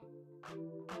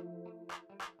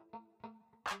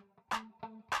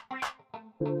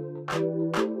Alright,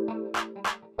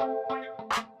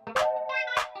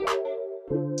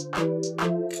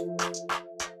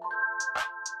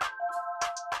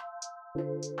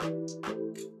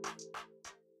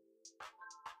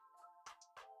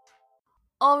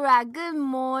 good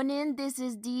morning. This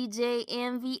is DJ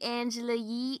Envy, Angela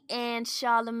Yee, and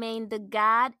Charlemagne the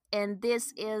God, and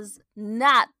this is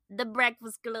not the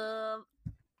Breakfast Club.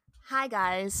 Hi,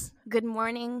 guys. Good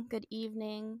morning, good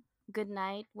evening, good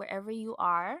night, wherever you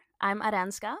are. I'm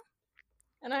Aranska.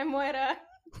 And I'm Moira.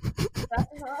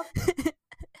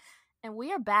 And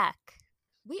we are back.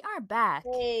 We are back.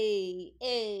 Hey.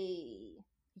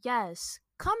 Yes,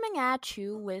 coming at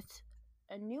you with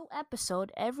a new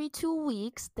episode every 2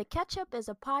 weeks. The Catch Up is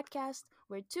a podcast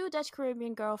where two Dutch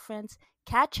Caribbean girlfriends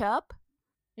catch up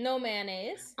No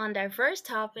mayonnaise. on diverse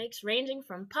topics ranging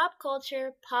from pop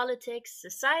culture, politics,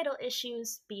 societal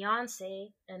issues,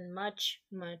 Beyonce, and much,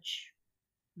 much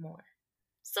more.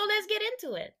 So let's get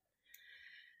into it.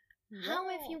 How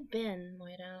have you been,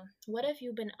 Moira? What have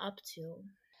you been up to?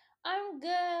 I'm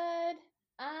good.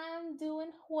 I'm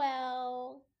doing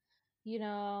well. You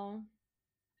know,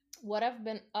 what I've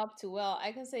been up to. Well,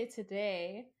 I can say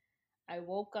today I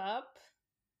woke up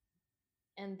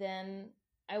and then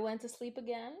I went to sleep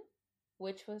again,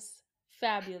 which was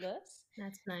fabulous.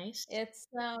 That's nice. It's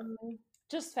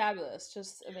just fabulous,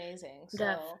 just amazing.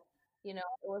 Def. So, it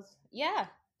was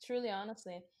truly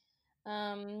honestly.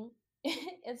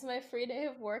 It's my free day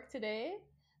of work today.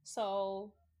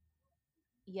 So,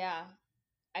 yeah,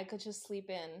 I could just sleep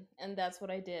in, and that's what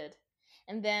I did.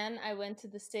 And then I went to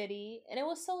the city, and it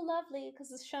was so lovely because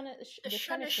the sun is The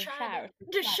sun is shining. shining.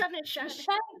 The sun is The shining.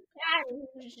 sun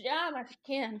is shining. Yeah, my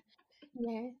skin.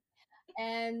 Yeah.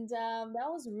 And that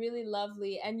was really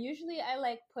lovely. And usually I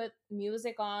like put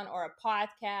music on or a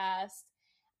podcast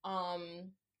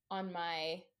um on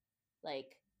my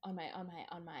on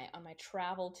my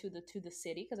travel to the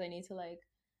city because I need to like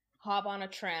hop on a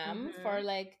tram for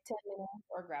like 10 minutes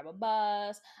or grab a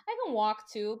bus. I can walk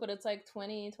too, but it's like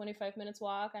 20-25 minutes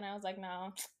walk, and I was like,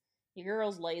 no, your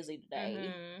girl's lazy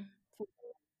today.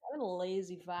 I'm in a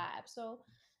lazy vibe. So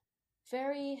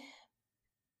very,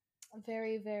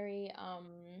 very, very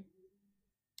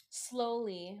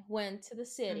slowly went to the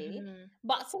city,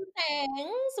 bought some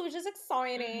things, which is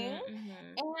exciting.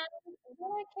 And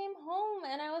then I came home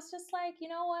and I was just like, you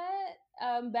know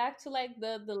what? Back to like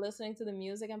the listening to the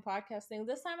music and podcasting.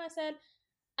 This time I said,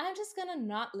 I'm just gonna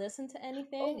not listen to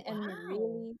anything and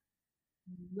really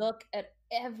look at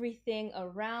everything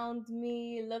around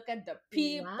me, look at the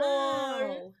people.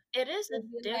 Wow. It is a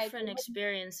Be like, different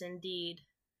experience indeed,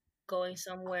 going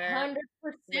somewhere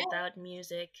 100%. without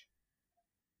music.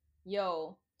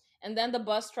 Yo. And then the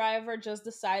bus driver just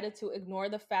decided to ignore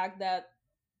the fact that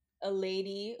a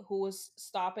lady who was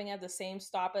stopping at the same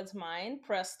stop as mine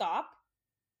pressed stop.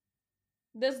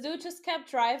 This dude just kept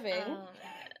driving. Oh.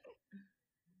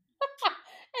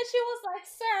 And she was like,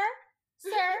 sir,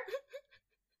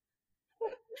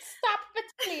 stop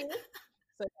it, please.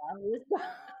 So yeah,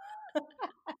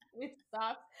 we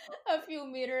stopped a few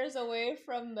meters away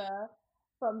from the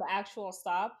actual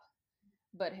stop.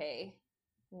 But hey,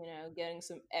 getting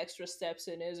some extra steps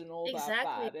in isn't all that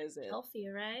bad, is it? Healthy,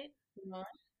 right?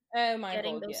 Oh my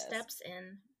Getting God, those yes. steps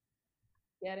in.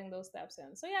 Getting those steps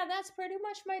in. So yeah, that's pretty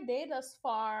much my day thus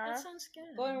far. That sounds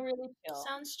good. Going really chill.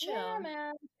 Sounds chill. Yeah,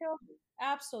 man. Chill.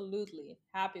 Absolutely.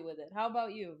 Happy with it. How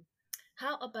about you?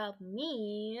 How about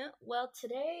me? Well,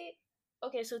 today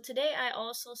I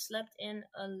also slept in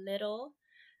a little,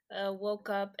 woke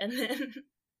up and then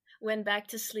went back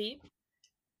to sleep.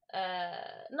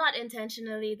 Not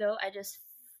intentionally though, I just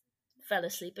fell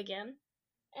asleep again.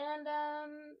 And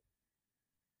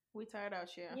we tired out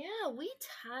here. Yeah, we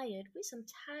tired. We some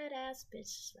tired ass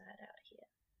bitches right out here.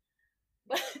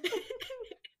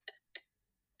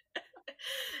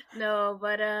 No,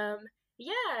 but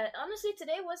yeah, honestly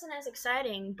today wasn't as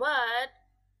exciting, but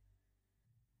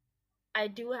I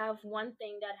do have one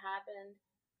thing that happened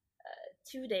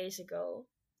 2 days ago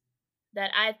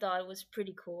that I thought was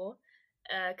pretty cool.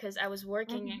 Because I was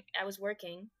working,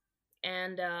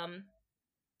 and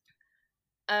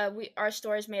our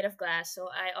store is made of glass, so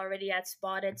I already had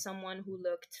spotted someone who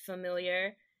looked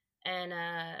familiar, and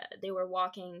they were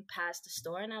walking past the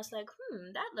store, and I was like,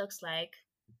 that looks like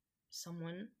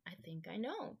someone I think I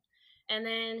know. And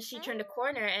then she turned a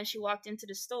corner and she walked into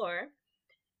the store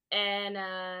and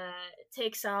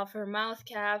takes off her mouth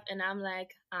cap, and I'm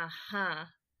like,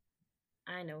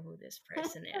 I know who this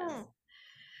person is.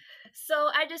 So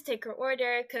I just take her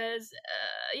order because,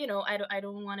 I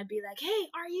don't want to be like, hey,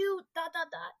 are you ...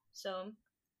 So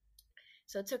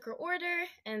So I took her order,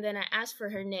 and then I asked for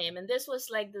her name, and this was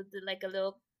like the like a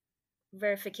little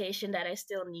verification that I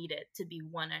still needed to be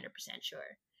 100%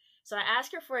 sure. So I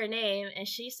asked her for her name, and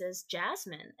she says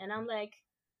Jasmine, and I'm like,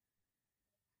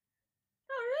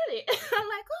 oh really? I'm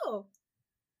like, oh,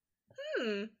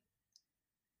 hmm,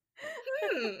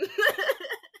 hmm.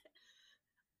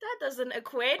 That doesn't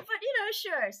equate, but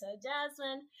sure. So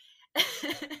Jasmine,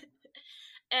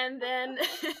 and then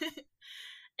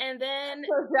and then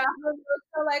So Jasmine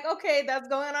was like, okay, that's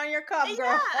going on your cup, girl.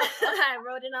 yeah, I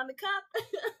wrote it on the cup.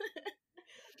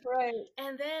 Right.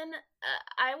 And then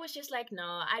I was just like, no,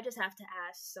 I just have to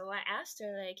ask. So I asked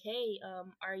her like, hey,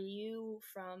 are you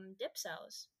from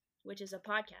Dipsaus, which is a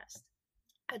podcast,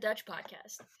 a Dutch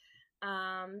podcast,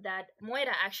 that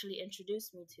Moira actually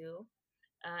introduced me to,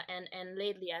 and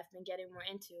lately I've been getting more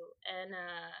into. And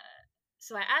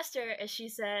so I asked her, and she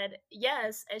said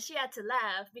yes, and she had to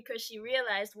laugh because she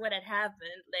realized what had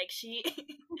happened. Like she.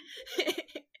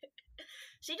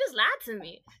 She just lied to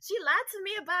me. She lied to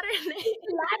me about her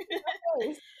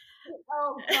name.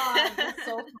 Oh God, that's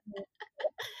so funny.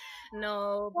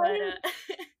 No, but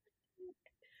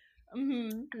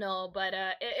no, but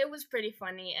it was pretty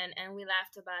funny, and we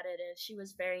laughed about it, and she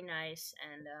was very nice,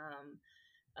 and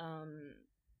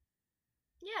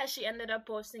yeah, she ended up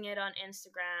posting it on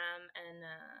Instagram, and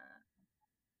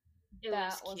it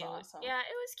was cute. Awesome. Yeah,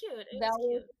 it was cute. It that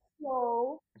was cute.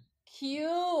 So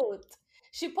cute.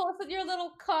 She posted your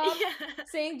little cup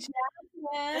saying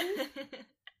Jasmine,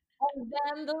 and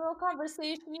then the little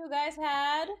conversation you guys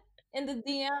had in the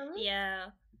DM.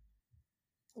 Yeah.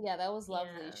 Yeah, that was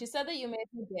lovely. Yeah. She said that you made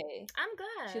her day. I'm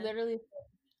glad. She literally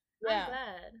said, I'm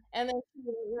glad. And then she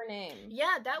wrote your name.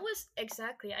 Yeah, that was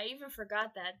exactly. I even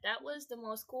forgot that. That was the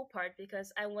most cool part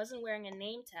because I wasn't wearing a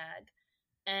name tag.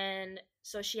 And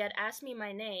so she had asked me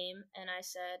my name, and I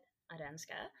said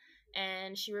Aranska.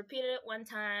 And she repeated it one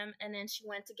time, and then she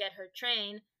went to get her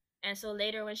train. And so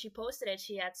later when she posted it,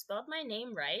 she had spelled my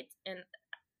name right. And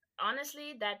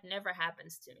honestly, that never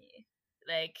happens to me.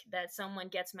 Like, that someone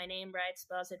gets my name right,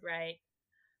 spells it right,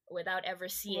 without ever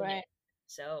seeing it.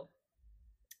 So,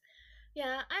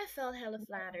 yeah, I felt hella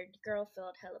flattered. Girl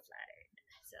felt hella flattered.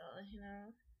 So,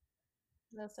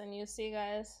 Listen, you see,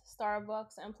 guys,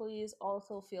 Starbucks employees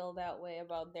also feel that way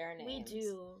about their names. We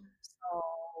do.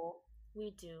 So,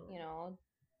 we do.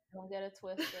 Don't get it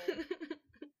twisted.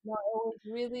 No, it was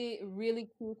really, really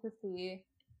cute to see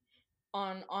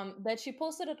on that she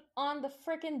posted it on the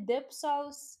freaking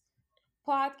Dipsaus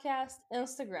podcast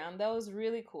Instagram. That was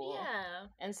really cool. Yeah.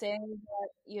 And saying that,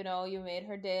 you made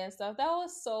her day and stuff. That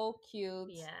was so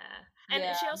cute. Yeah. And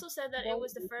she also said that it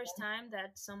was the first time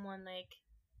that someone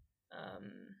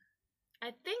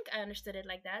I think I understood it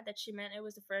like that she meant it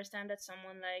was the first time that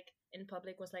someone in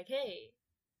public was like, hey,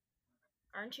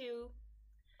 aren't you?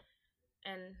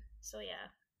 And so yeah.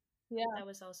 That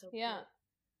was also cool.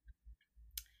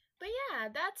 But yeah,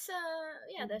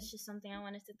 that's just something I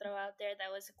wanted to throw out there.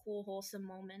 That was a cool, wholesome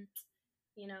moment,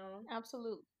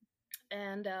 Absolutely.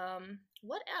 And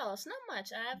what else? Not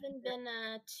much. I haven't been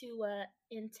too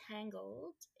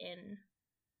entangled in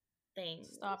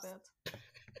things. Stop it.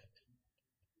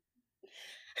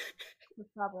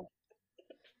 Stop it.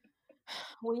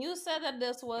 When you said that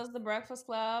this was the Breakfast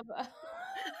Club,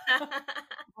 I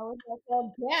was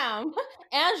like, damn,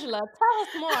 Angela, tell us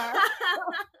more.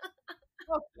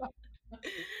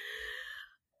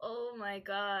 Oh my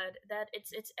God, that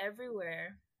it's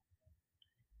everywhere.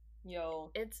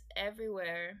 Yo, it's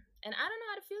everywhere, and I don't know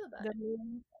how to feel about it.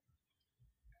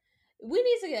 We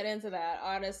need to get into that,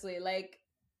 honestly. Like,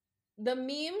 the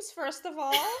memes, first of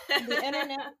all, the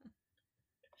internet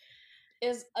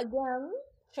is again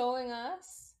showing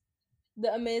us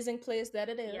the amazing place that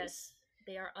it is. Yes,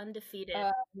 they are undefeated.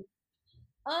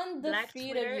 Undefeated, Black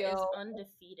Twitter yo. is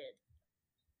undefeated.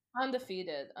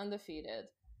 Undefeated.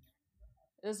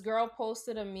 This girl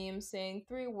posted a meme saying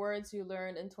 3 words you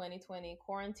learned in 2020: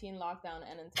 quarantine, lockdown,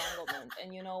 and entanglement.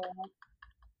 And you know what?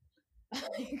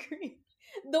 I agree.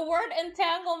 The word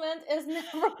entanglement is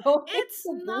never going. It's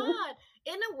not.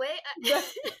 In a way,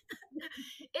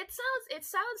 it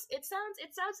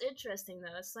sounds interesting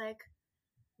though. It's like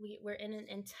we're in an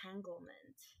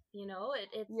entanglement.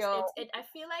 I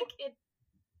feel like it.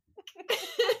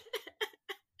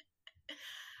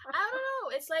 I don't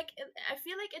know. It's like I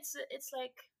feel like it's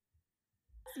like.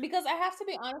 Because I have to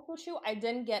be honest with you, I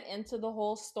didn't get into the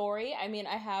whole story. I mean,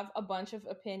 I have a bunch of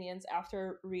opinions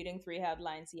after reading 3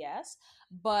 headlines, yes.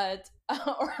 But,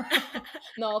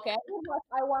 no, okay.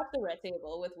 I watched The Red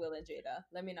Table with Will and Jada.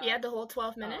 Let me know. Yeah, the whole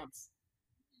 12 minutes?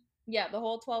 Yeah, the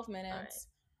whole 12 minutes.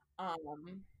 Right.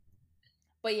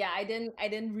 But yeah, I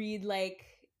didn't read,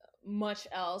 much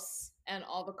else and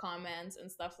all the comments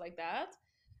and stuff like that.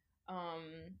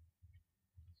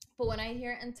 But when I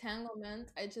hear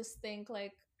entanglement, I just think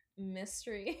like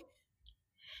mystery.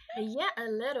 Yeah, a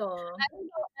little. I don't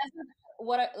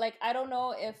know I don't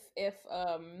know if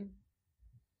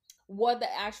what the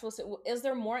actual is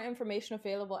there more information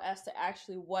available as to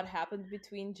actually what happened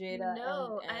between Jada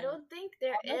No, I and don't think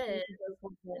there is.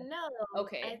 No, I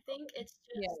okay. think it's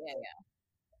Yeah, just yeah,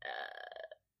 yeah. uh,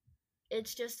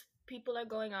 it's just people are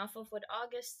going off of what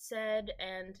August said,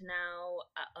 and now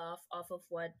off of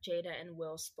what Jada and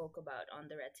Will spoke about on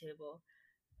the red table.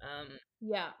 Um,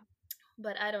 Yeah.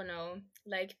 but I don't know.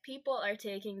 Like, people are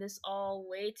taking this all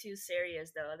way too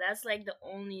serious, though. That's like the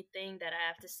only thing that I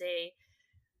have to say.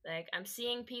 Like, I'm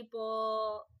seeing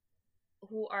people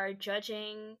who are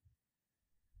judging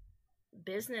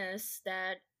business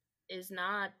that is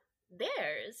not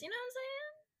theirs. You know what I'm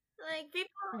saying?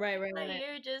 Like, Right, right, people are right.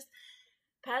 here just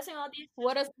passing all these.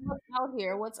 What's out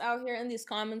here? What's out here in these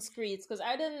common streets? Because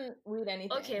I didn't read Okay,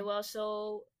 anything. well,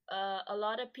 so a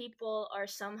lot of people are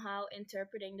somehow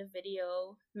interpreting the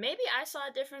video. Maybe I saw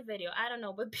a different video. I don't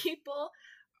know, but people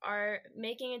are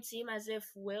making it seem as if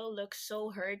Will looks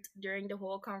so hurt during the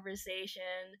whole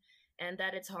conversation and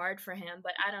that it's hard for him.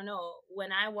 But I don't know.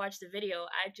 When I watched the video,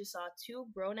 I just saw two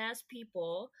grown ass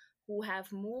people who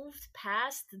have moved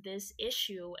past this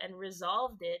issue and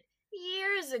resolved it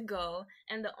years ago,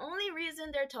 and the only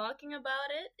reason they're talking about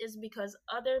it is because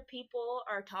other people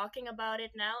are talking about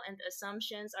it now, and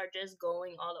assumptions are just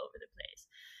going all over the place.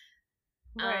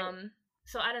 Right.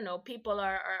 So I don't know, people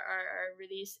are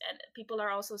really, and people are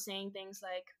also saying things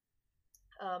like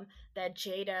that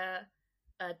Jada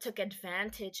took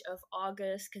advantage of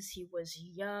August because he was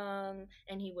young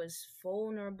and he was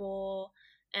vulnerable,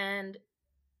 and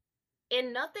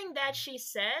in nothing that she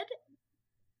said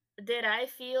did I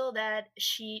feel that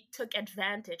she took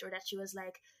advantage, or that she was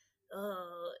like,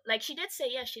 oh, like, she did say,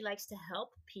 yes, she likes to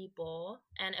help people,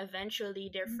 and eventually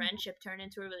their friendship turned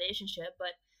into a relationship,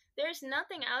 but there's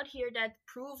nothing out here that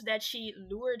proves that she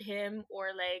lured him, or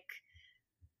like,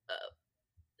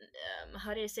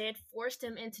 how do you say it, forced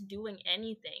him into doing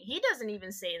anything. He doesn't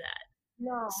even say that.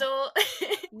 No. So,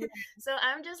 Yeah. so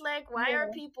I'm just like, why are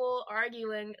Yeah. people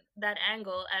arguing that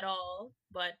angle at all?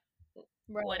 But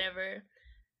Right. whatever.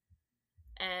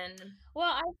 And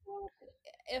Well, I think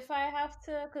if I have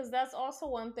to, because that's also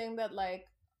one thing that, like,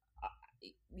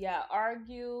 yeah,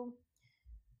 argue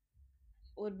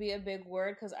would be a big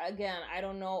word. Because again, I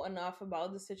don't know enough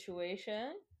about the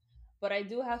situation, but I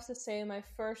do have to say my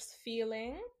first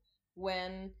feeling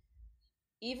when,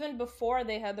 even before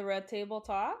they had the red table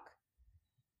talk,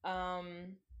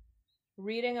 um,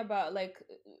 reading about like,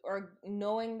 or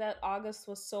knowing that August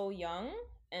was so young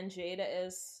and Jada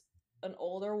is an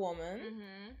older woman,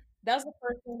 mm-hmm. that's the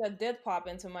first thing that did pop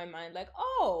into my mind. Like,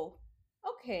 oh,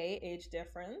 okay, age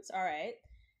difference, all right.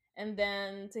 And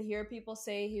then to hear people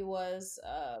say he was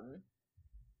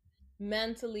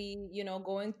mentally,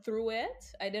 going through it.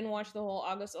 I didn't watch the whole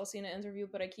August Alsina interview,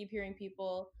 but I keep hearing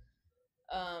people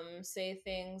say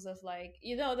things of like,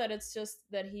 that it's just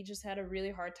that he just had a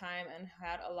really hard time and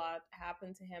had a lot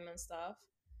happen to him and stuff.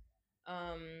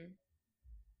 Um,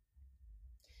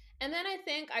 and then I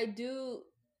think I do,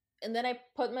 and then I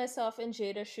put myself in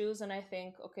Jada's shoes and I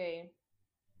think, okay,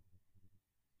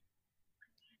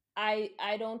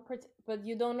 I don't, but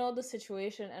you don't know the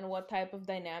situation and what type of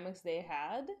dynamics they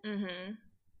had. Mm-hmm.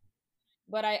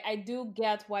 But I do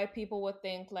get why people would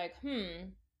think like,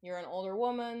 you're an older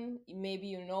woman, maybe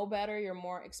you know better, you're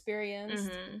more experienced,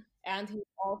 Mm-hmm. and he's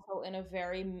also in a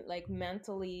very like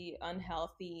mentally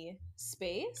unhealthy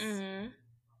space. Mm-hmm.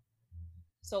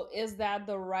 So is that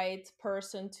the right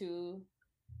person to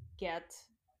get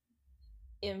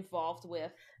involved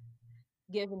with,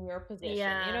 given your position?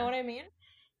 You know Yeah. what I mean?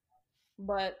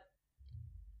 But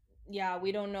yeah,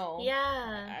 we don't know.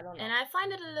 Yeah. I don't know. And I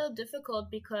find it a little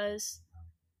difficult because,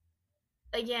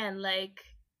 again, like,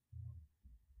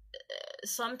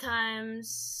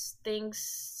 sometimes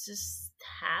things just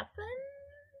happen.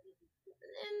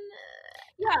 And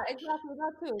Yeah, exactly.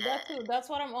 That too. That too. That's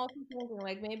what I'm also thinking.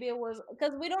 Like maybe it was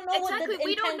because we don't know what the exactly,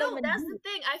 we don't know. entanglement That's the do.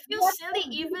 thing. I feel What silly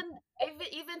does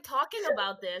do? even talking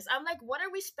about this. I'm like, what are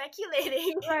we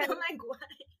speculating? Right. I'm like, what?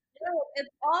 No, it's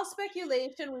all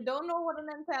speculation. We don't know what an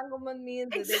entanglement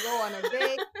means. Did they go on a Exactly.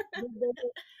 date?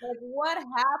 Like what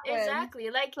happened?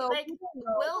 Exactly. Like So like people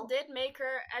Will know. did make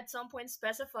her at some point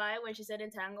specify when she said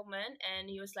entanglement, and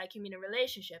he was like, "You mean a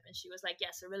relationship?" And she was like,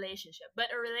 "Yes, a relationship.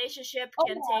 But a relationship Oh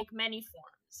can yeah, take many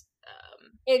forms."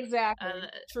 exactly.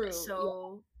 True. Yeah.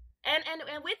 So, and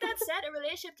with that said, a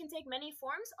relationship can take many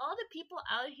forms. All the people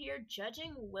out here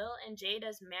judging Will and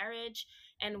Jada's marriage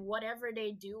and whatever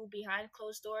they do behind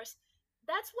closed doors,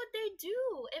 that's what they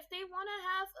do. If they want to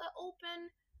have an open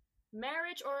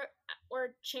marriage,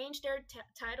 or change their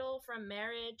title from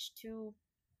marriage to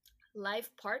life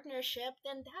partnership,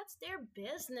 then that's their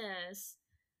business.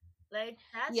 Like,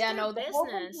 that's Yeah, their no, the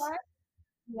open business. part.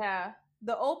 Yeah,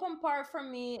 the open part for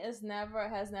me is never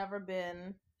has never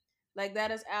been like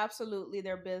that. Is absolutely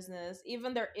their business.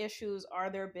 Even their issues are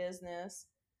their business.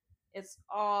 It's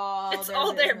all It's their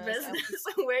all their business. And business.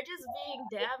 We're just being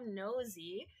damn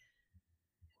nosy.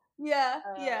 yeah,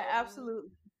 yeah, um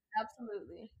absolutely,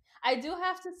 absolutely. I do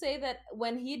have to say that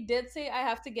when he did say I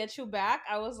have to get you back,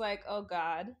 I was like, oh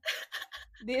God,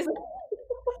 these.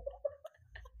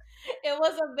 It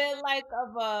was a bit like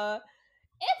of a.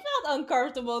 It felt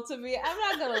uncomfortable to me. I'm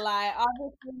not gonna lie.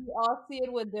 Obviously, we all see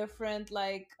it with different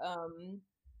like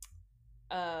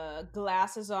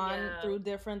glasses on yeah. through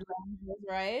different lenses,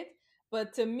 right?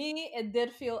 But to me, it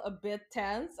did feel a bit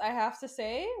tense. I have to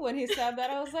say, when he said that,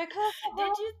 I was like,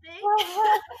 Did you think?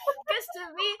 Because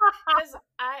to me, because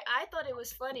I thought it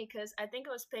was funny, because I think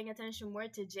I was paying attention more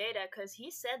to Jada, because he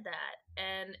said that,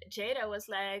 and Jada was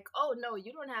like, "Oh no,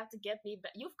 you don't have to get me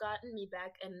back. You've gotten me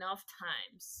back enough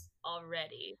times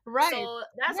already." right, So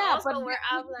that's yeah. But also where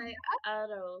I'm like, I don't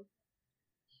know.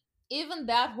 even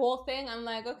that whole thing, I'm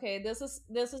like, okay, this is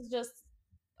just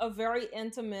a very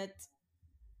intimate.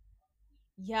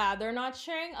 Yeah, they're not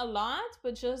sharing a lot,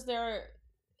 but just they're.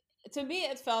 To me,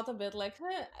 it felt a bit like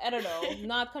I don't know,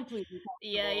 not completely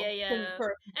Yeah, yeah, comfortable. yeah.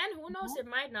 Per- And who knows? It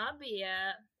might not be.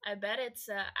 I bet it's.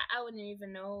 I wouldn't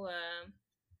even know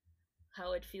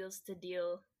how it feels to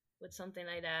deal with something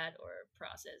like that or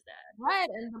process that. right,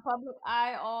 and the public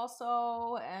eye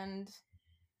also, and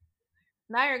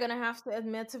now you're gonna have to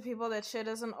admit to people that shit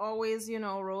isn't always,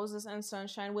 roses and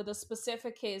sunshine with a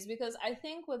specific case. Because I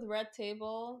think with Red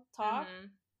Table Talk, Mhm.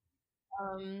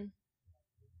 um,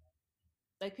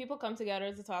 like people come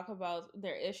together to talk about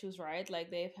their issues, right? Like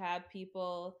they've had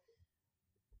people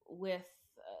with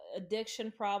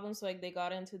addiction problems, like they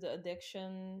got into the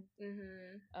addiction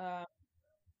Mhm. uh,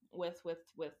 with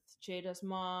Jada's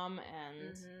mom,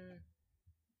 and Mhm.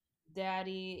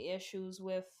 daddy issues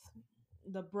with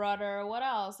the brother. What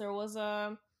else? There was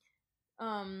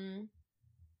um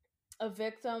a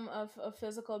victim of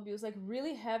physical abuse, like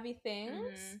really heavy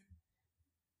things. Mhm.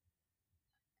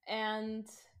 And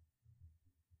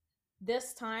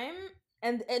this time,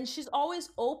 and she's always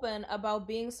open about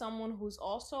being someone who's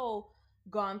also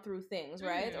gone through things,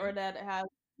 right? Or Mhm. that has,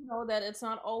 that it's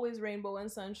not always rainbow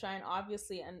and sunshine,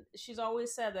 obviously. And she's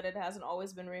always said that it hasn't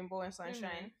always been rainbow and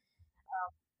sunshine Mhm.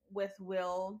 with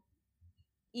Will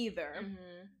either.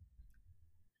 Mhm.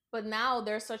 But now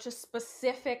there's such a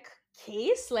specific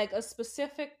case, like a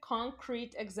specific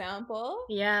concrete example,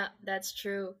 Yeah, that's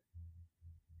true.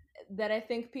 that I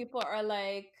think people are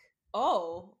like,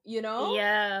 oh,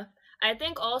 Yeah. I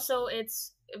think also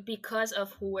it's because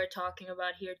of who we're talking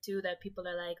about here too, that people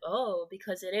are like, "Oh,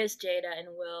 because it is Jada and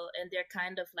Will, and they're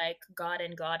kind of like god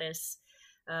and goddess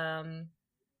um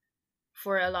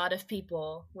for a lot of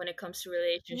people when it comes to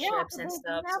Yeah, relationships but and they've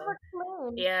stuff." So, never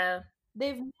claimed yeah.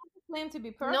 they've never claimed to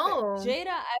be perfect. No. Jada,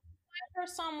 I find her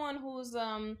someone who's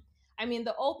I mean,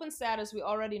 the open status, we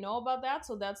already know about that,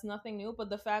 so that's nothing new. But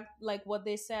the fact, like what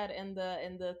they said in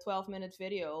the 12-minute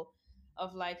video,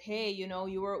 of like, hey, you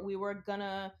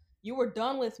were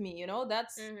done with me,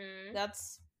 Mhm.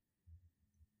 that's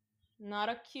not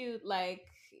a cute, like,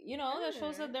 that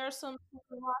shows that Mhm. there's some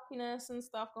rockiness and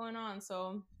stuff going on.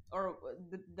 So, or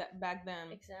that back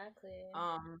then. Exactly.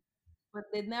 But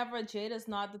they never. Jada's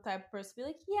not the type of person to be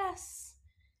like, yes,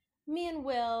 me and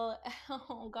Will.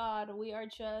 Oh God, we are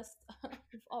just.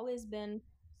 We've always been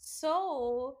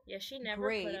so Yeah, she never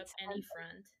put great, up any and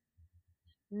front.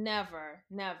 never,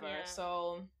 never. Yeah.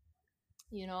 So,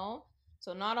 you know,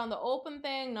 so not on the open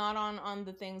thing, not on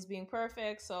the things being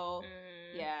perfect. So,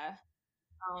 Mm, yeah,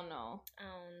 I don't know.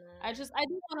 I don't I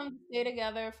do want them to stay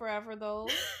together forever, though.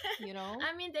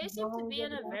 I mean, they seem to Don't be give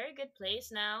in a it up. very good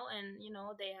place now, and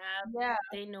Yeah,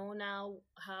 they know now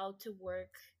how to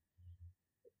work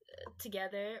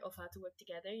together, of how to work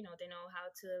together. They know how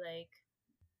to like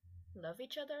love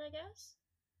each other, I guess.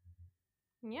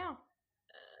 yeah.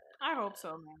 I hope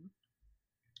so, man.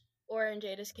 Or in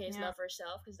Jada's case, Yeah, love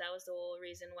herself, because that was the whole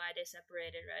reason why they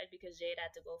separated, right? Because Jada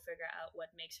had to go figure out what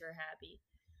makes her happy.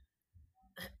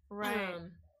 right.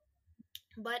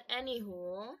 But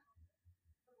anywho,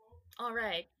 all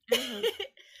right. Anywho,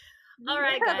 All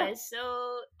right, guys.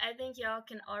 So I think y'all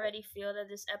can already feel that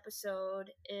this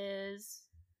episode is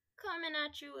coming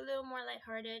at you a little more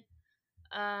lighthearted.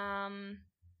 Um,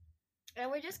 and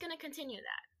we're just gonna continue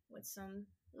that with some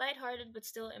lighthearted but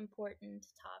still important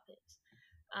topics.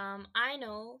 I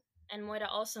know, and Moira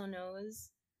also knows,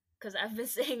 because I've been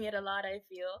saying it a lot, I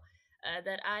feel,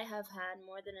 that I have had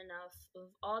more than enough of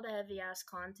all the heavy ass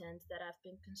content that I've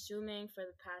been consuming for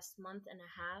the past month and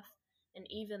a half, and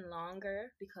even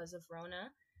longer because of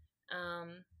Rona.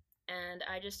 Um, and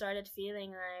I just started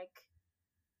feeling like,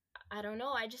 I don't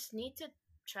know, I just need to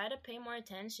try to pay more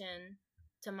attention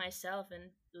to myself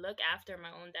and look after my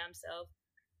own damn self.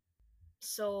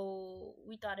 So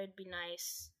we thought it'd be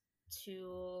nice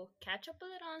to catch up a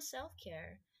little on self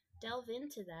care, delve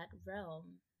into that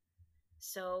realm.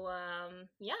 So,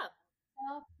 yeah,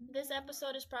 this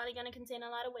episode is probably going to contain a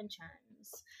lot of wind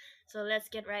chimes. So let's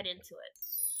get right into it.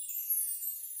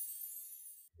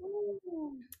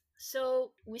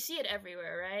 So we see it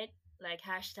everywhere, right? Like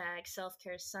hashtag self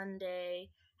care Sunday,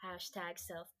 hashtag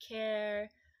self care.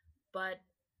 But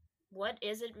what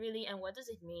is it really and what does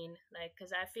it mean? Like,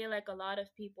 because I feel like a lot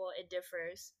of people, it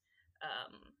differs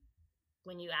um,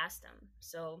 when you ask them.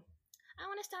 So I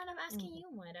want to start off asking you,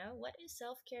 Moira, what is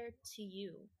self care to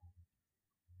you?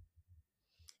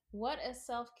 What is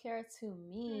self care to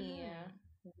me?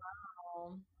 Mm-hmm.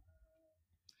 Wow.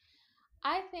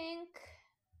 I think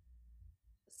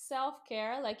self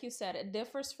care, like you said, it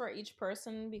differs for each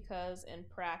person because in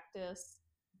practice,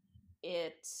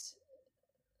 it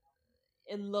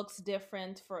it looks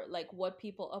different for like what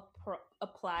people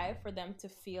apply for them to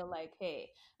feel like, hey,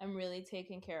 I'm really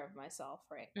taking care of myself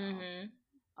right now. Mm-hmm.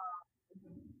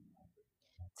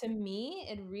 To me,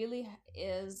 it really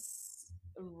is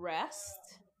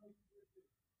rest.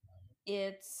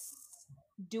 It's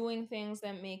doing things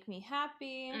that make me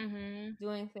happy, Mm-hmm.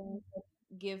 doing things that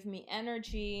give me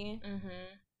energy.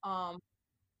 Mm-hmm. Um,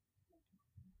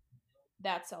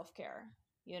 that's self care.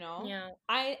 You know, Yeah.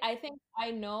 I think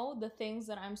I know the things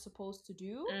that I'm supposed to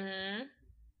do Mm-hmm.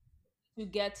 to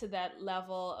get to that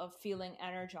level of feeling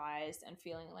energized and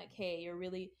feeling like, hey, you're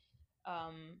really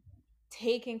um,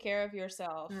 taking care of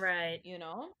yourself. Right. You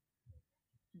know,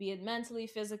 be it mentally,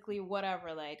 physically,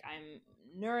 whatever. Like I'm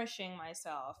nourishing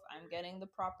myself. I'm getting the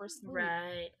proper sleep.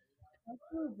 Right.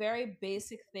 Those are very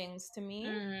basic things to me,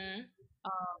 Mm-hmm.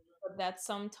 but that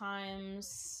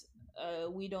sometimes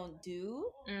we don't do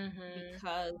Mm-hmm.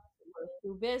 because we're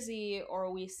too busy,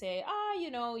 or we say,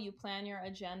 you plan your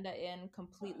agenda in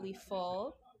completely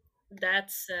full.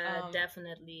 That's Um,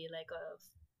 definitely like a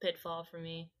pitfall for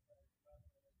me.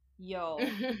 yo,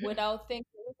 without thinking,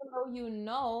 even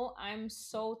though I'm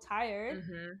so tired.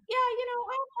 Mm-hmm. Yeah,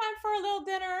 I have time for a little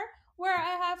dinner where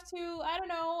I have to, I don't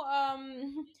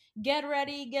know, get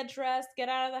ready, get dressed, get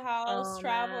out of the house, Oh man,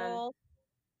 travel.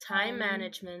 time Um,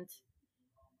 management.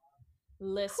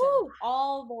 Listen, Whew.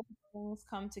 all those things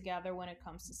come together when it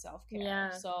comes to self care. Yeah.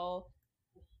 So,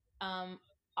 um,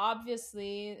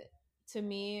 obviously, to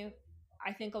me,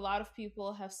 I think a lot of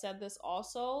people have said this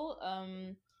also.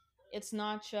 It's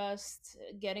not just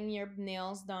getting your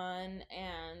nails done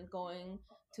and going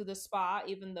to the spa,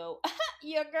 even though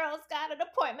your girl's got an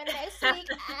appointment next week.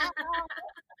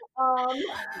 Um,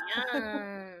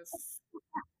 Yes.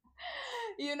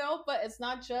 but it's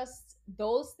not just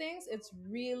those things. It's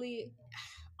really,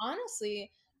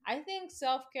 honestly, I think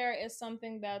self care is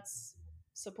something that's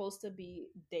supposed to be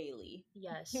daily,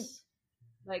 Yes.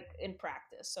 like in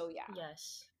practice. So yeah,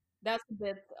 Yes. that's a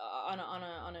bit on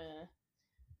a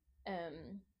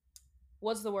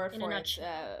what's the word In a for it?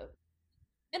 nutshell.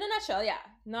 In a nutshell, yeah.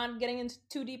 Not getting into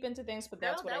too deep into things, but Girl,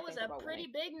 that's what I that was think a about when I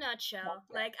pretty big self nutshell.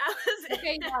 care. Like I was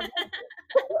Okay, yeah.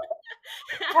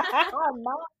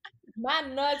 My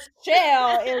nuts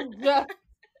shell is just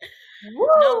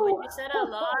No, but woo you said a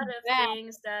lot of that.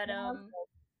 things that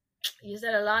you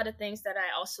said a lot of things that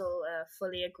I also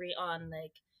fully agree on.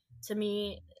 Like to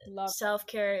me, Love. self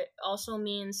care also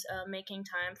means making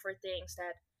time for things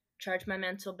that charge my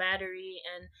mental battery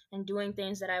and doing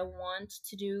things that I want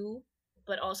to do,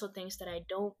 but also things that I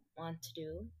don't want to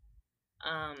do.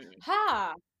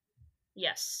 Ha!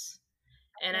 Yes,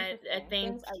 and That's I interesting.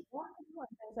 think Things I want to do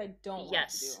and things I don't want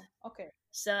to do. yes. Okay.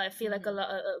 So I feel like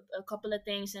Mm-hmm. a couple of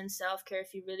things in self care,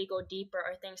 if you really go deeper,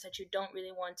 are things that you don't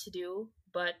really want to do,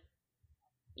 but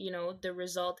the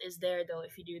result is there though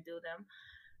if you do them.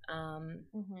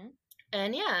 Mm-hmm.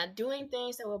 And yeah, doing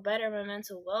things that will better my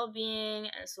mental well being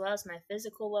as well as my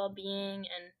physical well being,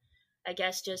 and I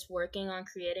guess just working on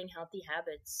creating healthy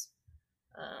habits.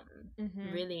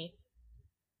 Mm-hmm. Really,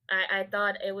 I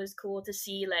thought it was cool to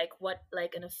see like what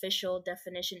like an official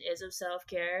definition is of self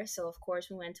care. So of course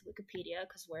we went to Wikipedia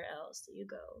because where else do you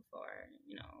go for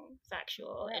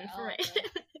factual Where else? information?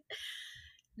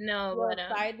 No, Well, but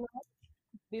side note,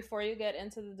 before you get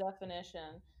into the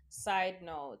definition, side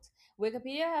note,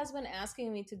 Wikipedia has been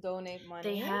asking me to donate they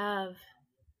money. have.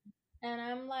 And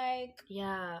I'm like,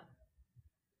 Yeah.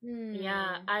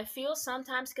 Yeah, hmm. I feel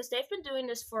sometimes because they've been doing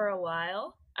this for a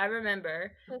while. I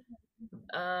remember.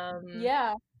 Um,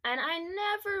 Yeah. and I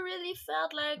never really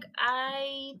felt like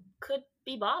I could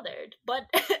be bothered. But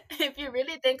if you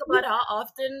really think about how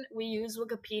often we use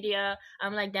Wikipedia,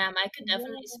 I'm like, damn, I could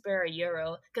definitely Yeah. spare a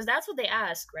euro because that's what they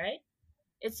ask, right?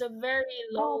 It's a very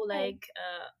low Oh, okay. like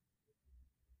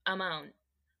amount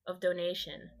of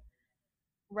donation.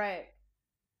 Right.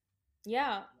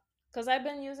 Yeah. Because I've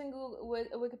been using Google,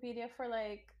 Wikipedia for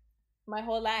like my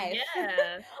whole life.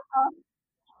 Yeah, Um,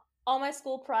 all my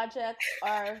school projects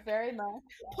are very much,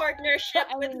 partnership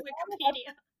I with mean,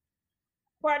 Wikipedia.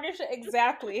 partnership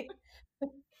exactly.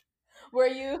 Where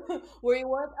you where you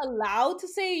weren't allowed to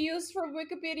say use from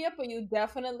Wikipedia, but you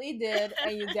definitely did,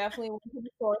 and you definitely went to the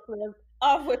source list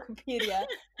of Wikipedia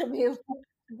to be like,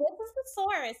 this is the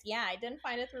source. Yeah, I didn't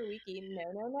find it through Wiki. No,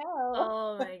 no, no.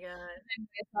 Oh my god.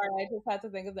 Sorry, I just had to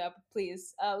think of that. But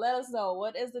please, let us know,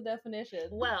 what is the definition.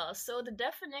 Well, so the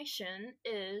definition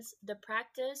is the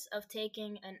practice of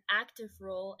taking an active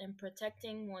role in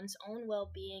protecting one's own well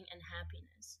being and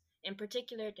happiness, in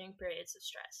particular during periods of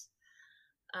stress.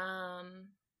 Um,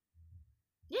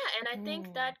 yeah, and I think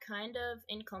Hmm. that kind of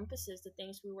encompasses the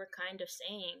things we were kind of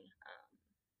saying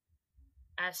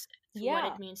as to what Yeah,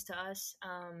 it means to us.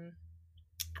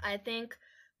 I think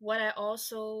what I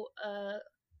also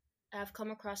have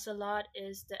come across a lot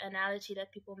is the analogy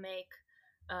that people make,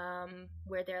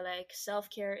 where they're like, self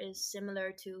care is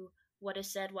similar to what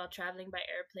is said while traveling by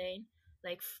airplane.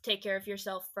 Like, take care of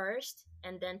yourself first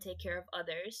and then take care of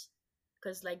others.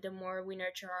 Because, like, the more we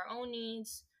nurture our own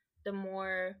needs, the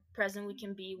more present we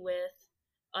can be with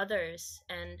others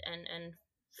and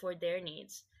for their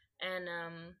needs. And,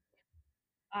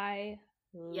 I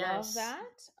love yes,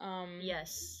 that.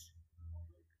 yes.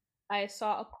 I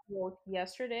saw a quote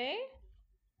yesterday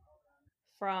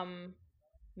from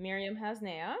Miriam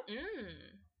Hasnea,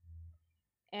 Mm,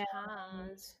 and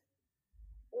Hans.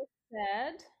 it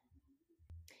said,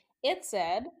 it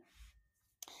said,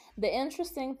 the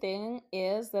interesting thing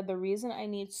is that the reason I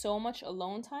need so much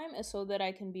alone time is so that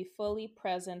I can be fully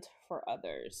present for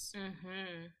others.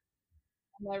 Mm-hmm.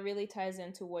 And that really ties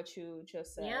into what you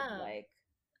just said. Yeah. Like,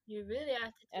 You really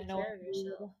have to and take no care of food.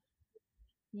 yourself.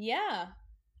 Yeah,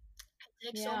 It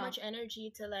takes so yeah. much energy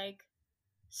to like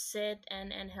sit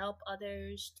and help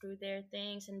others through their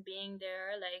things and being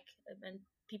there. Like, and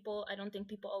people, I don't think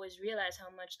people always realize how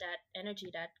much that energy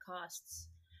that costs,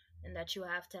 and that you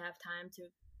have to have time to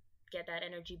get that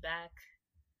energy back.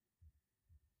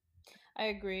 I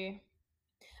agree.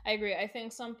 I agree. I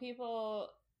think some people,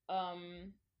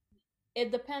 um,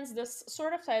 it depends. This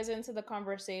sort of ties into the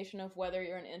conversation of whether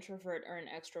you're an introvert or an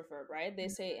extrovert, right? They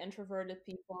say introverted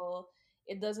people,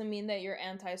 it doesn't mean that you're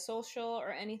antisocial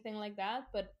or anything like that,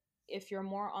 but if you're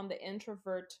more on the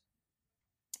introvert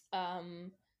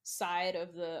um, side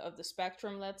of the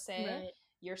spectrum, let's say, Right.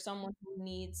 you're someone who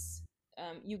needs,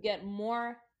 you get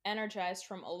more energized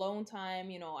from alone time.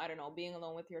 You know, I don't know, being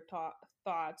alone with your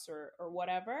thoughts or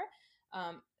whatever.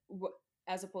 Um,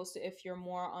 as opposed to if you're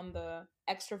more on the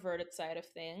extroverted side of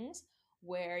things,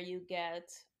 where you get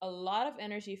a lot of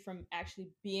energy from actually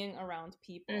being around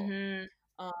people. Mm-hmm.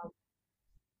 Um,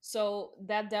 so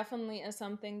that definitely is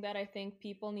something that I think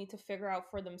people need to figure out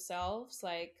for themselves.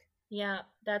 Like, Yeah,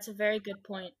 that's a very good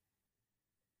point.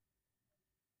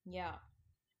 yeah.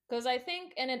 Because I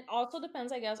think, and it also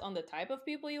depends, I guess, on the type of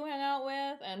people you hang out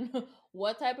with and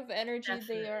what type of energy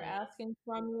they are Definitely. asking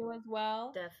from you as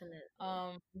well. Definitely.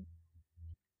 Um,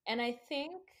 and I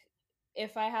think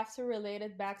if I have to relate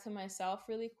it back to myself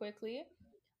really quickly,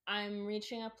 I'm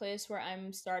reaching a place where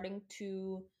I'm starting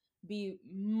to be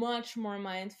much more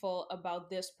mindful about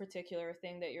this particular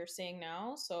thing that you're saying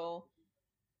now. So,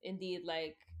 indeed,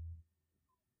 like,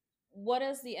 what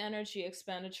is the energy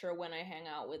expenditure when I hang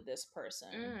out with this person?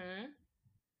 Mm-hmm.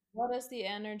 What is the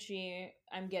energy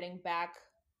I'm getting back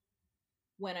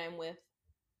when I'm with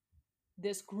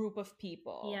this group of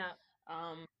people? Yeah.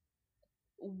 Um,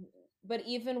 but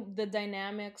even the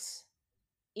dynamics,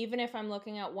 even if I'm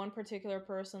looking at one particular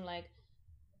person, like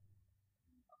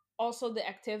also the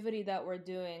activity that we're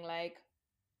doing, like,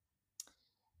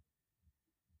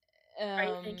 Are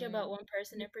you thinking about um, one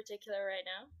person in particular right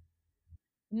now?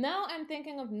 now I'm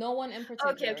thinking of no one in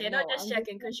Okay, particular. okay, not No, just I'm just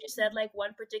checking because you thinking. said like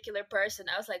one particular person.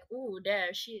 I was like, ooh,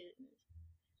 there she.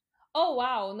 Oh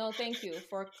wow, no, thank you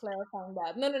for clarifying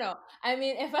that. No, no, no. I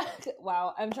mean, if I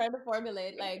wow, I'm trying to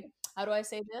formulate like how do I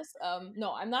say this?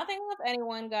 No, I'm not thinking of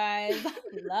anyone, guys.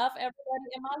 Love everybody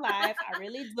in my life, I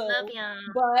really Love do, ya.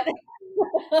 but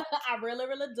I really,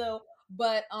 really do.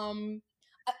 But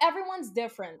everyone's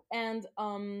different, and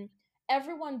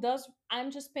everyone does.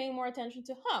 I'm just paying more attention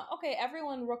to, okay,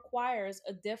 everyone requires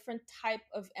a different type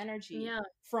of energy Yeah.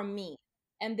 from me,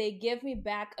 and they give me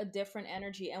back a different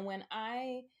energy. And when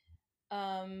I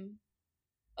um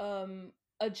um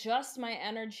adjust my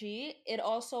energy, it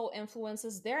also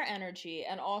influences their energy.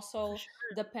 And For also,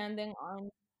 sure. depending on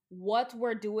what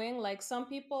we're doing, like some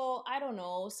people, I don't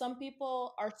know, some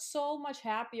people are so much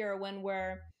happier when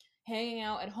we're hanging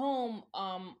out at home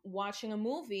watching a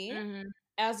movie, Mm-hmm.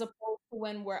 as opposed to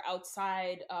when we're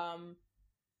outside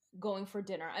going for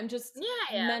dinner. I'm just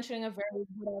Yeah, yeah. mentioning a very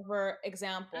whatever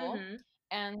example. Mm-hmm.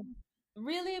 And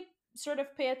really sort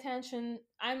of pay attention.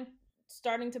 I'm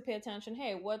starting to pay attention.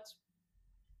 Hey, what's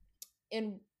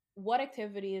in what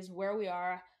activities, where we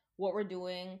are, what we're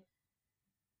doing,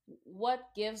 what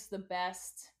gives the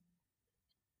best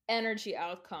energy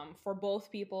outcome for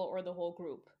both people or the whole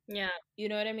group. Yeah, You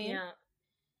know what I mean? yeah.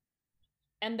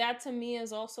 And that to me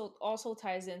is also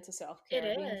ties into It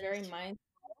self-care, being very is. mindful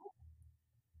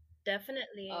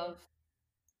Definitely. of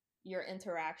your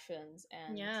interactions.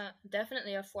 And Yeah,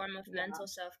 definitely a form of yeah. mental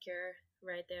self-care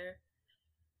right there.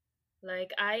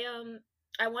 Like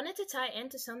I wanted to tie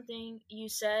into something you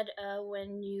said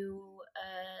when you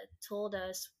told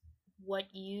us what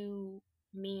you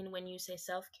mean when you say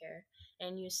self-care,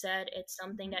 and you said it's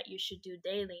something Mhm. that you should do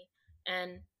daily.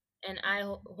 And I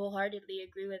wholeheartedly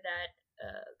agree with that,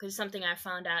 because something I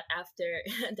found out after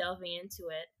delving into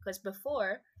it. Because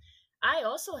before, I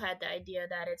also had the idea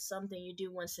that it's something you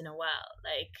do once in a while.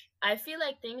 Like, I feel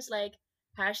like things like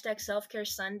hashtag self care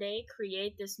Sunday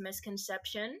create this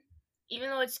misconception. Even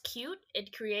though it's cute,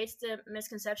 it creates the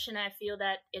misconception. I feel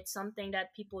that it's something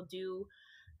that people do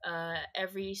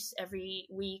every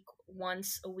week,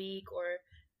 once a week, or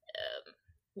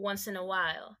once in a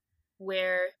while.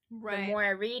 Where the Right. more I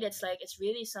read, it's like it's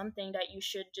really something that you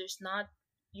should just not,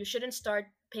 you shouldn't start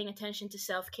paying attention to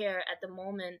self care at the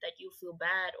moment that you feel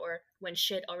bad, or when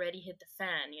shit already hit the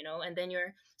fan, and then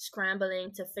you're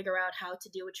scrambling to figure out how to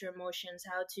deal with your emotions,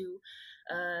 how to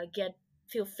get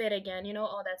feel fit again,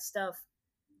 all that stuff.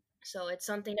 So it's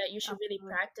something that you should really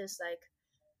Absolutely. practice, like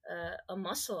a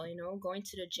muscle, going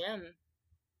to the gym.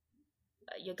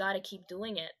 You got to keep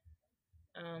doing it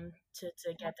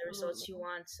to get the results you Absolutely.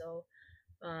 want. So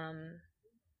um,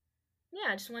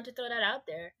 yeah, I just wanted to throw that out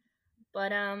there.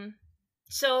 But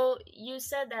so you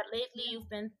said that lately Yeah. you've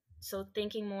been so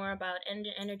thinking more about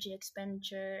energy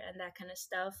expenditure and that kind of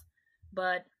stuff.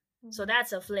 But so Mhm.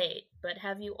 that's of late. But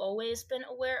have you always been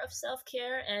aware of self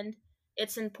care and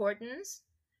its importance?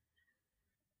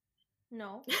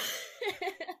 No.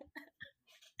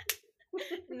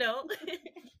 No.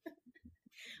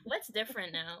 What's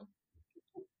different now?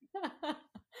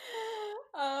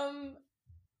 um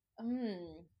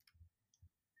hmm,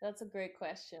 that's a great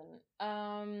question.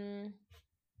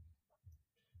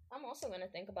 I'm also gonna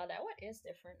think about that. What is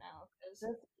different now?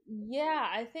 Because Yeah,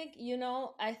 I think,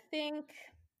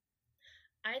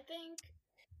 I think.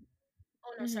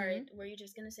 Oh no, sorry. hmm, Were you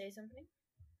just gonna say something?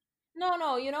 no,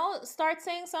 no, start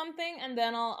saying something, and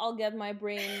then I'll get my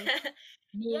brain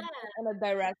moved Yeah. in a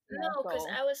direction No, because also.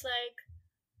 I was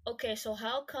like, okay, so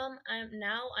how come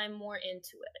I'm more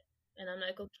into it? And I'm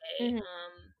like, okay, Hmm.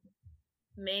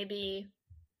 maybe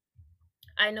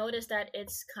I noticed that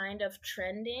it's kind of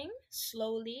trending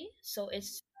slowly, so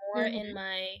it's more Hmm.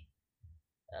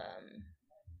 um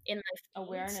in my feeds,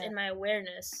 Awareness. in my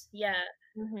awareness. Yeah.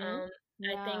 Hmm. Um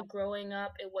I Yeah. think growing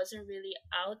up it wasn't really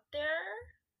out there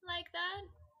like that.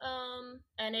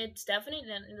 And it's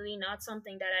definitely not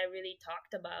something that I really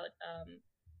talked about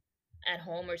at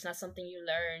home, or it's not something you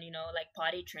learn, like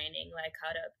potty training, like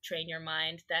how to train your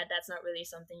mind. That's not really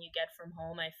something you get from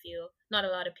home, I feel. Not a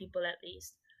lot of people, at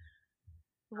least.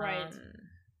 Right. um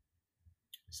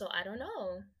so I don't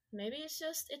know, maybe it's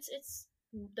just it's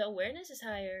the awareness is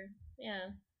higher. Yeah,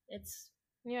 it's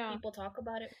Yeah. people talk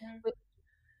about it more.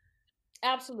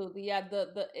 Absolutely. Yeah,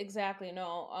 the exactly.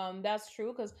 No. That's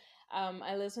true, because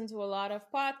I listen to a lot of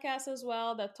podcasts as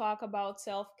well that talk about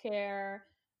self-care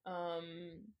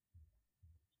um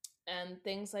and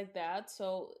things like that.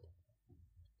 So,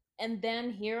 and then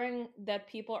hearing that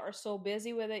people are so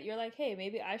busy with it, you're like, "Hey,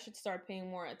 maybe I should start paying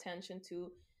more attention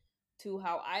to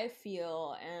how I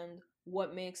feel and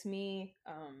what makes me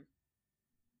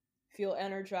feel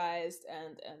energized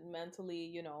and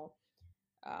mentally,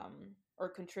 or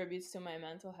contributes to my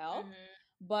mental health." Hmm.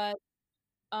 But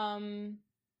um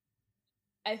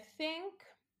I think,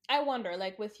 I wonder,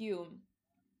 like with you,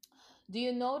 do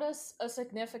you notice a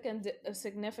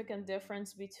significant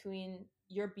difference between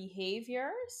your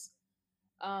behaviors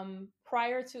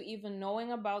prior to even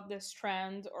knowing about this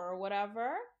trend or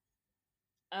whatever,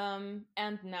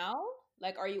 and now?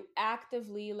 Like, are you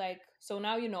actively like, so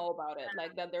now you know about it,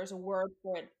 like that there's a word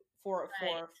for it,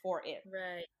 for it.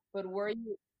 Right. But were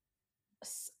you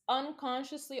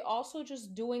unconsciously also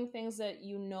just doing things that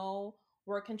you know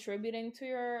were contributing to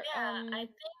your Yeah,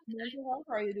 mental health,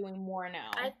 or are you doing more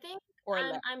I now think or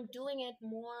I'm less? I'm doing it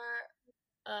more.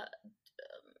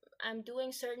 I'm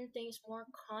doing certain things more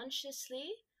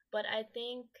consciously, but I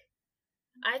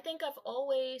think I've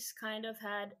always kind of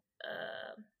had.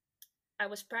 I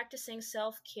was practicing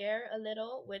self care a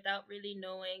little without really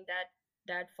knowing that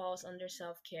that falls under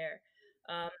self care.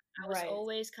 I was Right.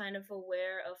 always kind of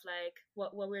aware of like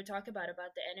what we were talking about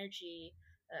the energy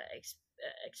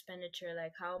expenditure,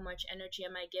 like how much energy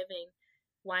am I giving?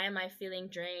 Why am I feeling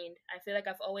drained? I feel like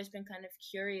I've always been kind of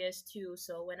curious too.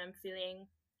 So when I'm feeling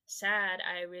sad,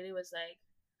 I really was like,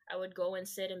 I would go and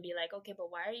sit and be like, okay,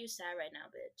 but why are you sad right now,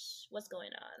 bitch? What's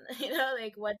going on?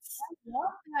 Like what's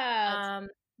Love that. um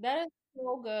That is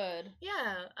so good.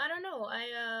 yeah, I don't know.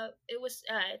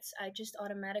 I just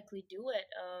automatically do it.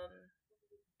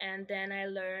 And then I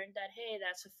learned that hey,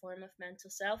 that's a form of mental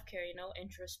self-care,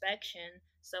 introspection,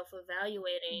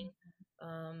 self-evaluating.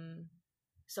 Um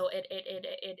so it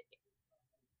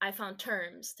I found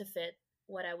terms to fit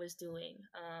what I was doing.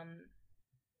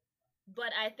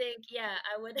 But I think yeah,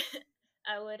 I would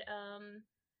I would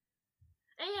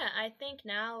and yeah, I think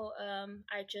now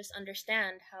I just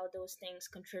understand how those things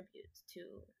contribute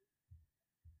to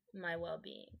my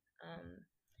well-being.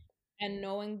 And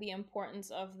knowing the importance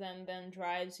of them then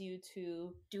drives you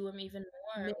to Do them even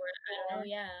more, make or I don't know, sure,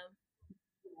 yeah.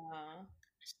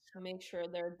 make sure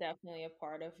they're definitely a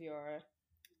part of your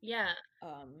Yeah,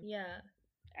 um yeah.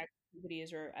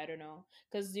 activities, or I don't know.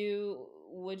 Because you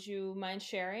would you mind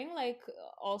sharing like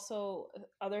also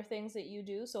other things that you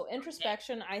do? So Okay.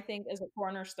 introspection, I think, is a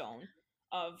cornerstone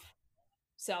of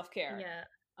self-care. Yeah.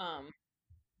 Um,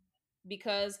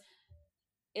 because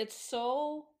it's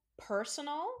so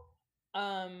personal.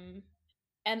 Um,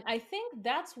 and I think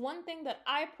that's one thing that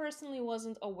I personally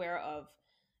wasn't aware of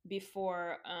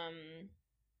before,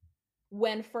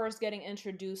 when first getting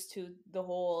introduced to the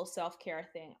whole self-care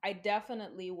thing. I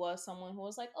definitely was someone who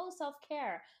was like, "Oh,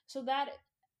 self-care." So that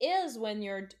is when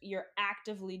you're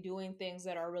actively doing things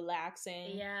that are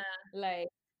relaxing, Yeah. like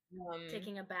um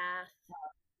Taking a bath.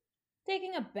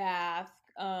 taking a bath,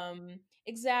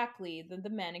 exactly, the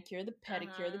manicure, the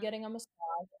pedicure, the Uh-huh. getting a massage.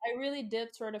 I really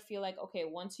did sort of feel like, okay,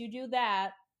 once you do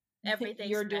that,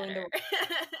 Everything's you're doing better. the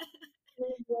you're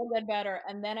doing that better.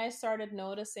 And then I started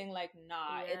noticing like,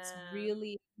 nah, it's Yeah.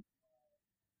 really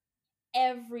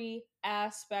every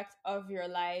aspect of your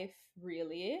life,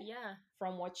 really, Yeah.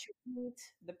 from what you eat,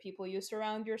 the people you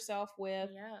surround yourself with,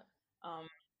 Yeah. um,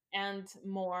 and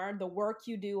more, the work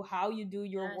you do, how you do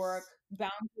your work, Yes.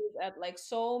 boundaries at like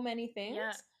so many things.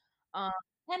 Yeah. um,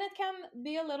 and it can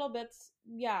be a little bit,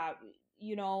 yeah,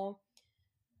 you know,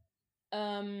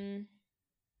 um,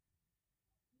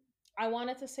 I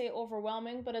wanted to say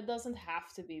overwhelming, but it doesn't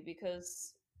have to be,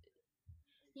 because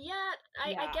Yeah,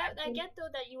 I yeah, get I I think, get though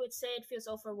that you would say it feels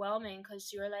overwhelming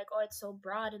because you're like, oh, it's so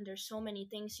broad and there's so many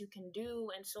things you can do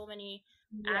and so many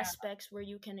yeah, aspects where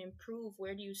you can improve.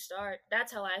 Where do you start?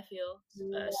 That's how I feel.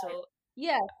 right. So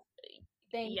Yes,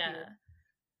 thank you. yeah.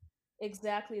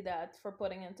 Exactly that, for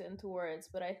putting it into words.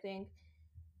 But I think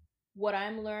what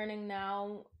I'm learning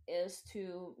now is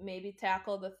to maybe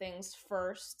tackle the things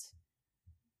first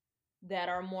that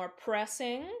are more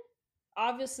pressing.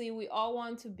 Obviously, we all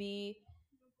want to be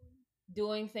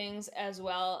doing things as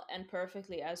well and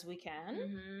perfectly as we can,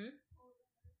 Mhm.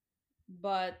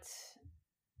 but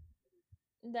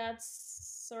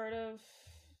that's sort of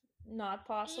not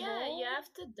Yeah, you possible.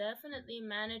 have to definitely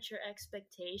manage your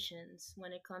expectations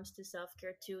when it comes to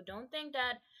self-care too. Don't think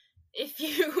that if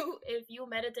you if you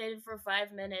meditated for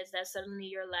 5 minutes that suddenly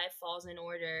your life falls in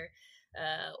order,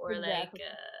 or like Exactly.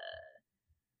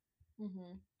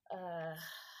 Hmm.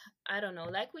 I don't know.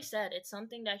 Like we said, it's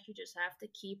something that you just have to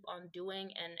keep on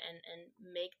doing and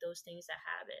make those things a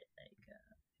habit. Like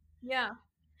Yeah.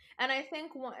 And I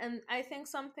think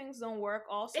some things don't work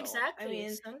also. I exactly,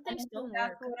 mean, some and I things think don't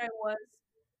that's work. what I was.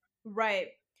 Right.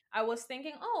 I was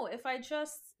thinking, oh, if I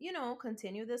just,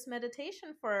 continue this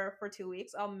meditation for 2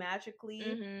 weeks, I'll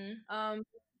magically Mhm. um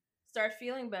start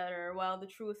feeling better. Well, the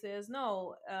truth is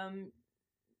no.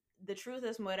 The truth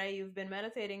is, Moira, you've been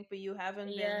meditating, but you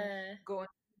haven't been Yeah. going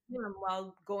to the gym.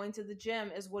 While going to the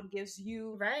gym is what gives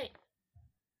you Right.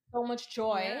 so much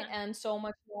joy Yeah. and so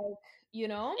much, like, you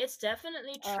know, It's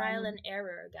definitely trial um and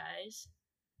error, guys.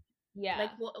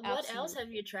 Like yeah, what else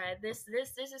have you absolutely. tried? This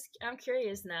is I'm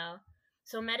curious now.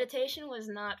 So meditation was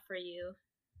not for you.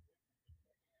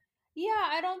 Yeah,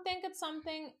 I don't think it's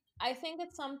something. I think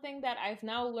it's something that I've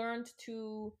now learned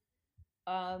to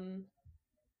um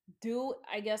do,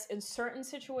 I guess, in certain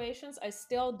situations. I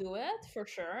still do it for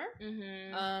sure.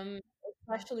 Mhm. Um,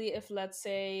 Especially if, let's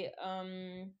say,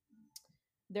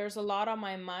 there's a lot on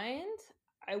my mind.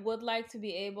 I would like to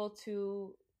be able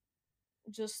to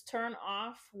just turn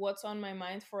off what's on my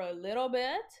mind for a little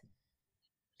bit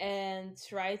and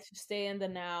try to stay in the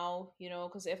now,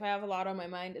 because if I have a lot on my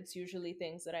mind, it's usually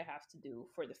things that I have to do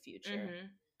for the future. Mhm.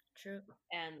 True.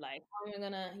 And like, how am I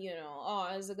gonna,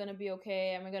 oh, is it gonna be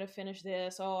okay? Am I gonna finish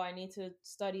this? Oh, I need to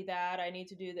study that. I need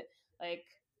to do that. Like,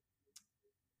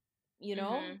 you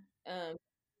know? Mhm. Um,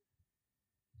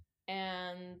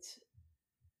 and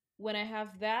when I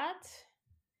have that,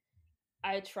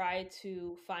 I try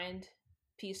to find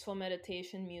peaceful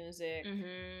meditation music,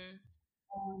 Mhm.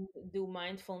 do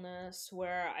mindfulness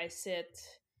where I sit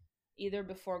either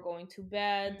before going to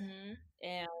bed Mhm.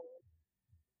 and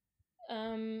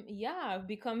yeah,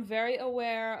 become very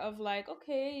aware of like,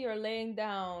 okay, you're laying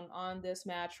down on this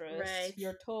mattress, Right.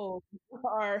 your toes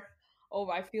are, oh,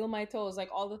 I feel my toes, like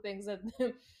all the things that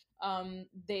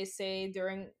they say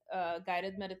during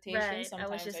guided meditation. Right. I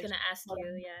was Sometimes just I gonna just ask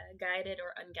you, yeah, guided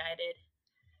or unguided.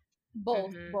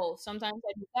 both, Mhm. both. Sometimes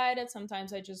I do guided,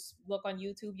 sometimes I just look on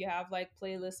YouTube. You have like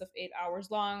playlists of 8 hours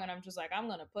long, and I'm just like, I'm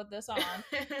gonna put this on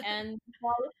and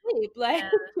fall asleep, like,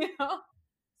 Yeah.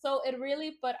 So it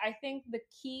really, but I think the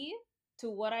key to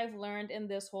what I've learned in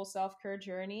this whole self-care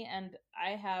journey, and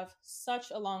I have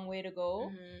such a long way to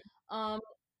go, Mhm. um,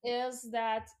 is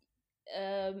that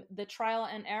the trial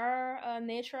and error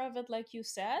nature of it, like you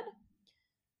said,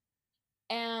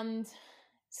 and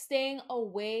staying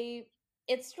away.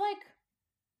 It's like,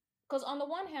 because on the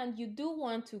one hand, you do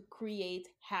want to create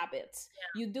habits,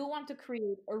 you do want to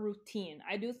create a routine.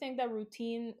 I do think that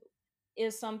routine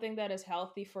is something that is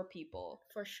healthy for people.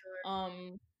 For sure.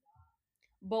 Um,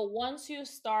 but once you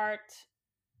start,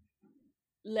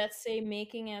 let's say,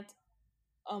 making it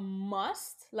a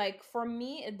must, like for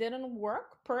me, it didn't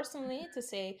work personally to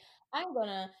say, I'm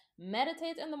gonna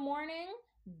meditate in the morning,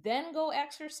 then go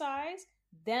exercise,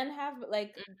 then have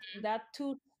like Mhm. that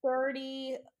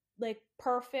 2:30 like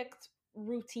perfect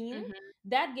routine. Mhm.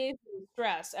 That gave me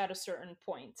stress at a certain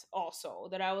point, also,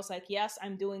 that I was like, yes,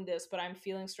 I'm doing this, but I'm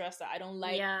feeling stressed that I don't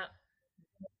like Yeah.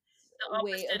 The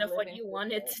way opposite of of what living you per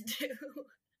wanted se. to do.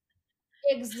 The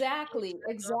Exactly, exact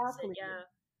opposite. exactly. Yeah.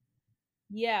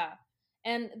 Yeah.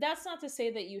 And that's not to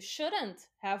say that you shouldn't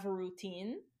have a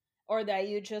routine or that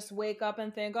you just wake up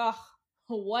and think, oh,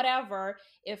 whatever.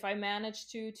 If I manage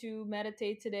to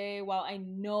meditate today, well, I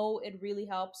know it really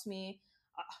helps me.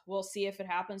 We'll see if it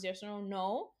happens, yes or no.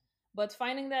 No. But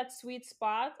finding that sweet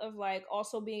spot of like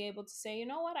also being able to say, you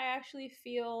know what, I actually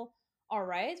feel all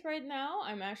right now.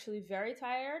 I'm actually very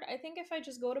tired. I think if I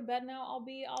just go to bed now, I'll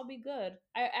be good.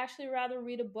 I actually rather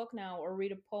read a book now or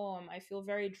read a poem. I feel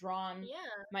very drawn.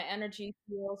 Yeah. My energy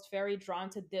feels very drawn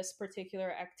to this particular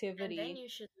And then activity. you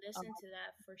should Um, listen to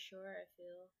that for sure, I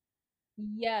feel.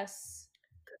 yes.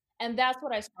 And that's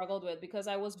what I struggled with because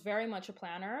I was very much a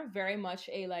planner, very much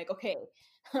a like, okay,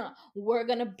 we're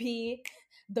gonna be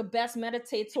the best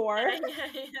meditator Yeah,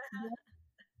 yeah, yeah.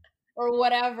 or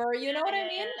whatever. You know what I Yeah,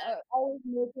 mean? yeah, Always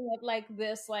making it like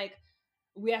this, like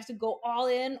we have to go all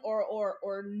in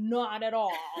or not at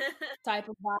all type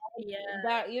of vibe. yeah.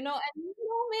 That, and you know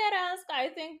me at ask. I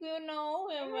think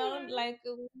well, Mhm. like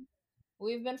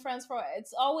we've been friends for.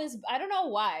 It's always, I don't know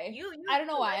why. You I don't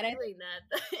know do why, like and I think, doing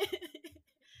that.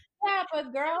 yeah, but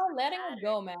There's girl, a letting it pattern.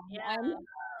 go, man. Yeah, I'm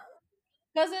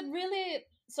because it really.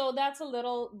 So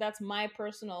that's my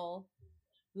personal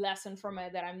lesson from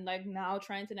it that I'm like now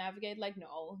trying to navigate. Like,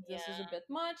 no, this is a yeah, bit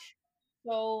much.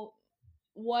 So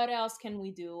what else can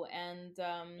we do? And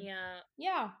yeah.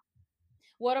 yeah.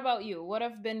 What about you? What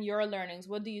have been your learnings?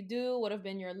 What do you do? What have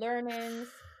been your learnings?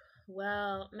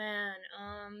 Well, man,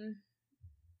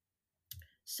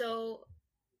 so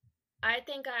I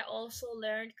think I also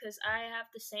learned because I have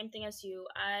the same thing as you.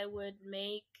 I would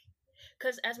make,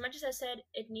 because as much as I said,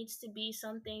 it needs to be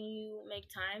something you make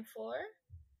time for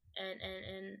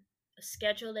and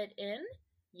schedule it in,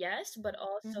 yes, but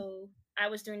Mhm. also I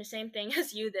was doing the same thing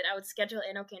as you, that I would schedule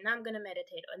in, okay, now I'm gonna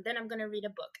meditate, and then I'm gonna read a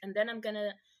book, and then I'm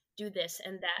gonna do this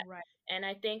and that. Right. And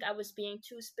I think I was being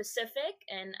too specific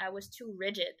and I was too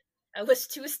rigid. I was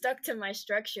too stuck to my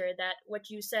structure, that what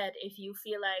you said, if you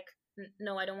feel like,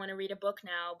 no, I don't want to read a book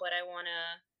now, but I want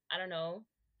to, I don't know,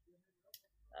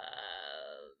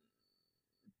 uh,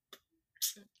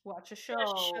 Watch a watch a show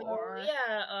show, or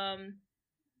yeah,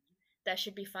 that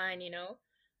should be fine.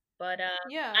 But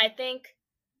yeah. I think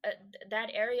that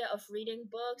area of reading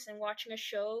books and watching a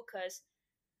show, because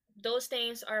those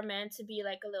things are meant to be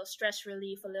like a little stress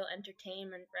relief, a little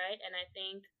entertainment, right? And I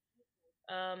think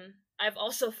I've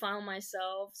also found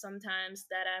myself sometimes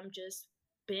that I'm just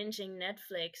binging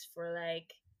Netflix for like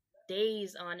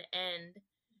days on end,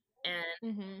 and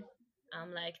Mm-hmm.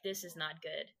 I'm like, this is not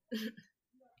good.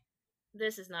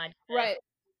 This is not good. Right.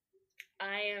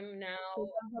 I am So now.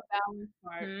 that's the balance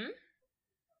part. Hmm?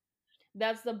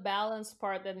 That's the balance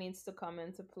part that needs to come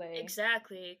into play.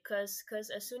 Exactly, cause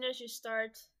as soon as you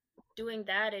start doing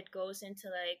that, it goes into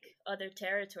like other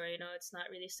territory. You know, it's not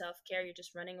really self care. You're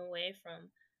just running away from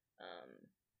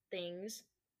things.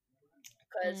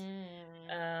 Cause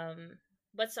Mm.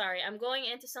 but sorry, I'm going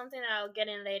into something that I'll get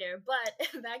in later.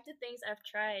 But back to things I've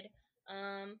tried.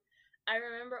 Um, I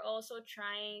remember also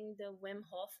trying the Wim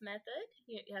Hof method.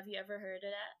 Have you ever heard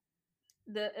of that?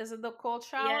 The is it the cold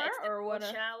Yeah, shower it's the or cold what?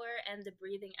 shower and the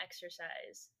breathing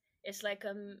exercise. It's like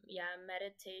yeah,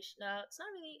 meditation. No, it's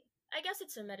not really. I guess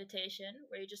it's a meditation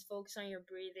where you just focus on your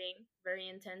breathing very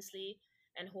intensely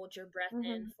and hold your breath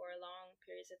in Mm-hmm. for long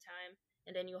periods of time,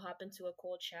 and then you hop into a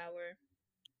cold shower.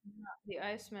 The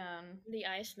Iceman The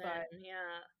Iceman, vibe.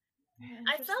 yeah. Yeah,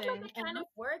 I felt like interesting. it kind of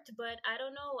worked, but I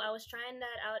don't know. I was trying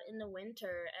that out in the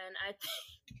winter, and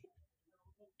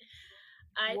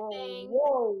I Whoa, think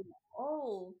whoa.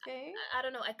 Oh, okay. I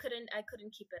don't know. I couldn't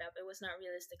keep it up. It was not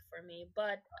realistic for me.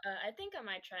 But I think I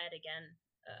might try it again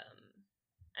um,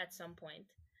 at some point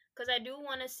because I do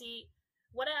want to see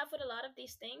what I have with a lot of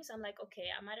these things. I'm like,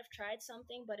 okay, I might have tried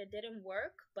something, but it didn't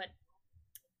work. But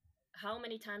how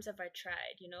many times have I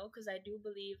tried? You know, because I do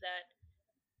believe that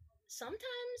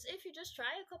sometimes if you just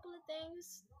try a couple of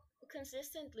things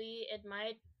consistently, it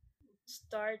might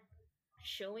start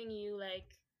showing you like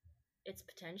its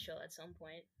potential at some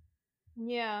point.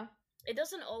 Yeah. It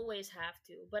doesn't always have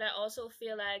to, but I also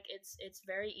feel like it's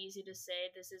very easy to say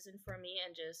this isn't for me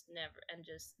and just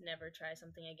never try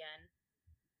something again.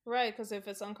 Right, because if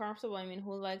it's uncomfortable, I mean,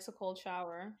 who likes a cold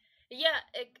shower? Yeah,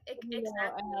 Yeah, I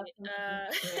have exactly. something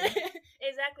to say.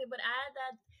 Exactly, but I had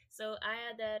that, so I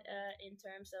had that in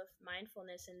terms of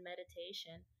mindfulness and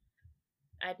meditation.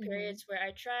 I had Mm-hmm. periods where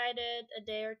I tried it a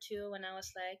day or two and I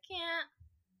was like, yeah.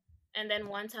 And then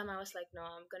one time I was like, no,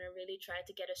 I'm gonna really try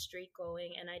to get a streak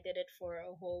going, and I did it for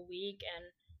a whole week, and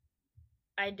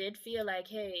I did feel like,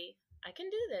 hey, I can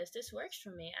do this. This works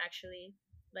for me, actually.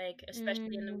 Like,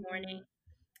 especially in the Mm-hmm. morning,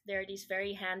 there are these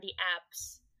very handy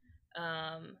apps.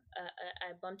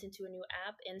 I bumped into a new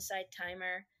app, Insight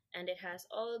Timer, and it has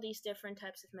all of these different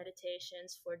types of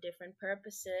meditations for different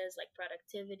purposes, like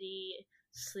productivity,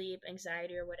 sleep,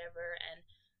 anxiety, or whatever. And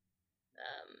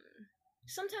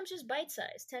sometimes just bite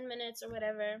size, 10 minutes or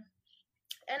whatever.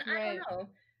 And I don't Right. know.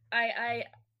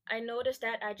 I noticed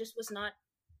that I just was not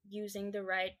using the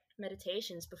right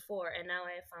meditations before, and now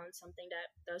I have found something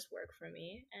that does work for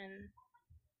me, and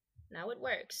now it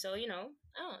works. So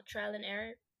oh, trial and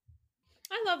error.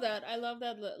 I love that. I love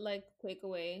that, like,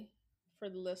 takeaway for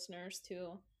the listeners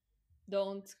too.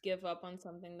 Don't give up on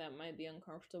something that might be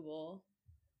uncomfortable.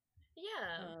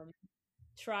 Yeah, Um,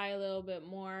 Try a little bit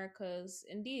more, because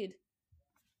indeed,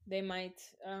 they might,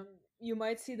 you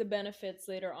might see the benefits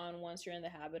later on once you're in the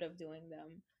habit of doing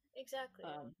them. exactly.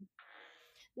 Um,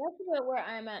 that's a bit where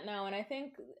I'm at now, and I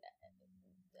think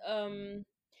um,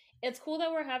 it's cool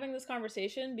that we're having this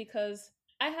conversation because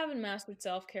I haven't mastered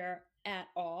self care at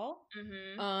all.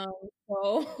 Mm-hmm. Um,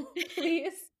 so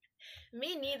please,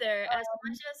 Me neither. As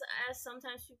much as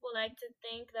sometimes people like to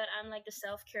think that I'm like the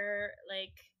self care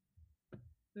like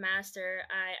master,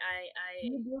 I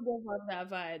you do give up that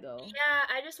vibe though. yeah,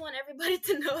 I just want everybody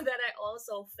to know that I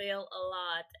also fail a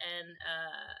lot, and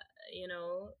you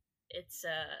know, it's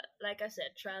like I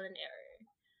said, trial and error.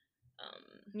 Um,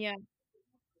 Yeah,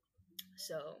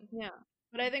 so yeah.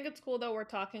 But I think it's cool that we're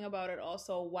talking about it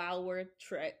also while we're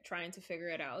trying to figure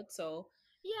it out. So,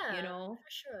 you yeah, know, for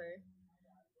sure.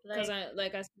 because Like,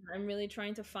 like I said, I'm really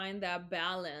trying to find that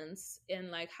balance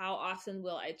in, like, how often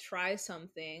will I try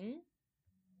something.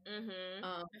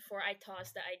 Um, before I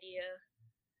toss the idea.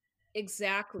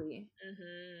 exactly.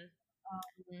 Mm-hmm.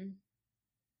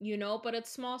 Mm, but it's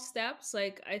small steps.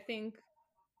 Like, I think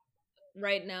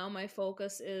right now my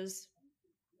focus is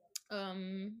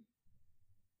um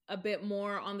a bit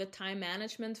more on the time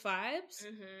management vibes.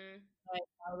 Mm-hmm. Like,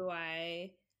 how do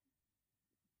I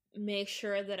make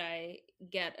sure that I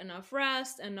get enough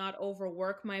rest and not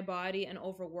overwork my body and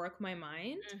overwork my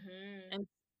mind, Mm-hmm. and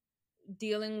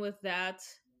dealing with that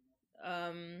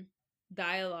um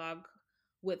dialogue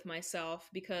with myself,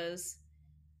 because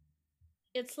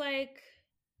it's like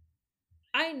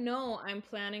I know I'm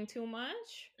planning too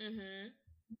much. Mm-hmm.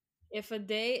 If a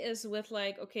day is with,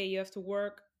 like, okay, you have to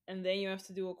work and then you have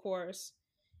to do a course,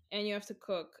 and you have to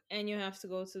cook, and you have to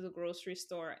go to the grocery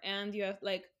store, and you have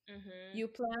like Mhm. you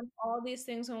plan all these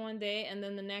things on one day, and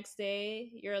then the next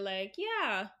day you're like,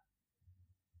 yeah,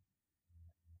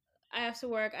 I have to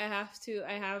work, I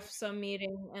have some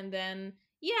meeting, and then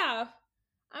yeah,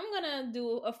 I'm gonna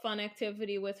do a fun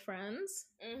activity with friends.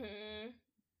 Mhm.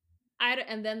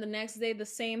 And then the next day the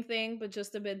same thing but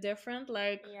just a bit different.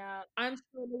 Like, Yeah. I'm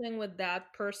struggling with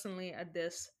that personally at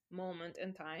this moment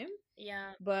in time,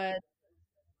 Yeah. but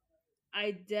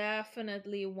I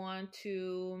definitely want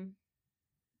to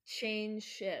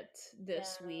change it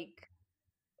this Yeah. week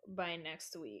by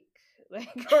next week.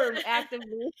 Like, or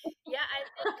actively Yeah,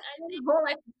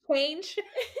 like change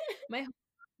my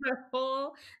my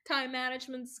whole time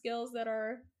management skills that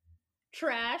are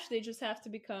trash. They just have to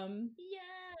become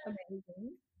yeah.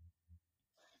 amazing.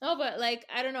 No, but like,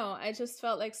 I don't know. I just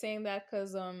felt like saying that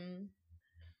because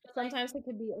But like sometimes it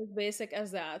could be as basic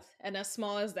as that and as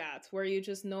small as that, where you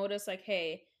just notice like,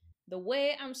 hey, the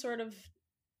way I'm sort of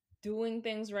doing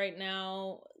things right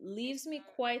now leaves it's me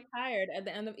quite tired at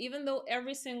the end of, even though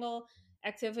every single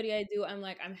activity I do, I'm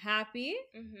like, I'm happy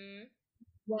Mhm.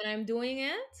 when I'm doing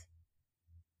it,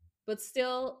 but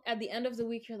still at the end of the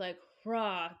week you're like,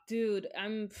 rah, dude,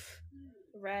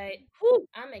 Right. whew.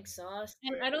 I'm And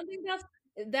exhausted. I don't think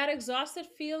that exhausted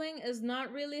feeling is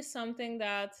not really something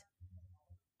that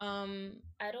um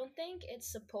I don't think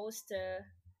it's supposed to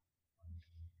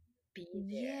be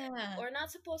there. yeah, Or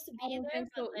not supposed to I be don't there, think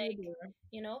but so like, either.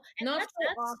 and Not that's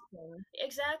so often.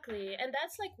 exactly. And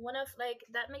that's like one of like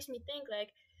that makes me think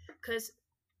like cuz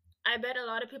I bet a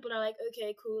lot of people are like,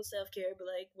 okay, cool, self-care, but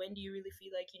like when do you really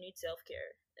feel like you need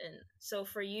self-care? And so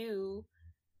for you,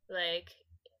 like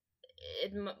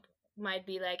it might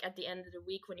be like at the end of the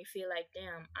week when you feel like,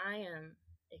 damn, I am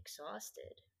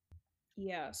exhausted.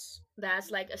 Yes.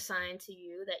 That's like a sign to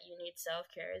you that you need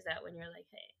self-care. Is that when you're like,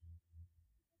 hey,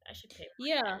 I should pay more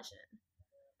Yeah, attention.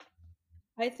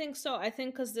 I think so. I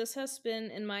think because this has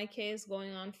been, in my case,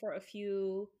 going on for a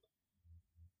few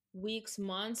weeks,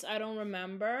 months, I don't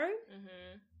remember,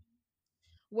 Mhm.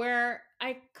 where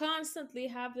I constantly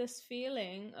have this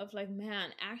feeling of like,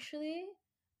 man, actually,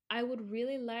 I would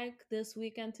really like this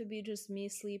weekend to be just me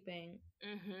sleeping.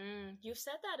 Mhm. You've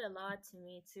said that a lot to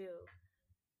me too.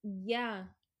 Yeah.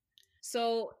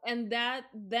 So, and that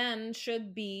then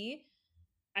should be,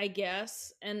 I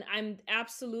guess, and I'm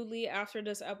absolutely after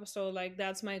this episode, like,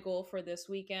 that's my goal for this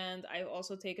weekend. I've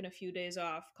also taken a few days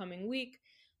off coming week.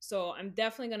 So I'm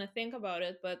definitely going to think about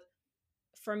it. But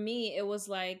for me, it was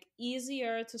like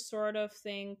easier to sort of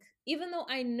think, even though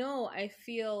I know I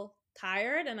feel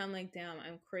tired and I'm like, damn,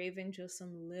 I'm craving just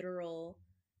some literal,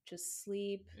 just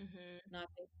sleep, Mhm. not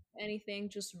think of anything,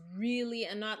 just really,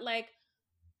 and not like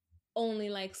only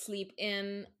like sleep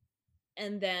in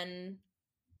and then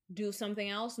do something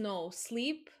else. No,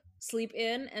 sleep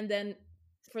in, and then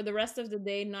for the rest of the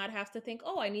day not have to think,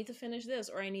 oh, I need to finish this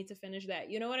or I need to finish that.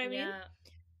 You know what I mean? Yeah.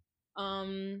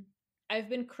 Um I've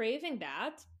been craving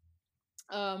that.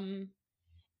 Um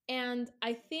and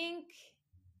I think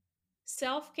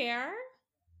self-care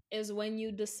is when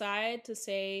you decide to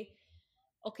say,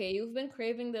 okay, you've been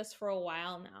craving this for a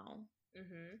while now.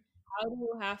 Mhm. How do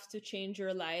you have to change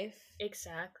your life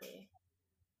Exactly.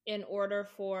 in order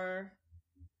for,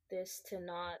 This to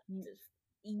not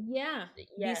yeah, be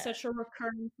yeah. such a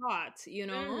recurring thought, you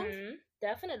know?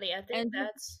 Definitely. I think And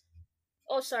just, that's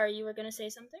Oh, sorry, you were going to say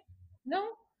something? no,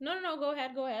 no, no, no, go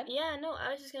ahead, go ahead. Yeah, no,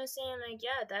 I was just gonna say, like,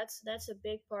 yeah, that's a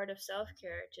big part of self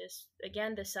care. Just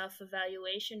again, the self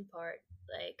evaluation part.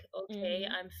 Like, okay,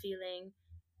 Mm-hmm. I'm feeling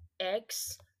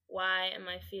X. Why am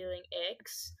I feeling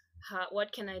X?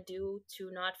 What can I do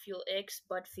to not feel X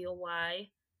but feel Y?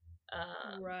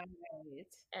 Right.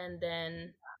 And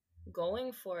then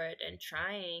going for it and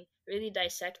trying, really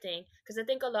dissecting. Because I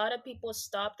think a lot of people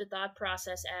stop the thought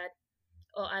process at,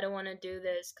 oh, I don't want to do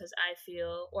this because I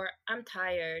feel, or I'm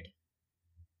tired.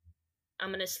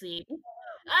 I'm gonna sleep.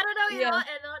 I don't know, Yeah,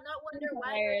 and not I'm wonder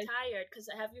why you're tired. tired. Because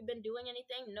have you been doing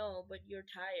anything? No, but you're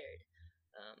tired.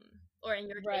 Or in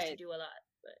your case, you Right. do a lot.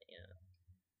 But yeah.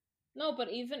 No,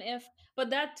 but even if, but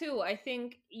that too, I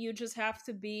think you just have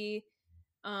to be,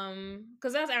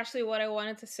 because that's actually what I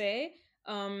wanted to say.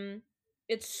 Um,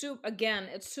 it's again,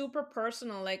 it's super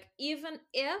personal. Like, even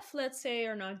if, let's say,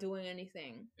 you're not doing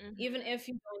anything, even Mhm. if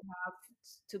you don't have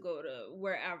to go to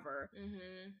wherever,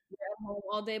 Mhm. you're at home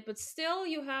all day, but still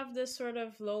you have this sort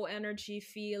of low energy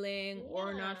feeling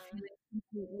or not Yeah. feeling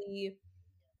completely,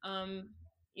 um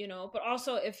but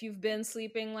also if you've been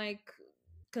sleeping like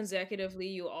consecutively,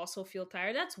 you also feel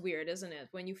tired. That's weird, isn't it?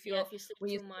 When you Yeah. feel, If you sleep when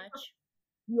you too much.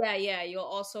 yeah, yeah, you'll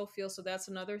also feel, so that's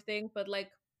another thing. But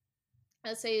like,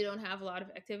 let's say you don't have a lot of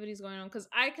activities going on, because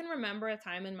I can remember a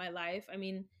time in my life, I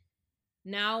mean,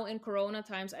 now in corona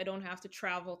times I don't have to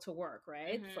travel to work,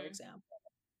 right, for Mhm. example.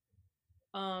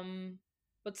 um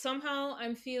but somehow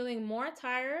I'm feeling more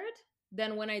tired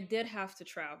than when I did have to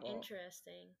travel.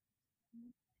 Interesting.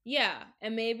 Yeah,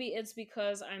 and maybe it's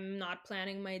because I'm not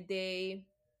planning my day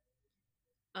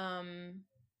um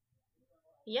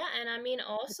Yeah, and I mean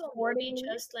also maybe accordingly.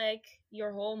 just like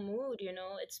your whole mood, you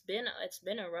know, it's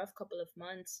been a rough couple of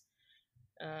months.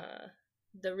 Uh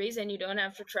the reason you don't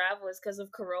have to travel is because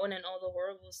of corona and all the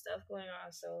horrible stuff going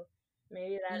on. So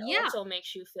maybe that Yeah, also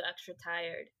makes you feel extra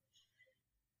tired.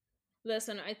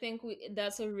 listen, I think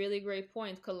that's a really great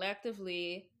point.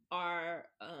 Collectively, our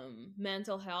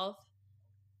mental health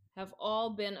have all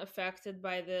been affected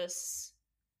by this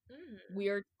Mhm.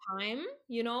 weird time.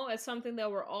 It's something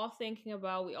that we're all thinking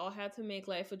about. We all had to make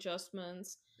life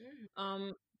adjustments. Mhm.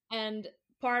 Um, and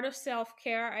part of self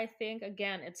care, I think,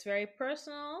 again, it's very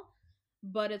personal,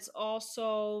 but it's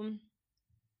also,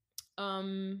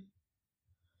 um,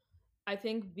 I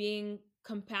think, being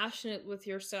compassionate with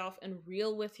yourself and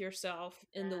real with yourself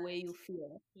in the way you Yes.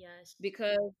 feel. Yes.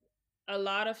 Because a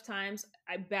lot of times,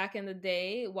 back in the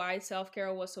day, why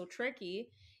self-care was so tricky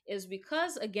is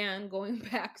because, again, going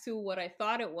back to what I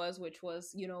thought it was, which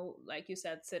was, like you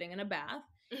said, sitting in a bath,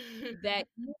 that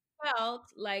you felt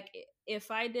like,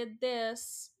 if I did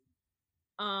this,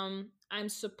 I'm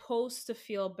supposed to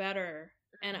feel better,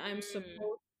 and I'm Mhm.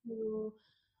 supposed to.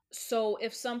 So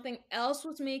if something else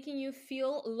was making you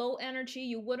feel low energy,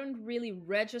 you wouldn't really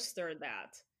register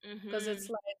that, because it's Mhm.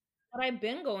 like, but I've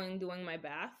been going doing my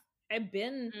bath. I've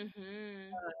been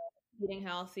Mhm. eating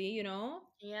healthy,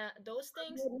 Yeah, those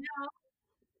things, But now-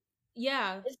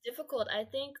 yeah, it's difficult, I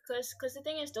think, because the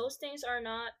thing is, those things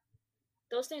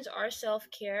are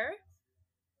self-care,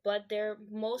 but they're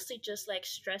mostly just like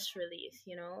stress relief,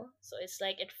 you know? So it's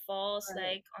like it falls right,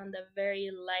 like on the very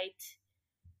light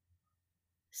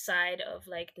side of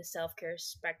like the self-care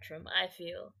spectrum, I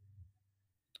feel.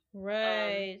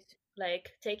 Um right, like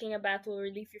taking a bath will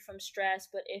relieve you from stress,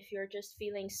 but if you're just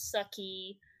feeling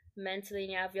sucky mentally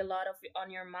and you have a lot of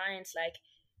on your minds, like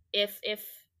if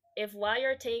while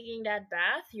you're taking that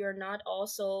bath, you're not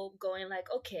also going like,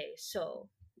 okay, so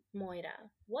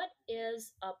Moira, what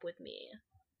is up with me?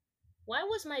 Why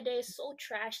was my day so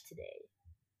trash today?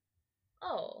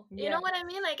 Oh, you yeah, know what I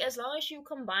mean? Like, as long as you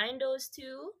combine those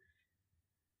two,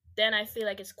 then I feel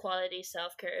like it's quality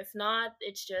self care. If not,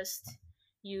 it's just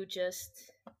you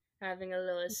just having a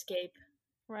little escape.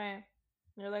 right.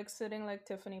 You're like sitting like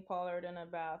Tiffany Pollard in a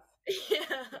bath,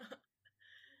 Yeah,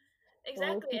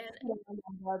 or exactly. And sitting on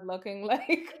the bed looking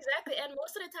like. exactly. And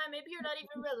most of the time, maybe you're not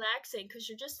even relaxing because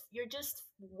you're just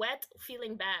wet,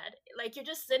 feeling bad. Like you're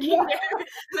just sitting Yeah, there,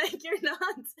 like you're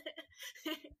not.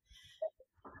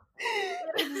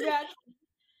 exactly.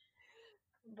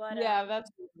 But Yeah,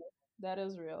 that's real. That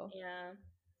is real. yeah,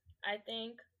 I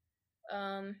think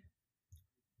um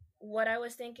what I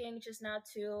was thinking just now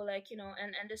too, like, you know,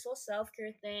 and this whole self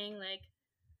care thing, like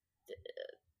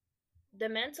the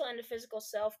mental and the physical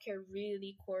self care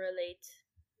really correlate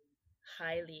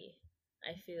highly.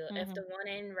 I feel if Hmm. the one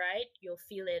ain't right, you'll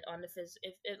feel it on the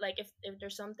if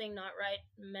there's something not right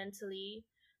mentally,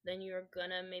 then you're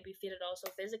gonna maybe feel it also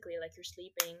physically, like you're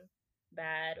sleeping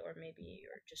bad, or maybe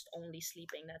you're just only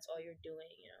sleeping. That's all you're doing,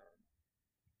 you know,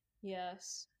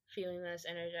 Yes. feeling less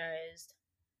energized,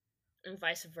 and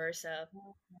vice versa.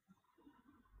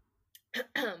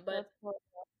 But That's what.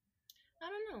 I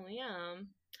don't know. Yeah.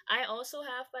 I also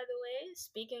have, by the way,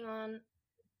 speaking on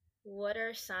what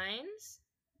are signs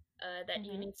that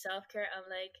you Hmm. need self care. I'm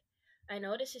like, I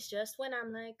know this is just when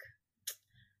I'm like,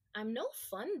 I'm no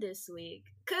fun this week.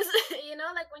 Because, you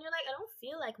know, like when you're like, I don't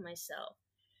feel like myself.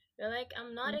 You're like,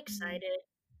 I'm not Hmm. excited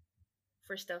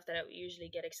for stuff that I would usually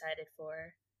get excited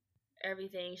for.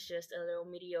 Everything's just a little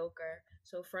mediocre.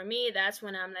 So for me, that's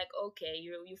when I'm like, okay,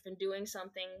 you've been doing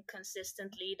something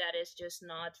consistently that is just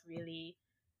not really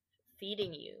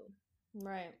feeding you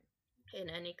Right. in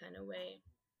any kind of way.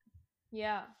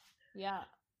 Yeah. Yeah.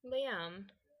 But yeah,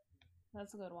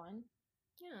 That's a good one.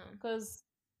 yeah. Because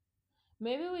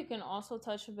maybe we can also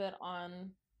touch a bit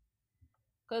on,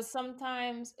 because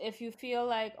sometimes if you feel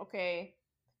like, okay,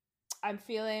 I'm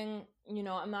feeling,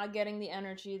 I'm not getting the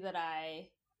energy that I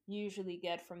usually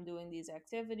get from doing these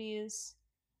activities,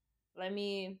 let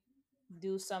me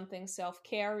do something self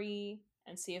carry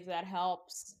and see if that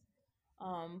helps.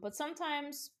 But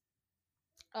sometimes,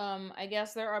 I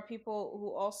guess there are people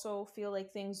who also feel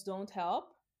like things don't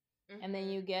help, and then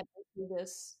Mhm. you get into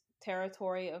this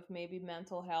territory of maybe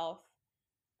mental health.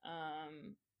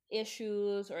 Um,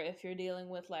 issues, or if you're dealing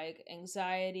with like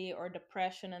anxiety or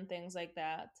depression and things like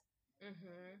that,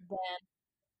 Mm-hmm. then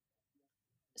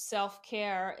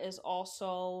self-care is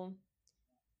also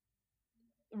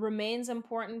remains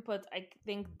important, but I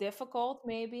think difficult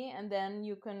maybe. And then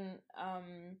you can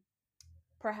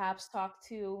perhaps talk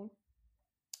to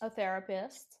a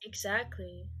therapist.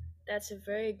 Exactly. That's a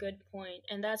very good point.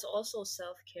 And that's also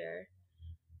self-care.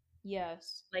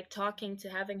 Yes. Like talking to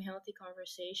having healthy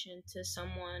conversation to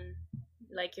someone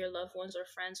like your loved ones or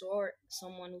friends or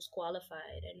someone who's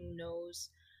qualified and who knows,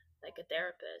 like a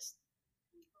therapist.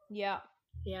 Yeah.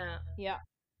 Yeah. Yeah.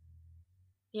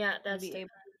 Yeah, And that's be the able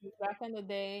to, back in the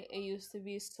day it used to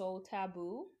be so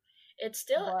taboo, it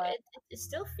still but it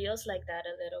still feels like that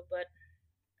a little, but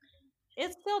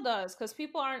it still does, because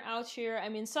people aren't out here. I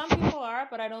mean, some people are,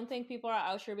 but I don't think people are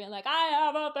out here being like, I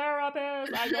have a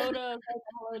therapist, I go to a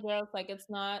psychologist. Like, it's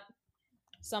not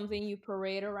something you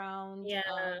parade around. yeah.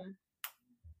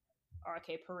 Or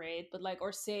okay, parade, but like,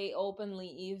 or say openly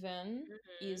even Hmm.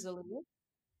 easily.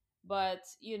 But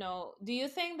do you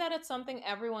think that it's something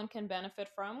everyone can benefit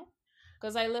from?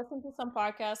 Because I listen to some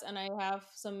podcasts and I have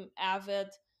some avid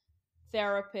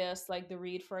therapists, like the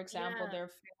Reed, for example. Yeah. They're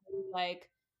very, like,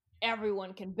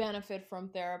 everyone can benefit from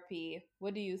therapy.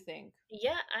 What do you think?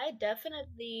 Yeah, I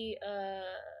definitely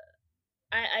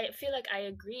I feel like I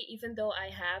agree, even though I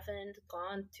haven't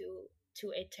gone to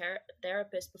a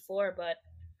therapist before, but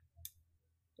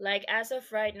like as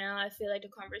of right now, I feel like the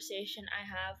conversation I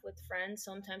have with friends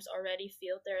sometimes already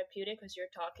feel therapeutic because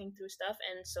you're talking through stuff.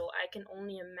 And so I can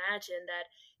only imagine that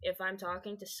if I'm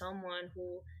talking to someone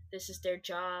who this is their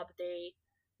job, they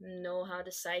know how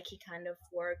the psyche kind of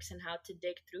works and how to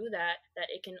dig through that, that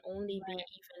it can only be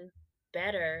even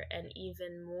better and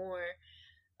even more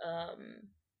um,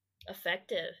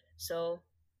 effective. So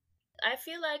I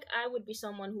feel like I would be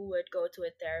someone who would go to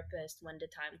a therapist when the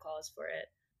time calls for it.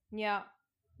 Yeah,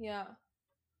 yeah,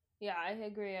 yeah. I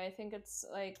agree. I think it's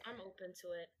like, I'm open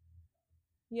to it.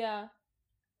 yeah,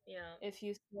 Yeah. if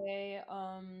you say,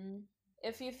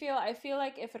 if you feel, I feel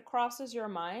like if it crosses your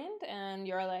mind and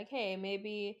you're like, hey,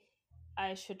 maybe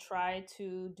I should try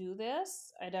to do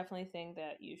this, I definitely think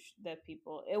that that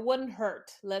people, it wouldn't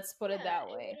hurt. Let's put it Yeah, that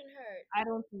it way. wouldn't hurt. I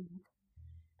don't think,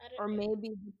 I don't. or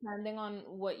maybe depending on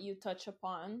what you touch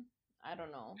upon, I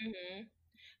don't know. Mm-hmm.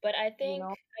 But I You think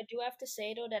know? I do have to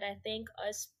say though that I think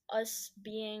us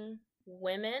being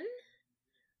women,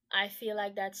 I feel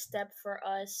like that step for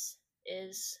us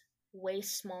is way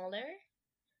smaller.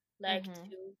 Like Mm-hmm.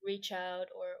 to reach out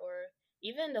or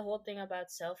even the whole thing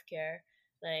about self care.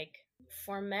 Like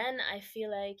for men, I feel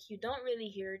like you don't really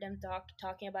hear them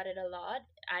talking about it a lot.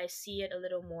 I see it a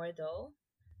little more though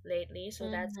lately, so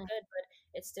that's Mm-hmm. good. But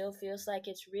it still feels like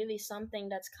it's really something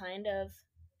that's kind of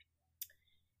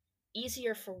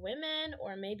easier for women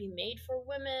or maybe made for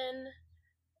women.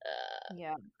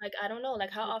 Yeah. Like I don't know,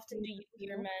 like how It's often safe do to you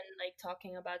hear do. men like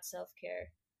talking about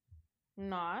self-care?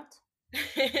 Not.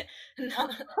 No.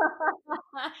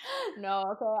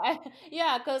 No, okay.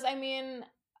 Yeah, because I mean,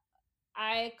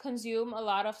 I consume a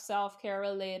lot of self-care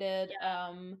related Yeah,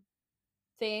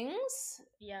 things,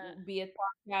 yeah, be it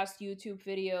podcasts, YouTube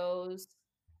videos,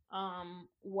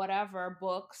 whatever,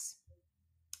 books.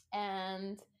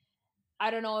 And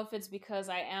I don't know if it's because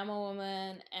I am a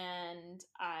woman and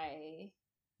I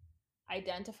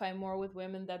identify more with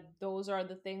women, that those are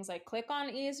the things I click on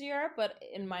easier. But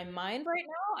in my mhm, mind right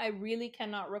now, I really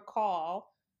cannot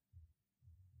recall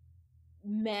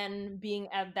men being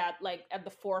at that, like, at the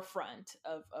forefront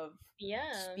of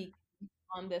yeah. speak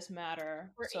on this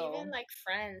matter. Or even So like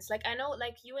friends. Like I know,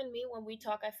 like you and me, when we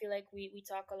talk, I feel like we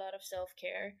talk a lot of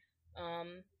self-care.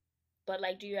 Um, but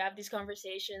like, do you have these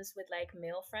conversations with like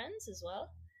male friends as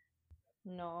well?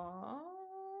 no.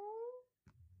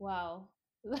 Wow.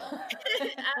 I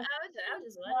was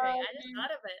just wondering. I just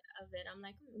thought of it. I'm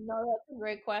like, hmm. No, that's a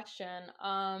great question.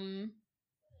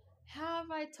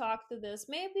 Have I talked to this?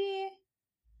 Maybe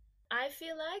I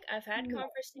feel like I've had no.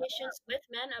 conversations with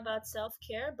men about self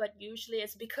care, but usually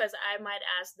it's because I might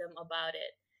ask them about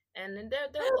it, and then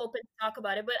they're open to talk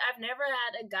about it. But I've never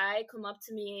had a guy come up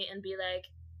to me and be like,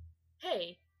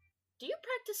 "Hey, do you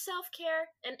practice self care?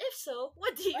 And if so,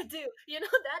 what do you do?" You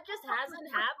know, that just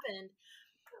hasn't happened.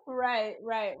 Right,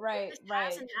 right, It right, just right.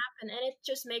 hasn't happened, and it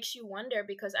just makes you wonder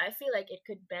because I feel like it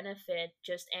could benefit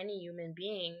just any human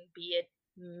being, be it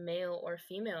male or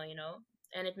female. You know,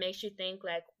 and it makes you think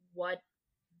like, what?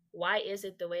 Why is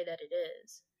it the way that it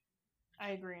is?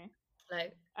 I agree.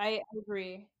 Like, I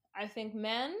agree. I think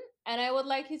men, and I would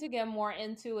like you to get more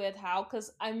into it, how,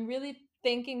 because I'm really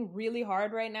thinking really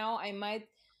hard right now. I might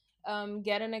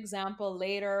get an example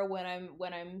later when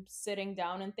I'm sitting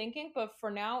down and thinking. But for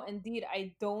now, indeed,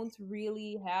 I don't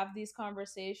really have these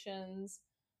conversations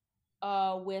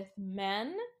with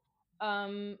men.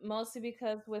 Mostly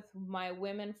because with my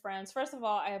women friends, first of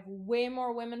all, I have way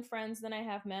more women friends than I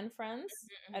have men friends.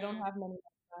 I don't Mm-hmm. have many men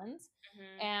friends.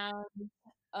 Mm-hmm. And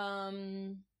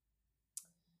um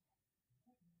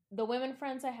the women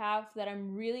friends I have that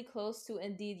I'm really close to,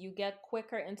 indeed, you get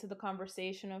quicker into the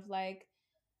conversation of like,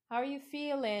 how are you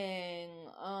feeling?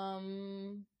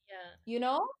 Yeah. You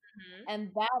know? Mm-hmm.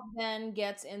 And that then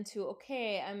gets into,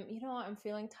 okay, I'm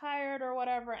feeling tired or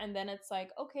whatever. And then it's like,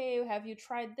 okay, have you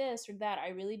tried this or that? I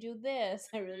really do this.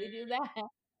 I really do that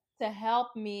to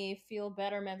help me feel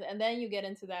better mentally. And then you get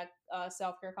into that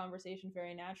self-care conversation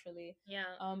very naturally. Yeah.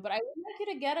 But I would like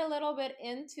you to get a little bit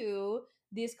into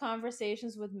these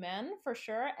conversations with men for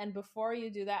sure. And before you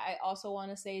do that, I also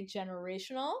want to say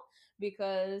generational,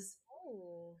 because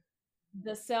Oh.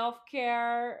 the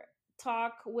self-care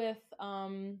talk with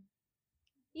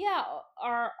yeah,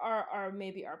 our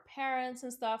maybe our parents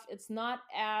and stuff, it's not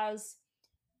as,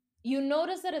 you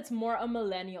notice that it's more a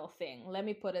millennial thing, let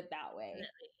me put it that way,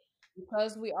 Definitely.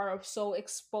 because we are so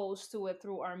exposed to it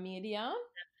through our media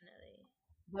Definitely.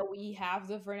 that we have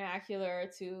the vernacular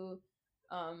to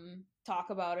talk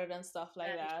about it and stuff like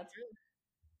That is that. true.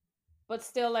 But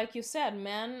still, like you said,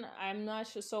 man, I'm not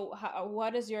sure. So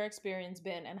what has your experience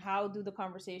been, and how do the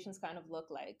conversations kind of look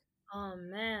like? Oh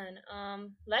man.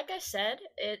 Like I said,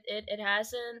 it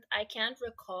hasn't. I can't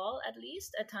recall at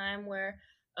least a time where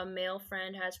a male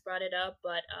friend has brought it up,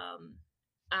 but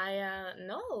I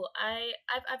no,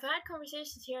 I've had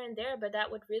conversations here and there, but that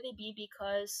would really be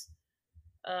because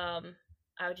um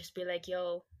I would just be like,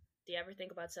 "Yo, do you ever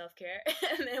think about self care?"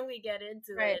 And then we get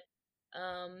into Right. it.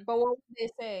 But what would they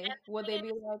And say? the Would thing they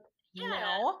be is, like, yeah,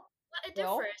 no? well, it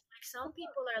Well, differs. Like some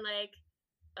people are like,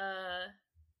 uh,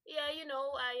 yeah,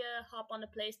 I hop on the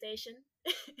PlayStation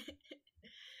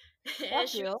and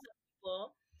that's shoot real. some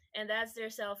people, and that's their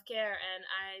self care. And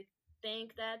I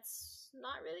think that's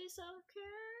not really self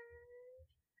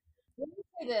care. Let me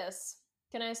say this.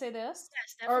 Can I say this?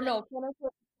 Yes, Or definitely. no, can I say,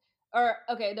 or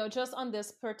okay, no, just on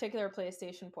this particular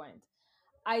PlayStation point.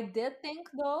 I did think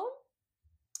though,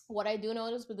 what I do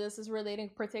notice, but this is relating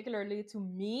particularly to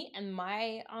me and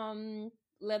my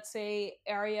let's say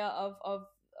area of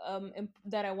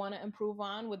that I want to improve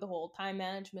on with the whole time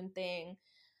management thing,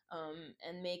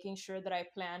 and making sure that I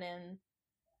plan in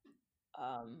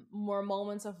more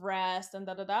moments of rest and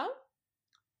da da da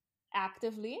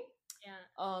actively. Yeah.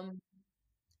 Um,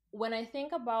 when I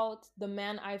think about the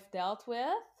men I've dealt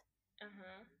with, Uh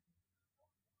huh.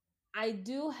 I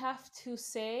do have to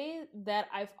say that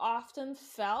I've often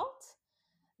felt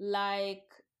like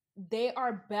they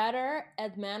are better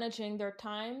at managing their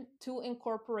time to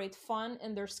incorporate fun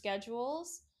in their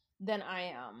schedules than I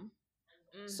am.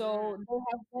 Mhm. So they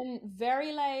have been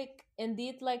very like,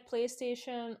 indeed, like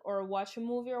PlayStation or watch a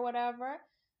movie or whatever.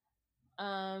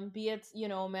 Be it,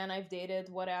 man I've dated,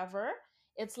 whatever.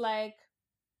 It's like,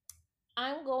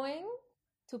 I'm going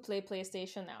to play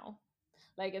PlayStation now.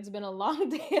 Like, it's been a long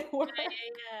day at work.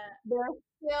 Yeah.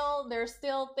 There's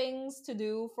still things to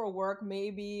do for work,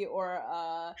 maybe, or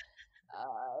I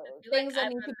feel like things that I'm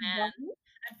need a to be man. done.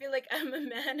 I feel like I'm a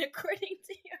man according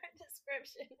to your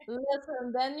description.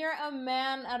 Listen, then you're a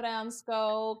man,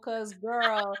 Aransko, because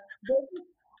girl,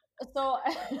 so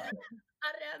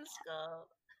Aransko.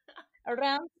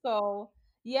 Aransko,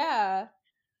 yeah,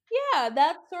 yeah,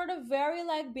 that's sort of very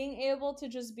like being able to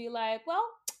just be like, well,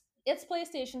 it's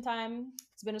PlayStation time.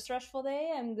 It's been a stressful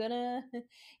day. I'm gonna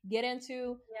get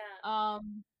into, Yeah.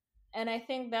 um, and I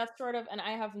think that's sort of, and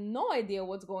I have no idea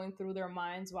what's going through their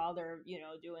minds while they're,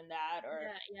 doing that, or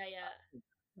Yeah. Yeah. Yeah.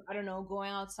 I don't know,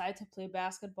 going outside to play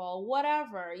basketball,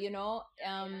 whatever,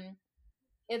 Yeah.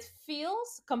 it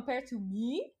feels, compared to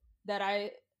me, that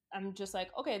I'm just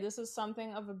like, okay, this is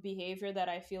something of a behavior that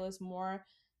I feel is more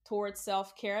towards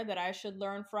self-care that I should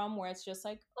learn from, where it's just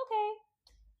like, okay,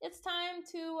 it's time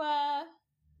to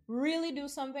really do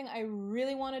something I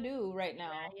really want to do right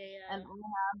now. Yeah. Yeah. And Yeah. I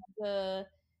have the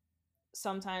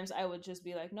sometimes I would just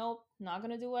be like, nope, not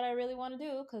gonna do what I really want to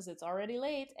do because it's already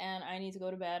late and I need to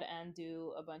go to bed and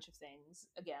do a bunch of things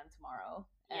again tomorrow.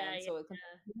 Yeah. And Yeah. so it can,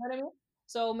 you know what I mean?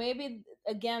 So maybe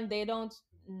again, they don't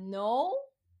know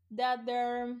that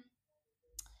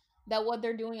what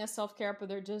they're doing is self care, but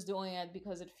they're just doing it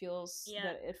because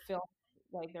Yeah. it feels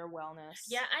like their wellness.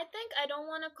 Yeah, I think I don't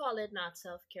want to call it not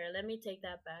self care. Let me take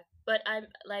that back. But I'm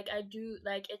like, I do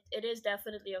like it. It is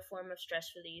definitely a form of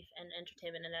stress relief and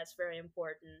entertainment, and that's very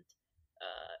important,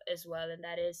 as well. And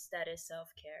that is self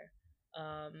care.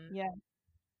 Um, Yeah.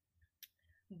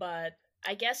 but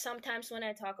I guess sometimes when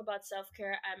I talk about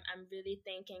self-care, I'm really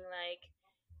thinking like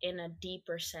in a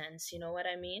deeper sense, you know what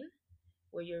I mean?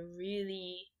 Where you're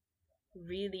really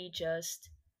really just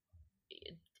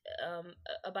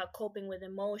about coping with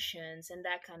emotions and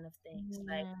that kind of things,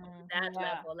 like on that Yeah,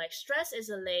 level. Like stress is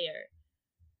a layer,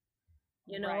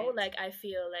 you know, right. like I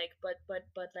feel like, but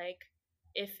like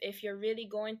if you're really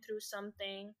going through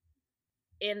something,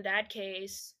 in that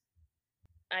case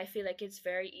I feel like it's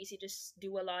very easy to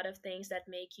do a lot of things that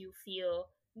make you feel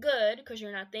good because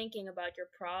you're not thinking about your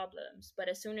problems. But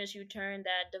as soon as you turn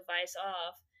that device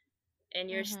off and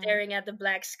you're Mm-hmm. staring at the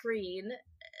black screen,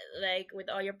 like with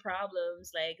all your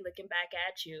problems, like looking back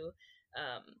at you,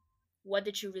 um, what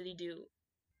did you really do?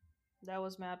 That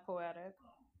was mad poetic.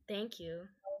 Thank you.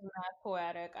 Mad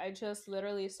poetic. I just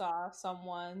literally saw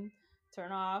someone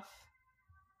turn off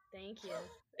Thank you.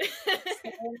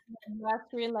 staring at the black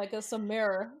screen like it's a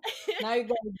mirror. Now you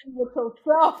gotta do it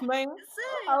yourself, man. So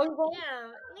How you going?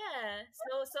 yeah, yeah.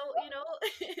 So you know,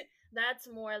 that's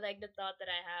more like the thought that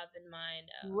I have in mind.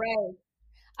 Right.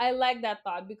 I like that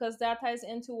thought because that ties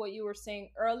into what you were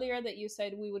saying earlier that you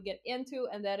said we would get into,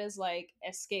 and that is like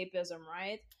escapism,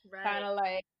 right? Kind Right. of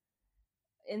like,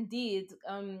 indeed,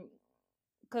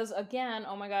 because again,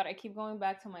 oh my god, I keep going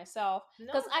back to myself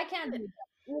No, because I that's can't good. do that.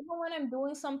 Even when I'm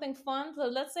doing something fun, so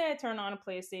let's say I turn on a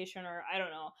PlayStation or I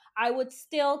don't know, I would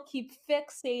still keep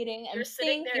fixating You're and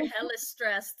sitting there thinking. hella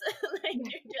stressed, like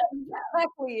you're just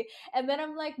Exactly. And then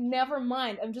I'm like, never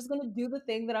mind. I'm just gonna do the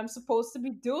thing that I'm supposed to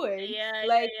be doing. yeah,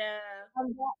 Like, yeah, yeah.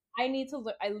 I need to.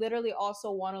 I literally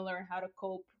also want to learn how to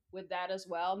cope with that as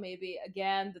well. Maybe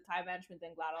again, the time management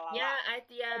thing, blah blah blah Yeah, blah.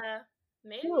 yeah,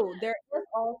 maybe True. There is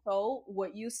also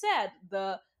what you said.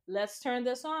 The let's turn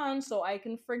this on so I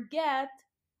can forget,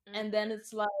 that. and then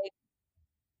it's like,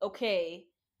 okay.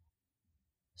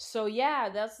 So yeah,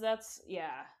 that's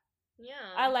yeah.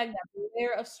 I Yeah. like that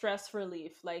layer of stress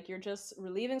relief. Like you're just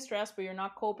relieving stress, but you're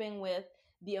not coping with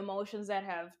the emotions that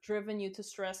have driven you to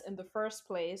stress in the first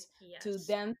place to Yes.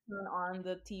 then turn on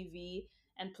the TV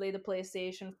and play the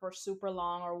PlayStation for super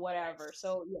long or whatever. Yes.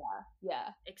 So yeah, yeah.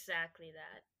 Exactly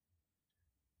that.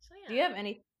 So Do you yeah, have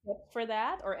any tips for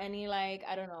that or any like,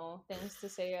 I don't know, things to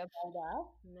say about that?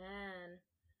 man.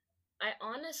 I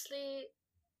honestly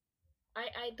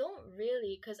I don't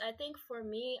really, because I think for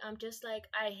me I'm just like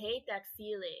I hate that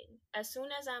feeling. As soon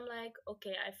as I'm like,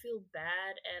 okay, I feel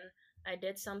bad and I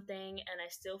did something and I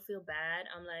still feel bad,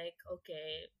 I'm like,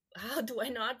 okay, how do I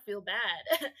not feel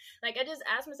bad? Like I just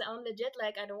ask myself, I'm legit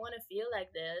like I don't want to feel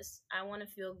like this. I want to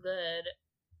feel good.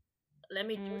 Let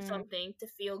me do Mm, something to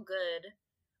feel good.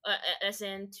 As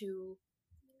in to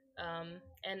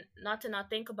and not to not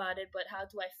think about it, but how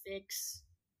do I fix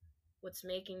what's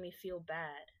making me feel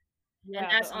bad? And yeah,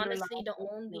 that's the honestly underlying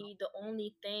issue. the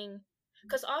only thing,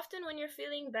 because often when you're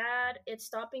feeling bad it's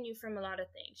stopping you from a lot of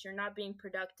things. You're not being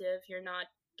productive, you're not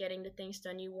getting the things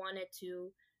done you wanted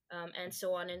to, and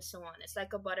so on and so on. It's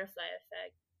like a butterfly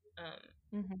effect,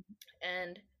 Mhm.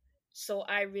 and so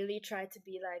I really try to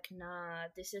be like, nah,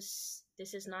 this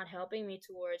is not helping me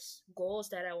towards goals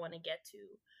that I want to get to,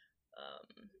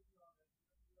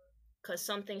 because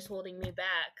something's holding me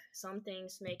back,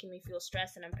 something's making me feel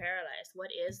stressed and I'm paralyzed. What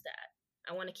is that?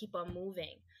 I want to keep on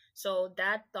moving. So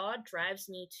that thought drives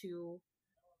me to,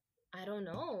 I don't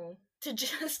know, to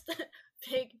just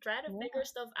try to Yeah, figure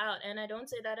stuff out. And I don't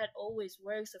say that it always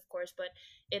works, of course, but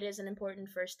it is an important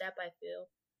first step, I feel.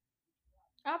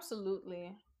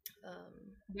 absolutely.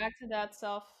 um Back to that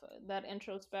self, that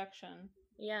introspection.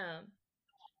 yeah.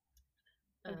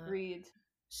 uh Agreed.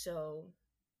 so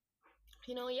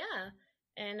yeah.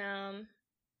 And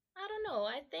I don't know.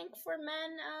 I think for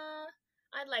men,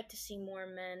 I'd like to see more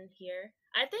men here.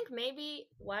 I think maybe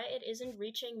why it isn't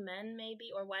reaching men,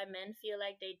 maybe, or why men feel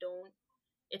like they don't,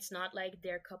 it's not like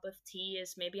their cup of tea,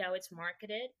 is maybe how it's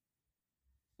marketed.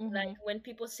 Like Mm-hmm. when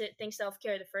people think self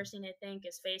care, the first thing they think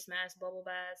is face mask, bubble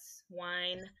baths,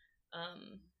 wine,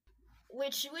 um,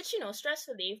 which stress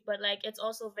relief, but like it's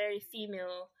also very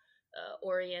female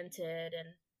oriented,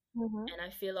 Mm-hmm. and I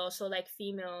feel also like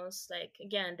females, like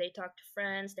again, they talk to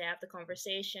friends, they have the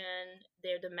conversation,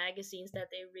 they're the magazines that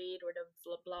they read or the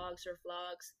blogs or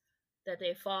vlogs that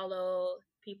they follow.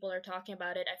 People are talking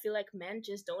about it. I feel like men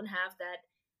just don't have that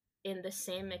in the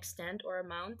same extent or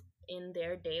amount in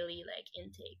their daily like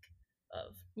intake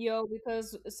of. Yo,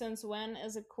 because since when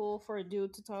is it cool for a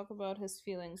dude to talk about his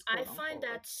feelings, I quote find unquote?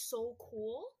 that so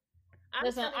cool.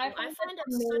 I'm Listen, telling I you, I find find it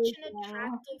that such an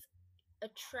amazing.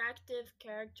 attractive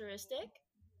characteristic.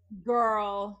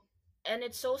 Girl. And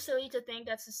it's so silly to think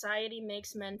that society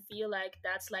makes men feel like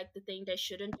that's like the thing they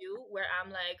shouldn't do, where I'm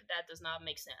like, that does not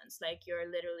make sense. Like you're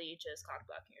literally just cock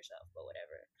blocking yourself, but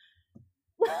whatever.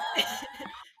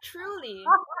 Truly.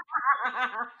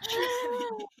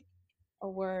 Truly. A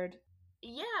word.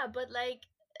 Yeah, but like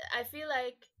I feel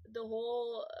like the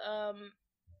whole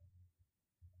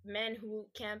men who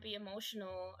can't be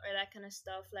emotional or that kind of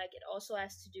stuff, like it also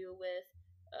has to do with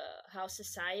how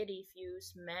society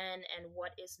views men and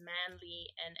what is manly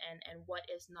and what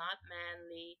is not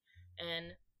manly,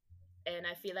 and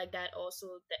I feel like that also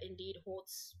that indeed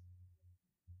holds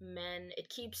men, it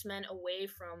keeps men away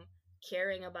from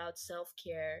caring about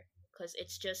self-care because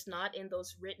it's just not in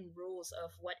those written rules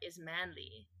of what is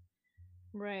manly.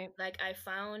 Right. Like I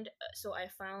found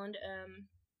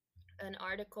an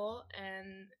article,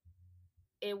 and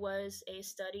it was a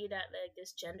study that like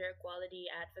this gender equality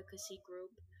advocacy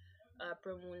group,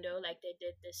 Promundo, like they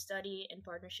did this study in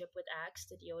partnership with Axe,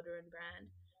 the deodorant brand,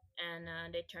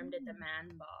 and they termed it the Mm.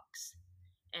 man box.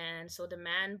 And so the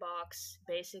man box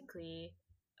basically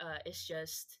is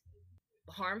just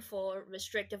harmful,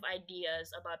 restrictive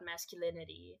ideas about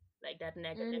masculinity, like that Mm.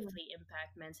 negatively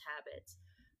impact men's habits.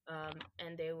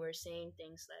 And they were saying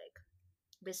things like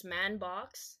this man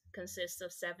box consists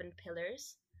of 7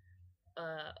 pillars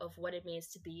of what it means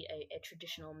to be a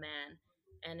traditional man.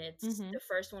 And it's Mm-hmm. the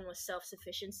first one was self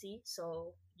sufficiency.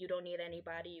 So you don't need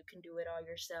anybody, you can do it all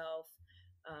yourself.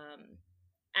 Um,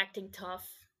 Acting tough,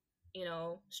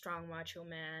 strong macho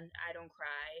man, I don't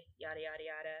cry, yada, yada,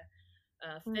 yada.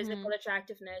 Mm-hmm. Physical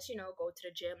attractiveness, go to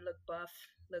the gym, look buff,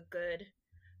 look good.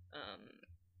 Um,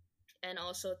 and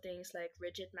also things like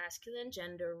rigid masculine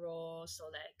gender roles. So,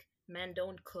 like, men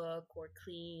don't cook or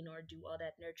clean or do all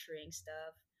that nurturing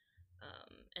stuff.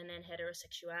 And then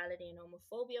heterosexuality and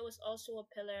homophobia was also a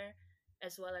pillar,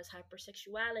 as well as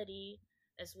hypersexuality,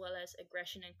 as well as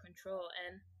aggression and control.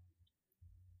 And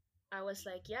I was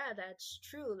like, yeah, that's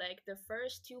true. Like the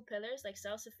first two pillars, like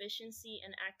self sufficiency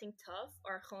and acting tough,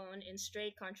 are shown in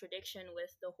straight contradiction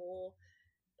with the whole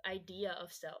idea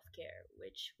of self care,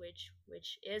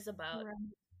 which is about Right.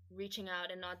 reaching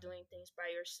out and not doing things by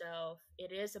yourself.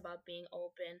 It is about being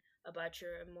open about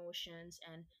your emotions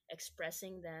and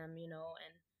expressing them,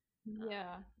 um,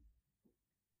 Yeah.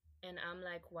 and I'm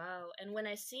like, wow. And when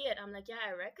I see it, I'm like, yeah,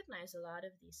 I recognize a lot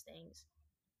of these things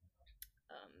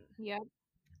um, Yep.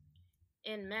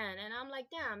 in men. And I'm like,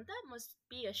 damn, that must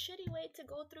be a shitty way to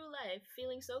go through life,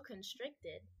 feeling so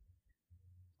constricted.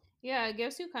 Yeah, it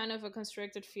gives you kind of a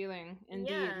constricted feeling, indeed.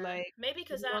 Yeah, Like,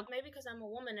 look, maybe because I'm a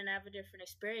woman and I have a different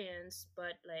experience,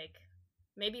 but like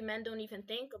maybe men don't even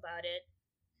think about it.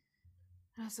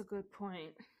 that's a good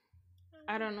point.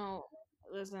 I don't I know. don't know.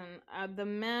 Listen,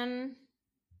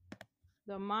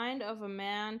 the mind of a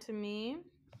man to me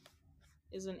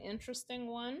is an interesting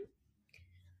one.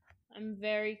 I'm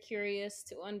very curious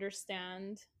to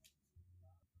understand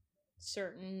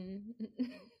certain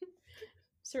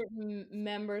certain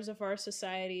members of our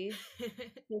society,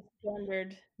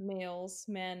 gendered males,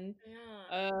 men,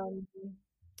 Yeah, um,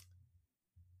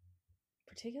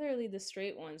 particularly the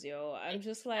straight ones, yo. I'm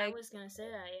just I like, was gonna say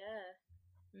that.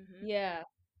 Yeah. yeah,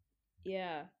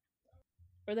 yeah.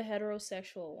 Or the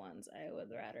heterosexual ones, I would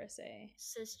rather say.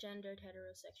 Cisgendered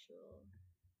heterosexual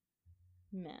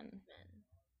Men. men.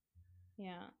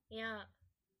 Yeah. Yeah,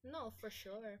 no, for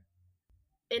sure.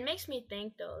 It makes me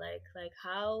think though, like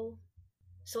how.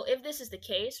 So if this is the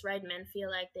case, right? Men feel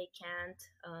like they can't,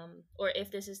 or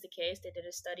if this is the case, they did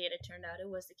a study and it turned out it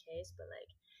was the case. But like,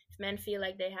 if men feel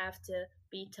like they have to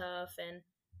be tough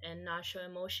and not show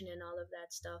emotion and all of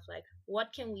that stuff, like,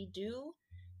 what can we do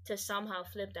to somehow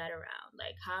flip that around?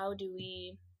 Like, how do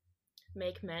we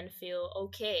make men feel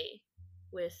okay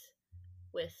with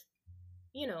with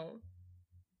you know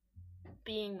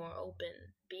being more open,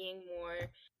 being more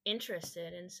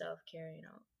interested in self care?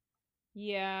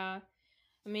 Yeah.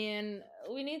 I mean,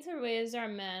 we need to raise our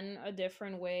men a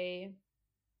different way.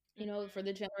 For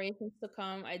the generations to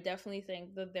come, I definitely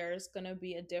think that there's going to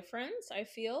be a difference, I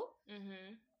feel,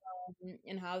 Mhm.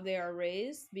 in how they are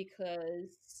raised,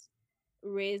 because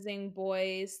raising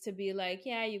boys to be like,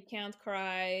 yeah, you can't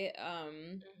cry,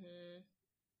 Mhm.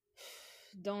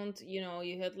 don't,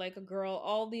 you hit like a girl,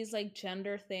 all these like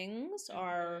gender things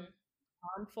are Mhm.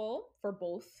 harmful for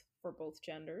both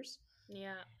genders.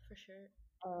 Yeah, for sure.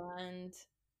 And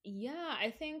yeah,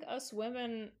 I think us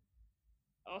women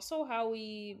also how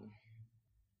we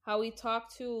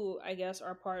talk to, I guess,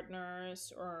 our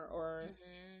partners or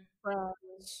Mhm.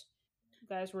 friends,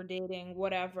 guys we're dating,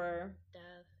 whatever.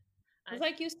 Dev. It's I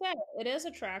like you said, it is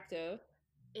attractive.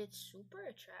 It's super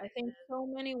I think attractive. so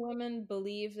many women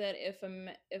believe that if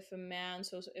a man,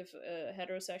 so if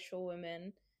heterosexual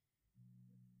women,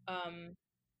 um,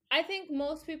 I think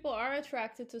most people are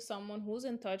attracted to someone who's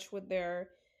in touch with their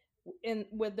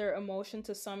emotion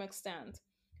to some extent.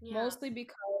 Yeah. Mostly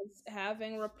because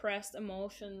having repressed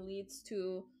emotion leads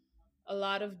to a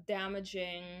lot of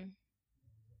damaging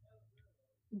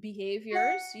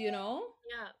behaviors, you know?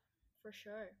 Yeah, for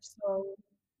sure. So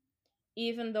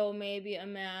even though maybe a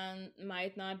man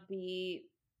might not be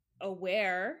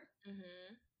aware,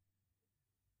 Mhm.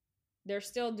 they're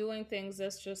still doing things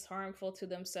that's just harmful to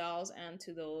themselves and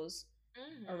to those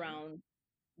Mhm. around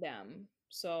them.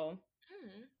 So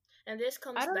Mhm. And this I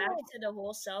comes don't back know. to the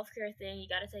whole self-care thing. You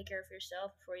got to take care of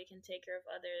yourself before you can take care of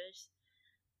others.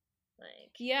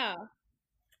 Like, Yeah,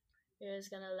 you're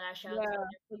just going to lash out to yeah.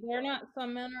 other But they're people. not.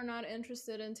 Some men are not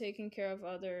interested in taking care of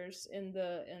others in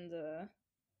the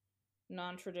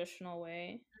non-traditional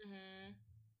way. Mhm.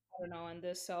 I don't know. In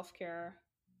this self-care,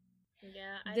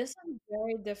 Yeah, I this is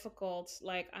very difficult.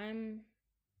 Like I'm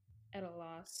at a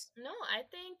loss. no, I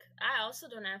think I also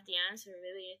don't have the answer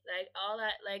really. Like all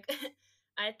that like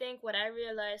I think what I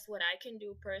realized what I can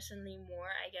do personally more,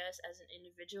 I guess, as an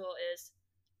individual is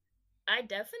I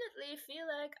definitely feel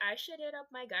like I should hit up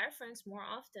my guy friends more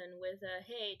often with a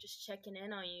hey, just checking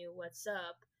in on you, what's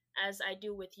up, as I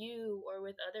do with you or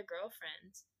with other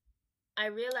girlfriends. I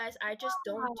realize I just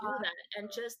don't do that, and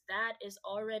just that is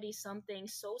already something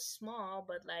so small,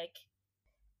 but like,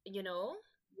 you know,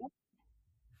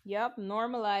 Yep,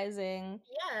 normalizing.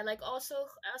 yeah, like also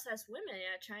us as women,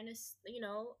 yeah, trying to,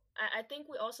 I think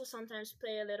we also sometimes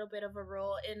play a little bit of a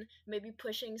role in maybe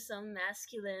pushing some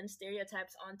masculine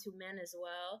stereotypes onto men as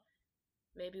well,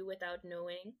 maybe without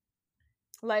knowing.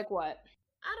 Like what?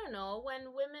 I don't know,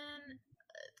 when women,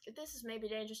 this is maybe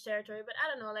dangerous territory, but I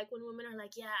don't know, like when women are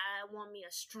like, yeah, I want me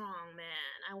a strong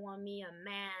man, I want me a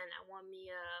man, I want me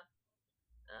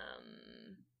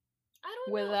I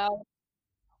don't know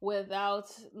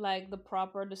Without like the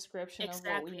proper description of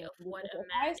what we exactly mean. of what Because a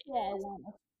man is.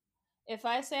 if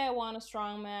I say I want a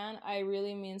strong man, I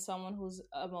really mean someone who's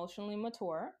emotionally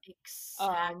mature,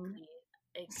 um, Exactly,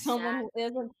 someone who exactly,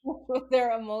 isn't with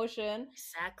their emotion.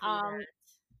 exactly Um, that.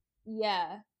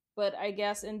 yeah, but I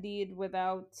guess indeed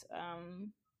without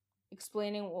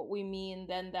explaining what we mean,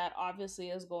 then that obviously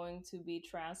is going to be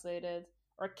translated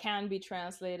or can be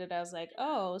translated as like, Yeah.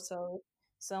 oh, so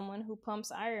someone who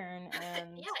pumps iron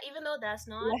and Yeah, even though that's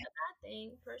not yeah, a bad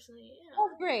thing, personally,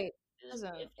 that's great. just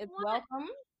Listen, if you it's wanna welcome.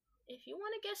 if you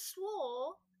wanna get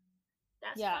swole,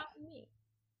 that's Yeah, fine with me.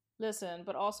 listen,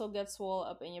 but also get swole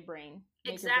up in your brain.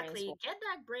 Make your brain Exactly. swole. Get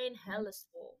that brain hella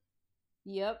swole.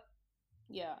 Yep.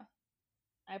 Yeah.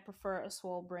 I prefer a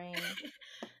swole brain.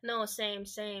 No, same,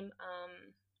 same.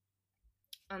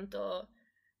 Anto,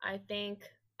 I think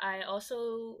I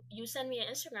also you sent me an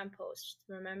Instagram post,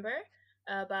 remember?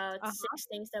 About Uh-huh. 6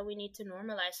 things that we need to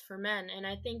normalize for men. And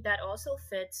I think that also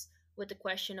fits with the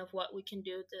question of what we can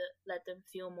do to let them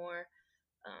feel more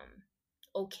um,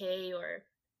 okay or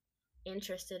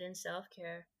interested in self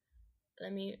care.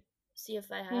 Let me see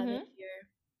if I have it Mm-hmm. here.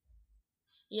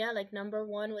 Yeah, like number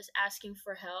one was asking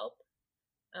for help.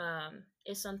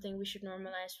 Is something we should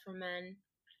normalize for men.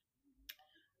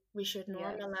 We should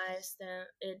Yes. normalize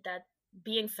that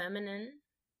being feminine.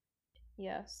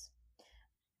 Yes.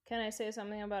 Can I say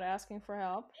something about asking for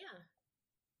help? Yeah.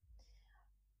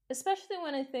 Especially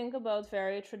when I think about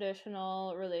very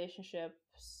traditional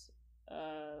relationships,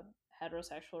 uh,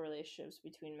 heterosexual relationships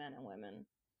between men and women.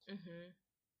 Mhm.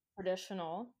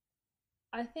 Traditional.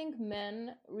 I think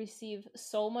men receive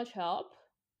so much help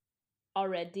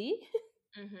already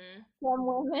Mhm. from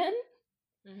women.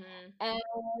 Mhm.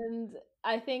 And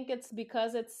I think it's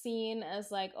because it's seen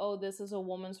as like, oh, this is a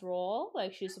woman's role,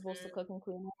 like she's supposed to Mhm. cook and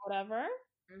clean or whatever.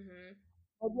 Mhm.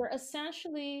 But you're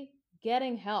essentially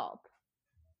getting help.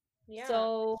 Yeah,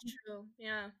 So it's true.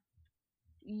 Yeah.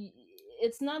 y-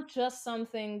 it's not just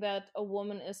something that a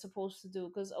woman is supposed to do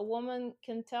because a woman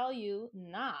can tell you,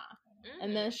 nah,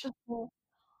 and then Mhm. she'll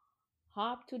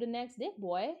hop to the next dick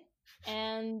boy.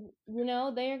 And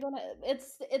they're gonna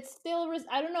it's still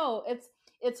I don't know,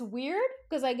 it's weird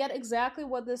because I get exactly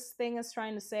what this thing is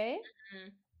trying to say,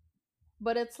 Mhm.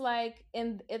 but it's like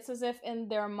it's as if in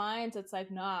their minds it's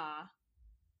like, nah,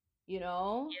 you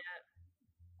know Yeah.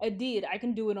 indeed I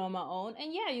can do it on my own.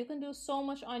 And yeah, you can do so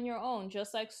much on your own,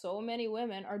 just like so many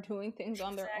women are doing things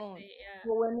on their own. Exactly. Yeah.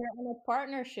 But when you're in a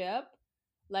partnership,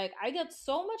 like I get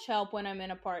so much help when I'm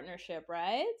in a partnership,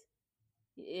 right?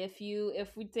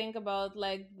 If we think about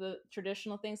like the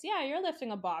traditional things, yeah, you're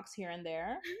lifting a box here and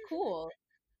there, cool,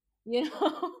 you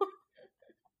know.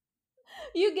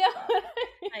 You get what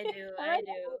I do. am I I do.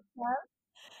 making sense?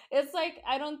 It's like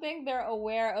I don't think they're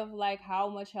aware of like how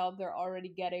much help they're already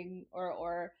getting,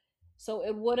 or so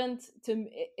it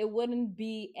wouldn't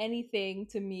be anything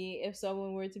to me if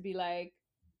someone were to be like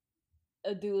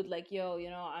a dude like, yo,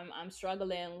 I'm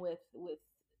struggling with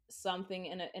something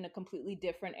in a completely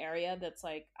different area that's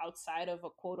like outside of a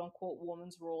quote unquote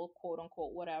woman's role, quote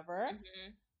unquote whatever,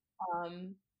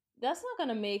 um, that's not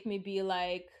gonna make me be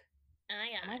like, Oh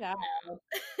oh my yeah, god, no.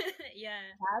 Yeah,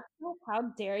 how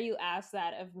dare you ask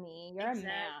that of me? You're a man.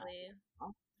 exactly.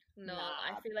 No,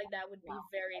 I Nah. feel like that would be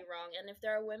very wrong. And if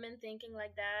there are women thinking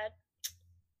like that,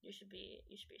 you should be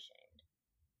ashamed.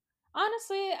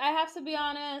 Honestly, I have to be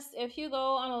honest. If you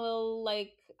go on a little,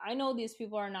 like, I know these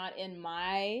people are not in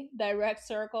my direct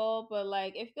circle, but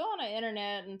like, if you go on the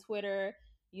internet and Twitter,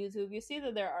 YouTube, you see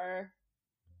that there are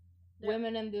There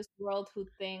women in this world who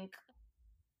think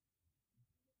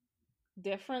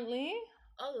differently.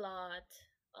 a lot,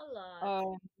 a lot.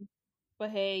 Um, but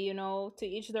hey, to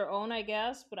each their own, I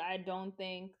guess. But I don't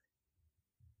think,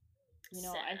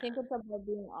 I think Sad. it's about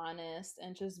being honest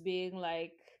and just being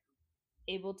like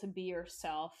able to be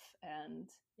yourself and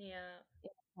Yeah.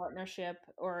 partnership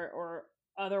or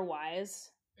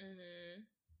otherwise, Mhm.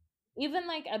 even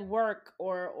like at work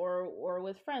or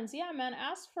with friends. Yeah, man,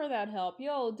 ask for that help.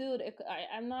 Yo, dude,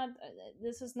 I'm not,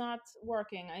 this is not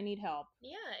working, I need help.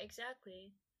 Yeah,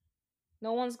 exactly.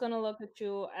 No one's gonna look at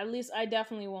you, at least I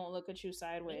definitely won't look at you Me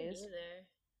sideways. neither.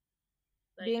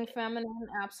 Like, Being feminine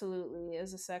absolutely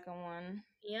is the second one.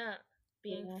 yeah,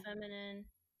 being Yeah. feminine,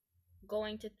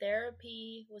 going to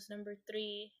therapy was number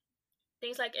 3.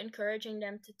 Things like encouraging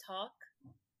them to talk.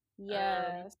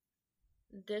 Um, Yes.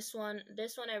 this one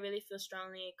I really feel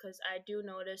strongly because I do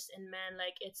notice in men,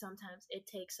 like, sometimes it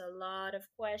takes a lot of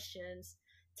questions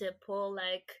to pull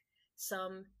like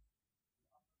some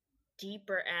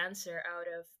deeper answer out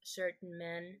of certain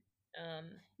men. Um,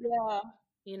 Yeah,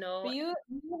 you but know, you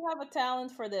have a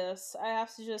talent for this, I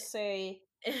have to just say.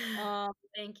 um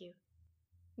thank you.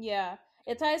 Yeah,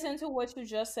 it ties into what you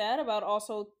just said about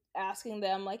also asking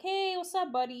them like, "Hey, what's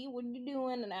up, buddy? What are you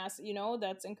doing?" And ask,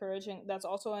 that's encouraging. That's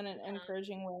also an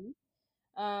encouraging way.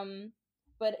 Um,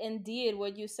 but indeed,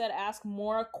 what you said, ask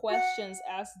more questions,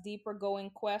 ask deeper going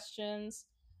questions.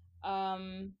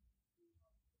 Um,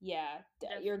 yeah,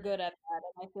 you're good Definitely. at that,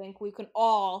 and I think we can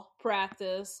all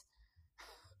practice,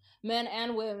 men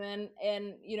and women,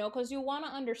 and because you want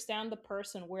to understand the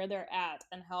person where they're at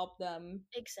and help them.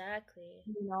 Exactly.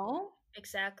 You know.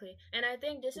 Exactly. And I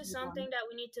think this is something that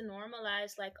we need to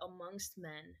normalize, like, amongst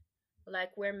men.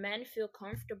 Like, where men feel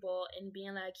comfortable in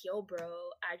being like, yo, bro,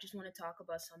 I just want to talk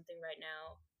about something right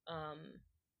now.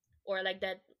 Or like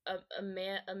that a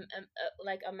man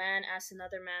like a man asks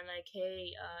another man like,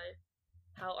 hey,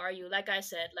 how are you? Like I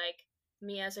said, like,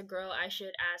 me as a girl, I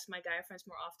should ask my guy friends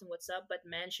more often what's up, but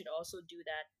men should also do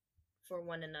that for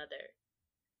one another,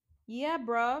 Yeah,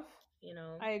 bruv. you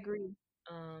know? I agree.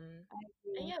 Um, I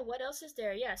and agree. yeah, what else is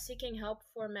there? Yeah, seeking help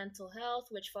for mental health,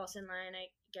 which falls in line, I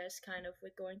guess, kind of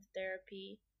with going to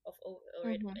therapy,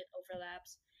 or Mm-hmm. it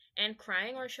overlaps, and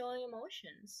crying or showing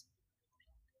emotions.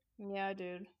 Yeah,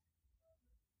 dude.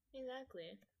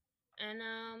 Exactly. And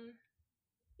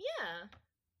yeah,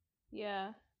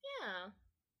 Yeah. yeah.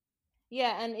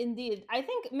 Yeah, and indeed, I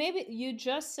think maybe you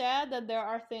just said that there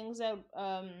are things that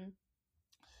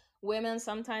women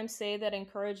sometimes say that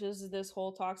encourages this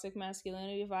whole toxic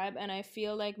masculinity vibe, and I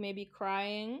feel like maybe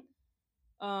crying,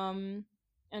 um,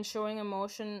 and showing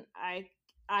emotion.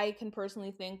 I can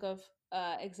personally think of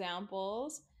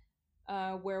examples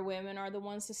where women are the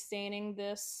ones sustaining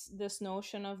this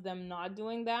notion of them not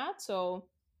doing that. So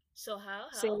So how?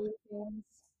 saying things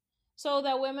so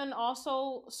that women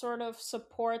also sort of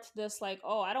support this, like,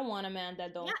 oh, I don't want a man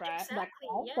that Yeah, don't cry, exactly.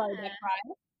 sorry, Yeah, that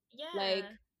cry, like, yeah.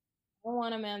 I don't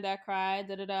want a man that cry,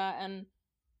 da da da. And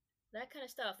That kind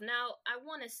of stuff. Now, I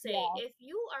want to say, yeah, if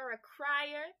you are a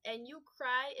crier and you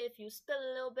cry if you spill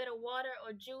a little bit of water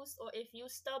or juice, or if you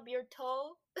stub your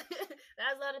toe,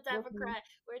 that's not the type of listen, cry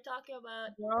we're talking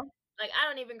about. girl, Like, I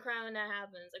don't even cry when that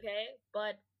happens, okay?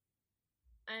 But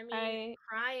I mean, I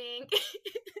crying.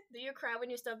 Do you cry when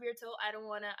you stub your toe? I don't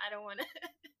wanna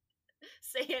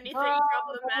say anything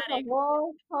girl, there's a problematic.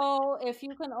 whole toe. If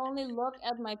you can only look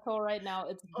at my toe right now,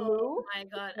 it's Oh blue my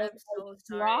god, because I'm I so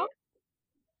sorry. dropped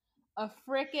a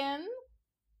freaking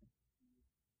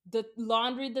the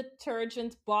laundry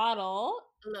detergent bottle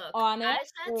Look, on it. I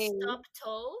said A stub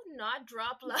toe, not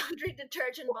drop laundry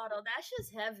detergent bottle. That's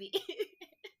just heavy.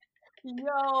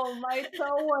 Yo, my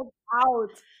toe was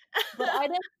out. But I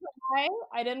didn't cry.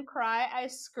 I didn't cry. I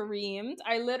screamed.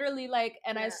 I literally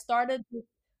and I Yeah. started just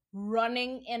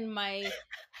running in my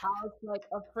house like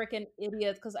a freaking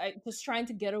idiot because I just trying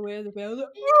to get away with the pain. I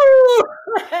was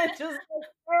like, and just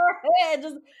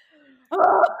just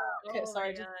okay, Oh my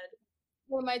sorry, just god.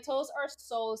 well, my toes are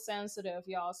so sensitive,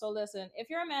 y'all. So listen, if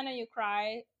you're a man and you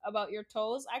cry about your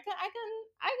toes,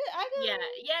 I Yeah,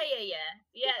 yeah, yeah, yeah.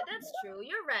 Yeah, that's true.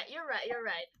 You're right. You're right. You're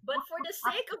right. But for the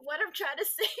sake of what I'm trying to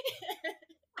say,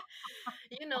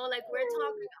 like we're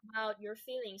talking about you're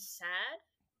feeling sad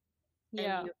and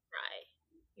yeah. you cry.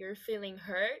 You're feeling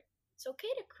hurt. It's okay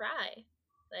to cry.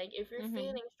 Like if you're Hmm.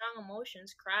 feeling strong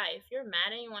emotions, cry. If you're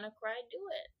mad and you want to cry, do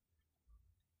it.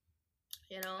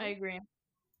 You I know? agree.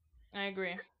 I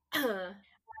agree. Yeah.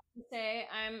 Say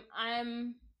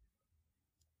I'm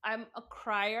a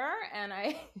crier, and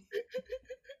I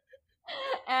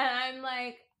and I'm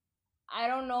like, I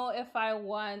don't know if I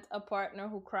want a partner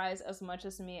who cries as much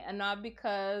as me, and not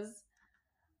because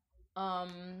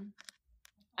um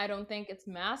I don't think it's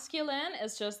masculine.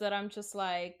 It's just that I'm just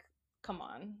like, come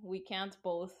on, we can't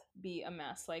both be a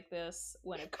mess like this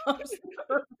when it comes to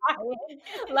crying.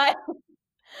 Like,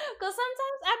 because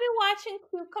sometimes I be watching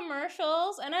cute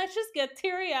commercials and I just get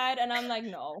teary eyed, and I'm like,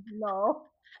 no, no,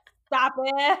 stop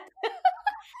it.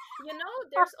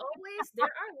 There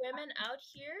are women out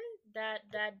here that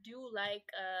do like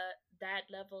that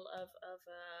level of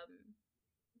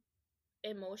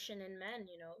emotion in men,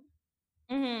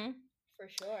 Hmm. for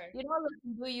sure. You know,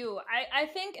 listen, do you? I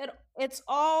think it's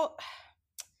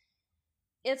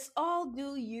all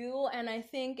do you, and I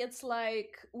think it's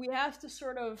like we have to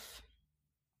sort of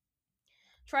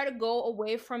try to go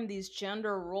away from these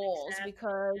gender roles, Exactly.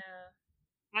 because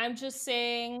Yeah. I'm just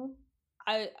saying,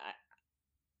 I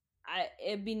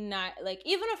it'd be not like,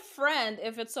 even a friend,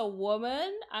 if it's a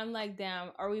woman, I'm like,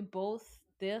 damn, are we both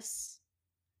this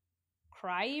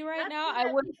cryy right That's now? what I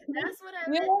I wouldn't, that's what I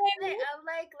you know meant to what I say. mean? I'm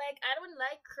like I don't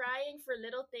like crying for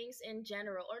little things in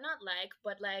general, or not like,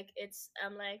 but like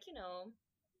I'm like,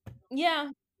 Yeah,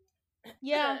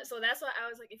 yeah, so that's why I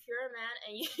was like, if you're a man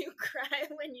and you cry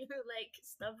when you like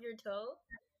stub your toe,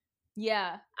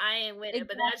 yeah, I ain't with it.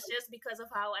 But that's exactly, just because of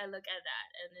how I look at that,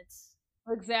 and it's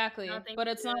exactly. nothing But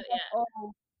to it's do. not like, Yeah.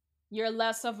 oh, you're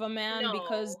less of a man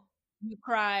because No. you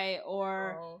cry,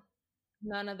 or No.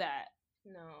 none of that.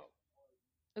 No.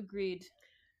 Agreed.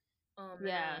 Oh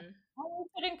Yeah. man. I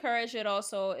would encourage it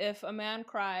also. If a man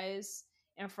cries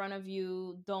in front of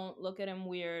you, don't look at him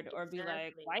weird or be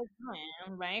like, Exactly. why you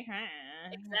crying? Why you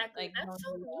crying? Exactly. Like, That's don't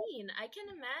so do that. mean. I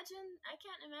can't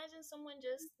imagine someone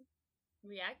just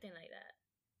reacting like that.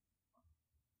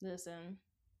 Listen.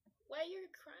 Why you're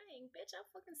crying, bitch? I'm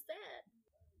fucking sad.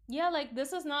 Yeah, like,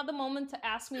 this is not the moment to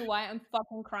ask me why I'm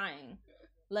fucking crying.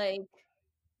 Like,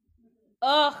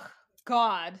 ugh,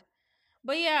 God.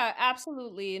 But yeah,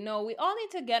 absolutely. No, we all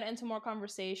need to get into more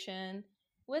conversation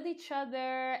with each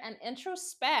other and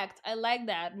introspect. I like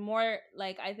that. More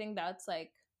like, I think that's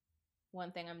like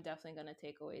one thing I'm definitely going to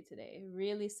take away today.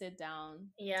 Really sit down,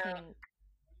 Yeah. think,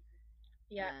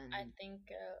 Yeah. I and think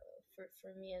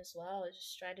for me as well,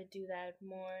 just try to do that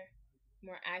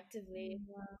more actively.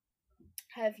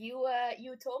 Have you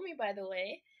told me, by the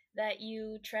way, that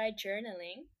you tried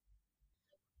journaling?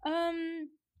 um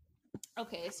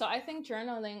okay, so I think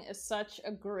journaling is such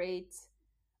a great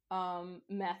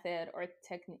method or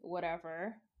technique,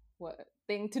 whatever, what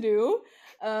thing to do,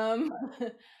 um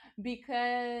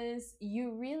because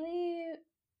you really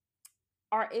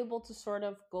are able to sort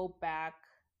of go back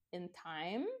in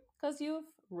time, because you've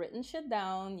written shit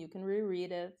down, you can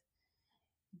reread it,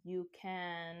 you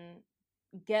can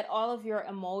get all of your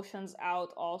emotions out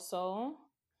also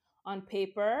on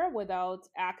paper without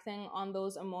acting on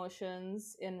those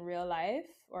emotions in real life,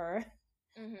 or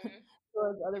Mm-hmm.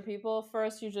 towards other people.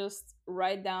 First, you just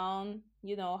write down,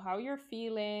 how you're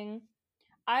feeling.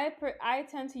 I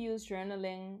tend to use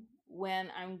journaling when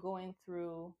I'm going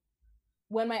through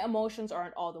when my emotions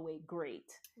aren't all the way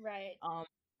great. Right. Um,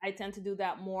 I tend to do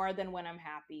that more than when I'm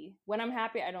happy. When I'm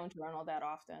happy, I don't journal that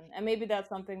often, and maybe that's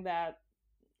something that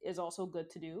is also good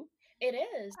to do. It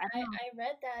is. I don't know. I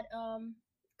read that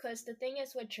because the thing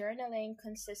is with journaling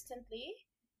consistently,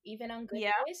 even on good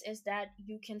Yeah. days, is that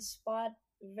you can spot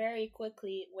very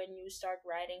quickly when you start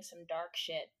writing some dark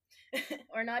shit.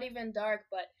 Or not even dark,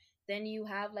 but then you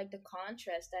have like the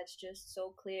contrast that's just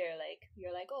so clear. Like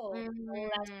you're like, oh,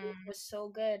 last week Mm, was so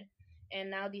good, and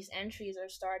now these entries are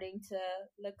starting to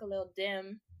look a little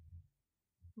dim.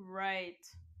 right.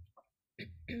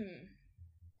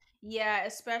 Yeah,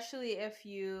 especially if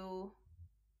you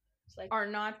It's like, are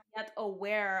not yet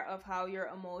aware of how your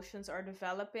emotions are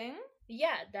developing.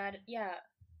 yeah,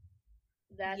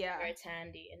 that's Yeah, where it's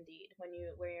handy indeed when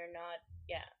you're not,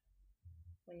 yeah,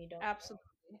 when you don't know.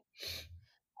 absolutely.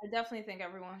 I definitely think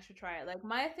everyone should try it. Like,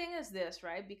 my thing is this,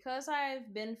 right? Because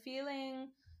I've been feeling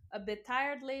a bit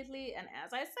tired lately, and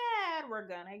as I said, we're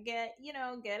gonna get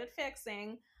it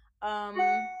fixing,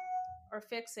 or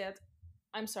fix it.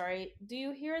 I'm sorry. Do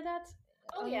you hear that?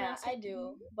 Oh yeah, unless I it's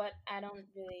do, but I don't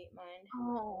really mind.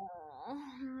 oh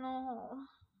no.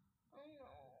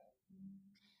 Oh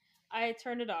I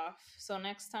turned it off. So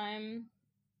next time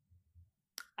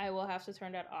I will have to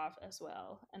turn that off as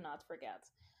well and not forget.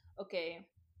 Okay.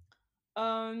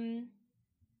 Um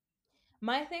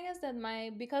my thing is that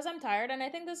my because I'm tired, and I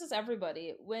think this is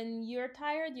everybody, when you're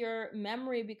tired your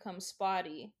memory becomes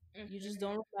spotty. no. You just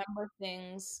don't remember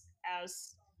things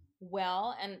as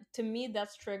well, and to me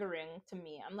that's triggering. To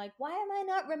me, I'm like, why am I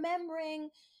not remembering,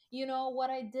 what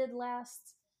I did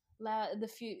the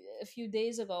few a few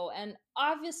days ago? And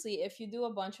obviously if you do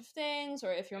a bunch of things,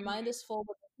 or if your mind is full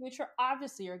with the future,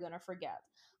 obviously you're going to forget.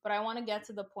 But I want to get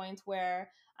to the point where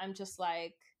I'm just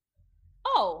like,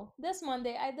 oh, this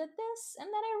Monday I did this, and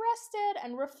then I rested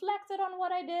and reflected on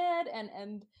what I did, and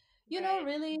Right.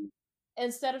 really,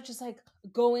 instead of just like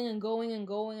going and going and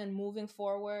going and moving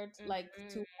forward like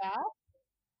too Mm-hmm. fast.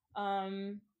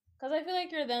 Because I feel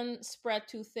like you're then spread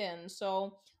too thin.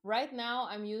 So right now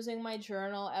I'm using my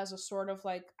journal as a sort of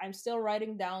like, I'm still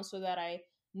writing down so that I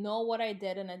know what I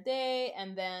did in a day,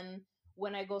 and then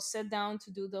when I go sit down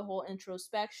to do the whole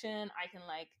introspection, I can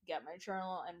like get my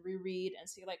journal and reread and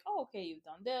see like, oh, okay, you've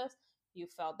done this, you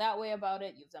felt that way about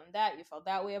it, you've done that, you felt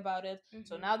that way about it.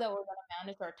 So Mm-hmm. now that we're gonna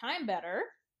manage our time better,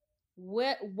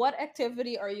 what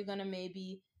activity are you going to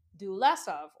maybe do less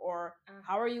of, or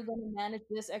how are Uh-huh. you going to manage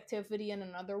this activity in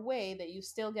another way that you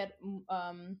still get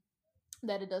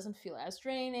that it doesn't feel as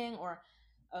draining? Or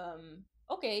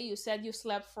okay, you said you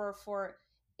slept for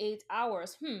 8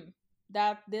 hours.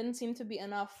 That didn't seem to be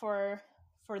enough for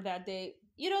that day,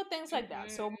 things like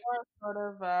that. So Mm-hmm. more sort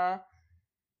of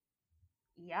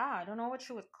yeah, I don't know what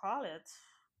you would call it.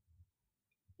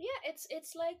 Yeah, it's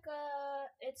like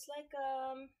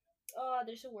oh,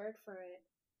 there's a word for it.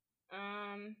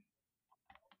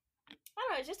 I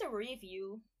don't know, it's just a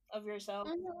review of yourself,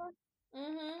 Mm-hmm.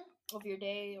 Mm-hmm. of your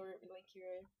day, or like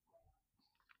your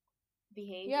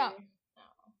Yeah. behavior. No,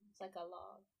 it's like a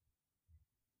log.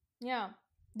 Yeah.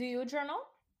 Do you journal?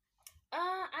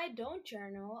 I don't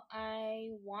journal. I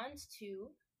want to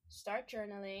start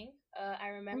journaling. I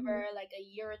remember like a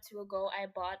year or two ago, I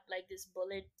bought like this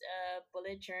bullet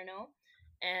journal,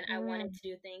 and I wanted Mm-hmm. to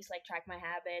do things like track my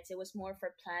habits. It was more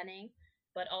for planning,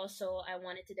 but also I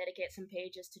wanted to dedicate some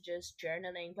pages to just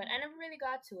journaling. But I never really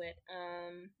got to it.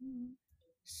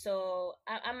 So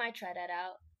I might try that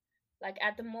out. Like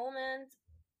at the moment,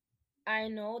 I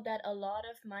know that a lot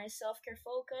of my self care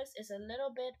focus is a little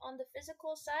bit on the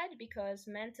physical side, because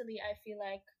mentally I feel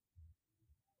like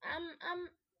I'm I'm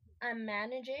I'm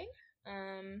managing,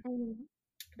 um, Mhm.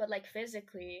 but like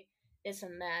physically it's a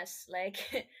mess. Like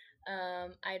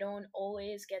I don't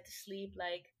always get to sleep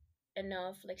like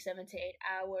enough, like 7 to 8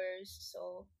 hours.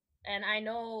 So, and I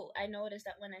notice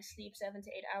that when I sleep 7 to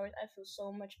 8 hours, I feel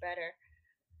so much better.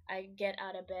 I get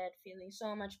out of bed feeling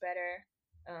so much better.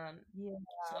 Um, Yeah.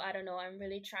 so I don't know. I'm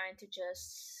really trying to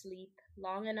just sleep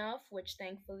long enough, which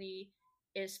thankfully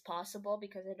is possible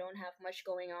because I don't have much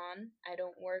going on. I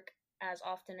don't work as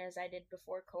often as I did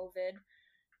before COVID.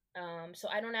 So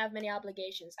I don't have many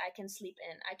obligations. I can sleep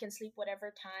in. I can sleep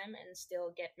whatever time and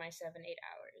still get my 7, 8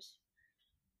 hours.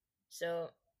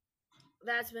 So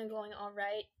that's been going all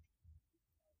right.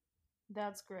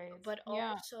 That's great. But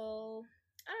Yeah. also,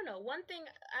 I don't know. One thing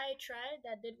I tried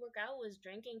that did work out was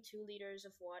drinking 2 liters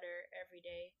of water every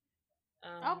day.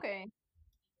 Um, Okay.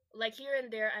 like here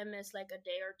and there, I miss like a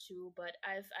day or two, but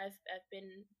I've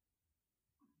been,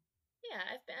 yeah,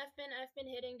 I've been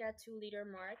hitting that 2 liter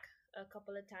mark a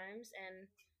couple of times, and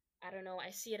I don't know.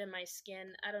 I see it in my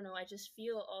skin. I don't know. I just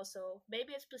feel also,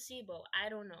 maybe it's placebo. I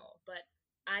don't know, but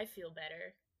I feel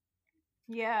better.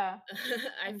 Yeah.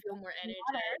 I And feel more that's what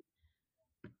energetic. matters.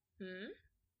 Hmm.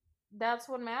 That's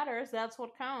what matters. That's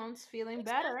what counts. Feeling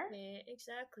better. Exactly,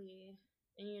 exactly.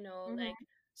 And like Hmm.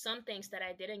 some things that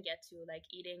I didn't get to, like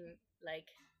eating like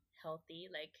healthy,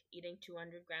 like eating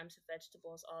 200 grams of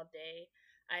vegetables all day.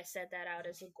 I set that out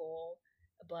as a goal,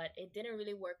 but it didn't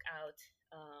really work out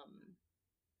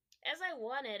as I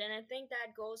wanted. And I think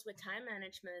that goes with time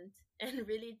management and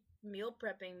really meal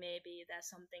prepping. Maybe that's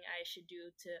something I should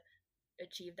do to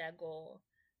achieve that goal.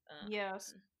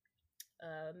 Yes.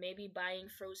 Maybe buying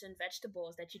frozen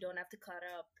vegetables that you don't have to cut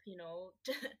up,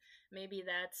 maybe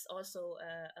that's also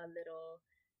a little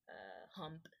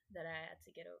hump that I had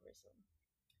to get over. So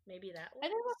maybe that I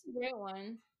think works. that's a great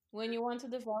one. When you want to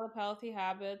develop healthy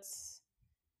habits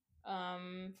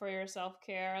for your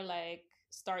self-care, like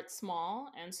start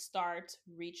small and start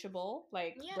reachable.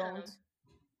 Like Yeah. don't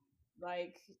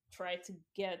like try to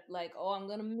get like, oh, I'm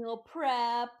gonna meal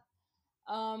prep,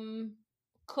 um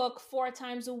cook 4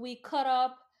 times a week, cut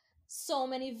up so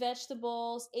many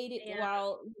vegetables, ate it Yeah.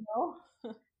 while,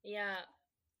 Yeah.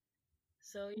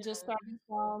 So, just starting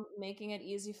from making it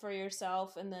easy for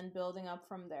yourself and then building up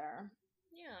from there.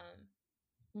 yeah.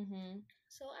 Mm-hmm.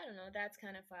 So I don't know. That's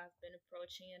kind of how I've been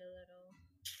approaching it a little.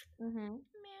 Mm-hmm.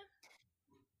 Meh.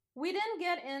 We didn't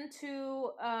get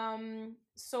into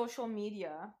social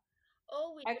media.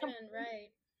 Oh, we I didn't,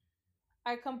 right?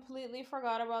 I completely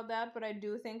forgot about that, but I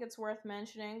do think it's worth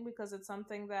mentioning because it's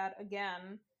something that,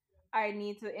 again, I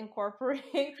need to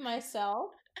incorporate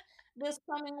myself this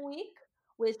coming week,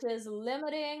 which is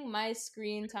limiting my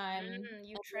screen time.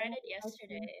 You And tried it limiting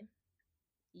my yesterday.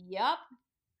 Yep,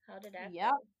 How did that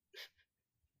yep. go?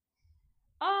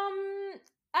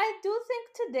 I do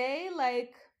think today,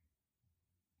 like,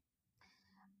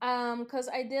 because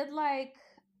I did like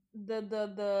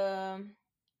the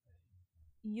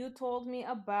you told me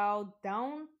about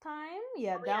downtime.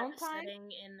 Yeah, Oh yeah, the downtime.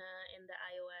 setting in the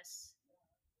iOS.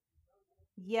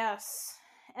 Yes.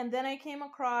 And then I came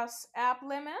across app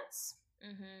limits,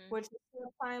 Mhm. which is the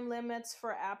time limits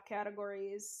for app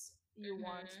categories you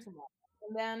want Mhm. to know.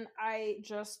 And then I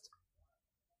just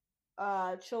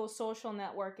chose social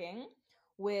networking,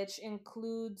 which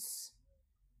includes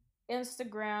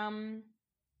Instagram,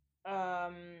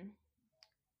 um,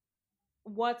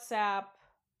 WhatsApp,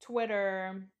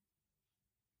 Twitter,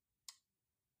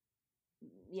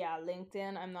 yeah,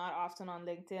 LinkedIn. I'm not often on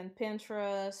LinkedIn,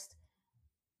 Pinterest,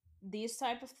 these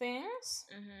type of things.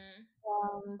 Mhm.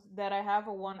 That I have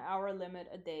a 1 hour limit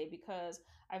a day because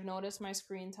I've noticed my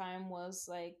screen time was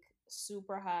like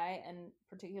super high, and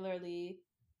particularly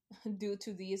due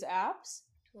to these apps.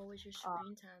 What was your Uh,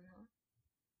 screen time,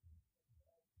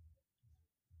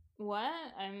 what?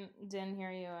 I didn't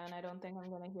hear you, and I don't think I'm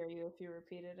gonna hear you if you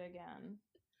repeat it again.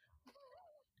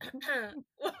 huh?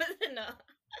 What was it? No,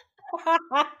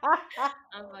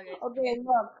 I'm fucking. Okay,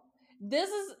 look. This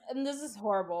is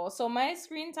horrible. So my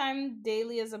screen time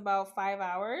daily is about 5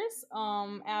 hours,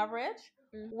 average,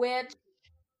 Mhm. which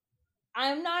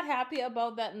I'm not happy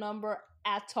about that number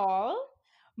at all.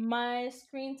 My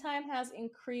screen time has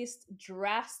increased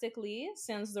drastically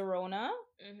since the Rona.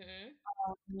 Mhm.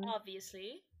 Um,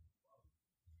 Obviously,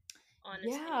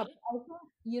 yeah, honestly. I think,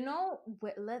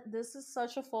 this is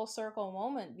such a full circle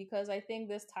moment because I think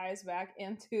this ties back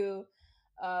into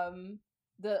um,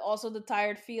 the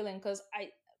tired feeling because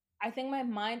I think my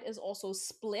mind is also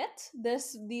split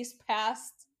these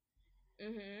past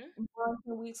Mhm. months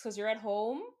and weeks because you're at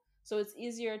home, so it's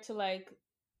easier to like,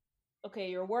 okay,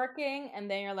 you're working and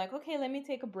then you're like, okay, let me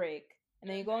take a break. And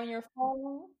then you go on your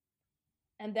phone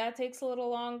and that takes a little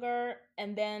longer.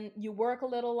 And then you work a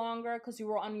little longer because you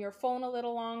were on your phone a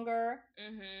little longer.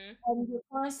 Mhm. And you're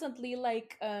constantly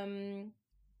like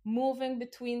moving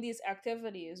between these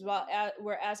activities.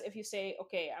 Whereas if you say,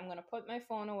 okay, I'm going to put my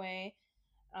phone away,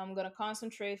 I'm gonna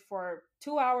concentrate for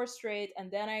 2 hours straight,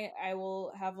 and then I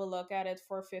will have a look at it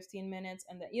for 15 minutes,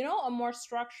 and then a more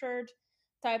structured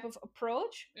type of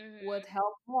approach would Mhm.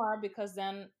 help more because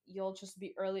then you'll just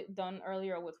be done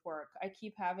earlier with work. I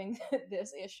keep having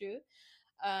this issue.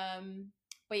 Um,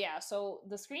 but yeah, so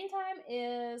the screen time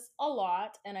is a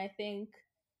lot, and I think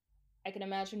I can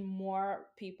imagine more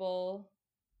people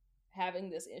having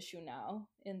this issue now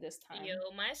in this time.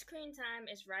 Yo, my screen time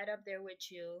is right up there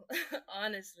with you.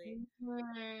 Honestly,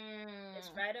 it's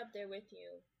Mhm. right up there with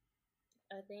you.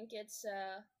 I think it's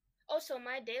Oh, so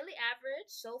my daily average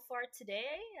so far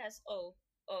today has oh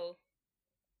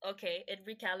okay, it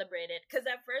recalibrated because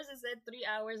at first it said 3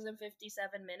 hours and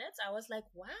 57 minutes. I was like,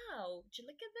 wow, would you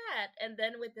look at that? And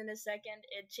then within a second,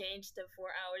 it changed to 4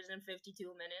 hours and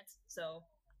 52 minutes. So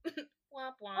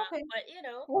womp womp. Okay. But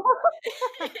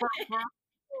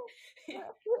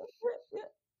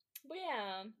but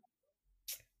yeah,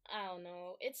 I don't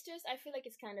know. It's just I feel like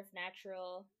it's kind of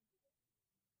natural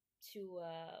to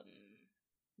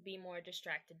be more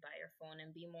distracted by your phone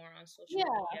and be more on social Yeah.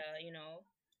 media.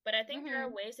 But I think there are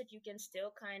Hmm. ways that you can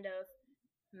still kind of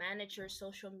manage your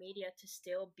social media to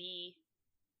still be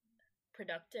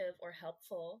productive or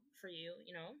helpful for you.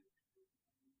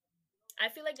 I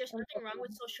feel like there's nothing wrong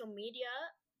with social media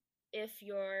if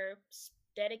you're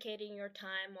dedicating your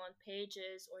time on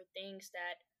pages or things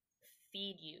that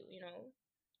feed you.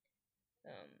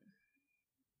 Um,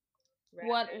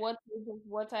 What rather, what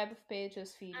what type of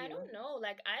pages feed I you? don't know.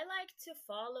 Like I like to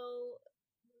follow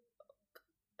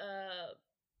uh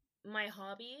my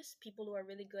hobbies, people who are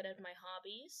really good at my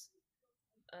hobbies.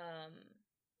 Um,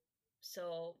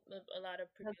 so a lot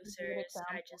of That's a good producers,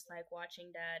 I example. just like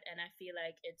watching that, and I feel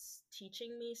like it's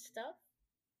teaching me stuff,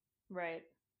 Right.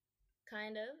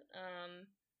 kind of.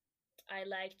 I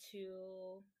like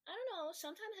to, I don't know,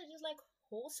 sometimes I just like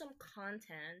wholesome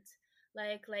content.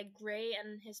 like Gray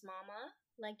and his mama,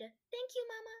 like the thank you,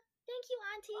 mama, thank you,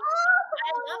 auntie.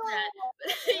 I love that.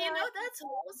 That's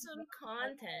wholesome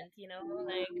content.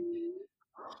 Like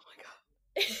Oh my god.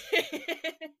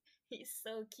 he's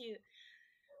so cute.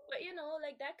 But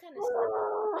like that kind of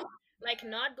stuff. Like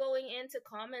not going into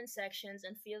comment sections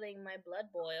and feeling my blood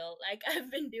boil like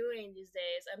I've been doing these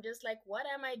days. I'm just like, what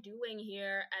am I doing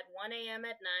here at 1 a.m.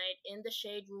 at night in the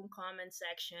shade room comment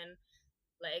section?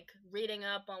 Like reading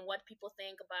up on what people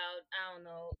think about, I don't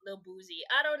know, Lil Boozy.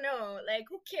 I don't know. Like,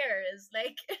 who cares?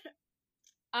 Like,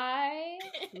 I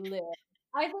live.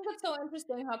 I think it's so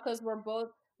interesting how, because we're both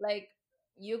like,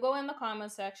 you go in the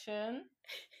comment section.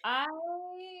 I,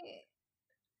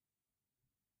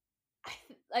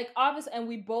 like, obviously, and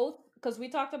we both, because we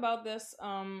talked about this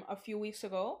a few weeks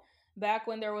ago, back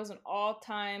when there was an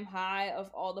all-time high of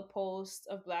all the posts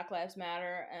of Black Lives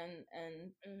Matter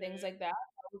and things like that.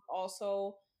 That was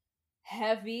also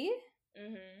heavy.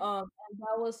 And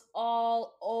that was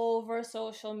all over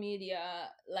social media,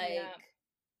 yeah. like,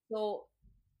 so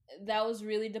that was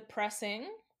really depressing.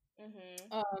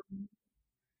 Um,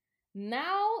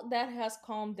 now that has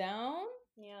calmed down.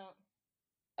 Yeah.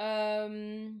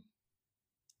 Um,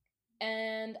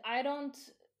 and I don't.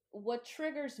 What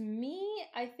triggers me,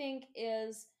 I think,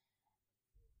 is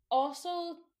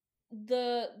also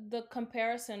the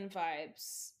comparison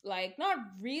vibes. Like, not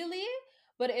really,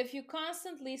 but if you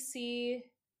constantly see,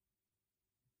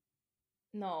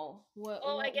 no,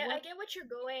 Oh, I what? get what you're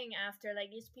going after.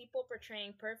 Like these people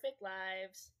portraying perfect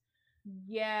lives, and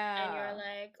you're Yeah.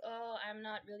 like, oh, I'm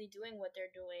not really doing what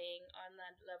they're doing on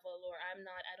that level, or I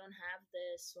don't have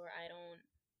this, or I don't,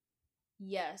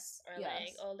 Yes. or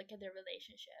like, Yes. oh, look at their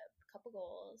relationship, couple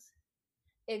goals.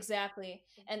 Exactly.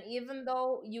 And Exactly. even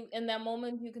though you, in that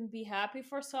moment, you can be happy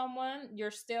for someone,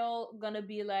 you're still gonna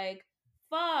be like,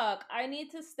 fuck, I need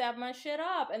to step my shit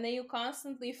up. And then you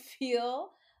constantly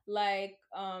feel like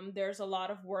there's a lot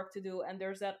of work to do and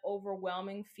there's that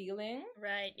overwhelming feeling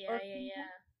Right. Yeah. or Yeah. feeling.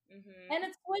 Yeah. And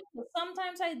it's like,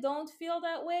 sometimes I don't feel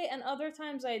that way and other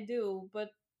times I do.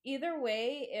 But either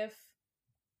way, if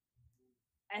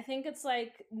I think it's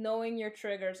like knowing your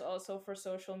triggers also for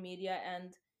social media.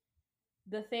 And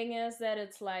the thing is that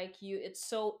it's like, it's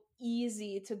so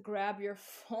easy to grab your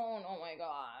phone. Oh my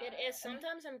It is. god.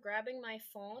 Sometimes I'm grabbing my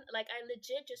phone. Like, I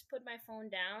legit just put my phone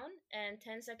down, and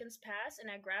 10 seconds pass, and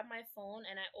I grab my phone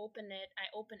and I open it. I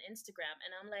open Instagram,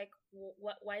 and I'm like,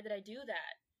 what? Why did I do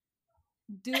that?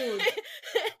 Dude,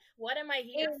 What am I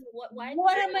here for? What? Why?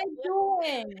 what am I What?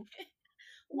 doing?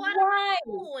 What am I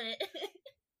Why? doing?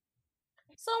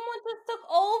 Someone just took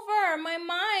over my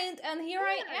mind and here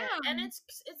I Yeah, and am. it's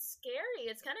scary.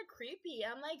 It's kind of creepy.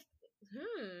 I'm like,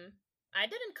 I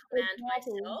didn't command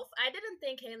Exactly. myself. I didn't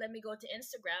think, hey, let me go to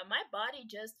Instagram. My body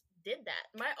just did that.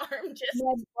 My arm just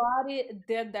My body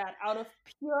did that out of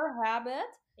pure habit,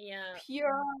 yeah,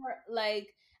 pure, like,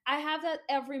 I have that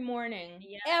every morning,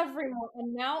 yeah. every morning.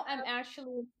 And now I'm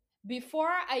actually,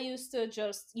 before I used to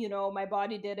just, my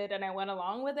body did it and I went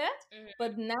along with it. Mhm.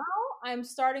 But now I'm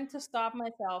starting to stop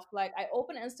myself. Like, I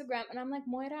open Instagram and I'm like,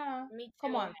 Moira, Me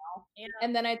come on too. now. Yeah,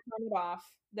 And then I turn it off,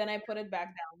 then I put it back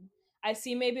down. I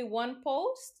see maybe one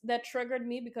post that triggered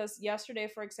me because yesterday,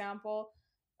 for example,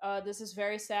 this is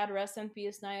very sad. Rest in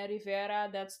peace, Naya Rivera.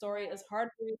 That story is right.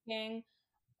 heartbreaking.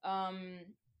 Um,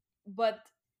 but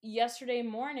yesterday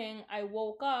morning, I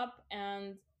woke up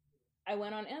and I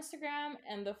went on Instagram,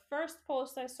 and the first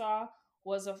post I saw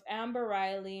was of Amber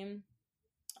Riley,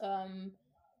 um,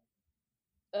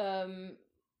 um,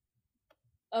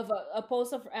 of a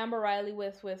post of Amber Riley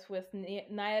with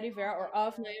Naya Rivera, Oh or my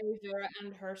of god. Naya Rivera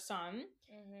and her son,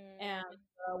 and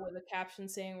Mhm. with a caption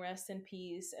saying "Rest in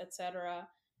peace," etc.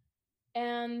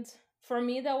 And for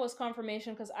me, that was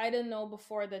confirmation because I didn't know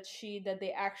before that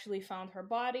they actually found her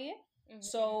body. Mhm.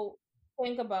 So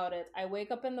think about it. I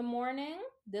wake up in the morning.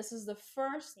 This is the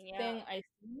first Yeah. thing I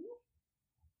see.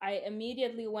 I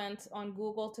immediately went on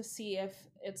Google to see if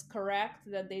it's correct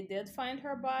that they did find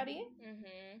her body.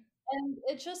 Mhm. And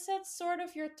it just sets sort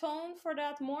of your tone for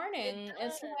that It morning.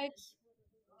 It's like, does.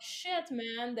 shit,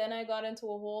 man. Then I got into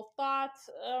a whole thought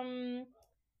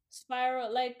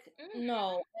spiral. Like, Mhm.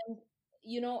 no. And,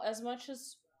 as much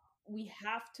as we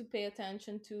have to pay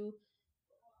attention to,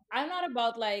 I'm not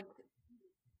about like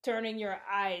turning your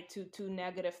eye to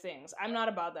negative things. I'm not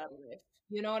about that life.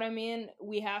 You know what I mean?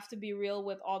 We have to be real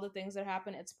with all the things that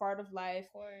happen. It's part of life.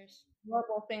 Of course.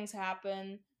 Horrible things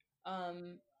happen.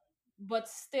 Um, but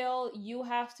still, you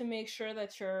have to make sure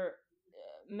that your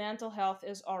mental health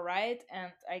is all right,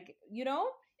 and that you come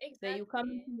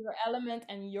Exactly. into your element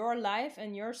and your life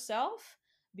and yourself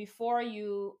before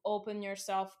you open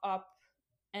yourself up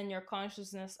and your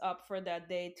consciousness up for that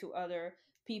day to other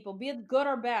people, be it good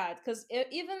or bad. Because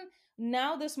even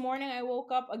now, this morning, I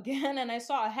woke up again and I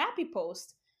saw a happy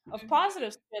post of Mm-hmm.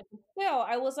 positive shit. Still,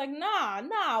 I was like, nah,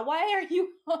 why are you,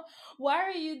 why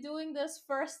are you doing this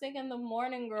first thing in the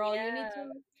morning, girl? You need Yeah,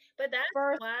 to but that's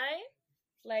first, why,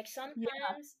 like yeah,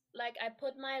 sometimes, like I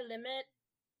put my limit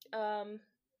um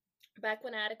back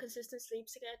when I had a consistent sleep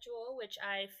schedule, which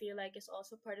I feel like is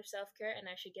also part of self care, and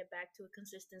I should get back to a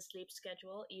consistent sleep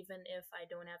schedule, even if I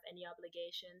don't have any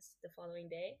obligations the following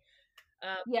day.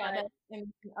 yeah. But That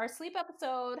in our sleep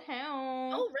episode,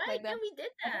 how oh right, like yeah, that. we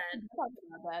did I think that. we did talk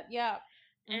about that. Yeah.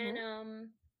 And Mm-hmm.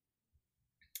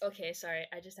 okay, sorry,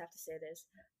 I just have to say this.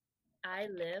 I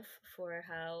live for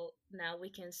how now we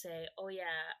can say, oh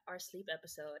yeah, our sleep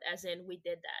episode, as in we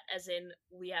did that, as in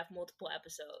we have multiple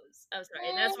episodes. I'm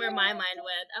sorry, that's where my mind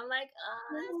went. I'm like, oh,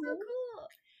 that's so cool.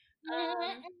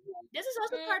 This is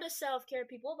also part of self care,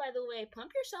 people. By the way,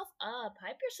 pump yourself up,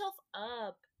 hype yourself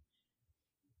up.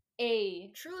 A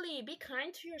Truly, be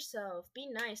kind to yourself. Be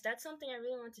nice. That's something I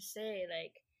really want to say.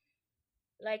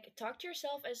 Like talk to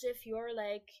yourself as if you're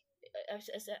like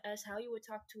as how you would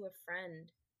talk to a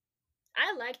friend.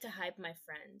 I like to hype my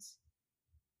friends.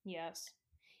 yes.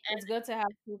 And It's good to have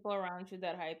people around you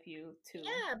that hype you too.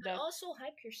 yeah, but That also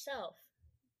hype yourself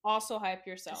also hype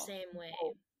the yourself. same way.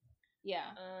 Both.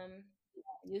 Yeah. Um,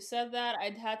 You said that.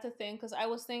 I'd had to think because I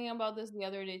was thinking about this the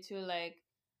other day too. Like,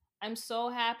 I'm so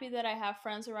happy that I have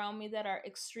friends around me that are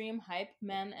extreme hype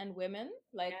men and women.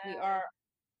 Like, we yeah. are,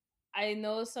 I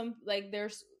know some, like,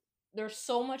 there's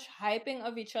so much hyping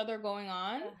of each other going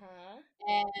on. Uh huh.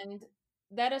 And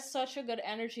that is such a good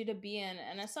energy to be in.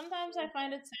 And sometimes I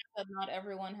find it sad that not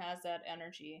everyone has that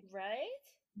energy Right?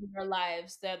 in their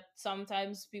lives, that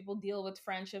sometimes people deal with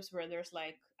friendships where there's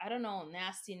like, I don't know,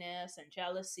 nastiness and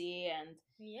jealousy and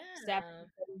stabbing Yeah.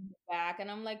 each other in the back.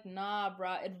 And I'm like, nah,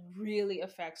 bruh, it really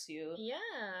affects you. Yeah.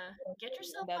 Get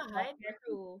yourself That a hype self-care.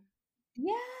 crew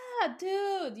Yeah,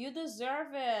 dude, you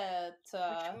deserve it.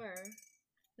 for sure.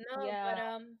 No, Yeah. but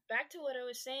back to what I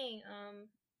was saying.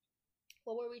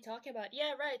 What were we talking about?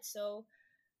 Yeah, right. So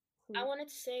I Sleep. wanted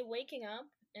to say waking up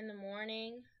in the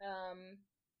morning.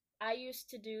 I used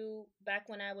to do back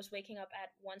when I was waking up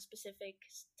at one specific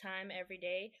time every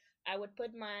day. I would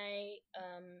put my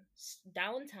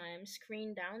downtime,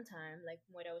 screen downtime, like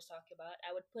what I was talking about.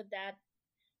 I would put that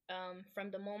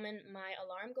from the moment my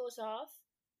alarm goes off,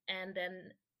 and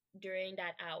then during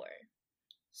that hour.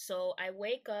 So I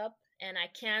wake up and I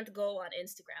can't go on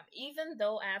Instagram, even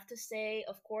though I have to say,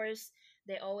 of course,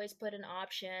 they always put an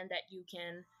option that you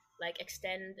can like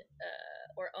extend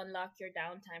or unlock your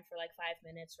downtime for like 5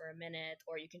 minutes or a minute,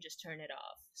 or you can just turn it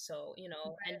off. So, you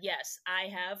know, and yes, I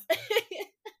have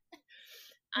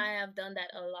I have done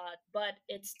that a lot, but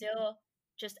it still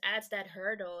just adds that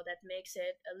hurdle that makes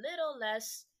it a little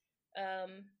less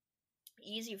um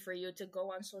easy for you to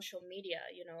go on social media,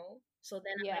 you know? So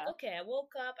then I'm like, Yeah. okay, I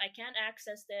woke up, I can't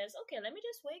access this. Okay, let me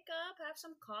just wake up, have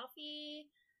some coffee,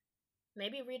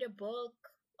 maybe read a book.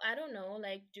 I don't know,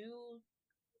 like do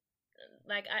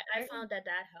like I found that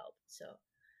that helped. So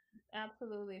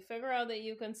Absolutely. Figure out that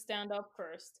you can stand up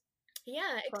first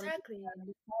yeah, from exactly.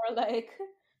 before, like,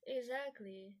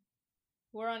 Exactly.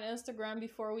 we're on Instagram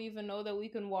before we even know that we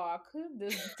can walk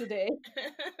this today.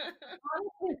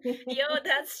 Yo,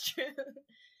 that's true.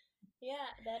 Yeah,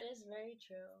 that is very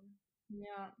true.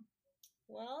 Yeah.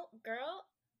 Well, girl,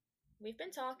 we've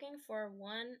been talking for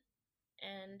one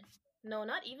and no,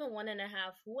 not even one and a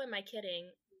half. Who am I kidding?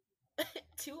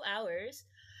 2 hours.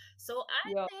 So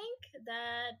I Yo, think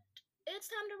that it's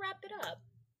time to wrap it up.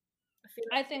 I feel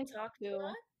I like we think so talked a too.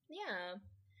 lot. Yeah.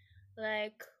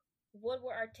 Like, what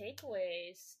were our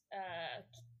takeaways?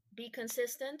 Be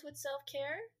consistent with self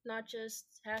care, not just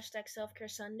hashtag self care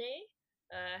Sunday,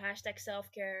 hashtag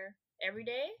self care every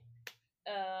day.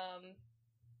 Um,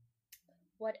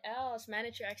 what else?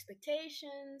 Manage your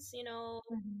expectations. You know,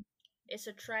 Mhm. it's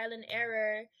a trial and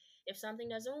error. If something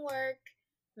doesn't work,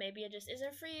 maybe it just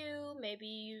isn't for you. Maybe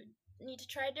you need to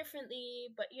try differently,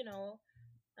 but you know,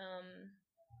 um,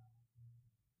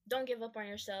 don't give up on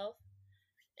yourself.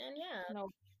 And yeah,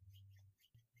 No,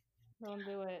 don't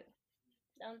do it.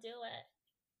 don't do it.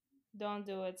 Don't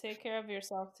do it. Take care of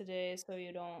yourself today so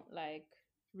you don't like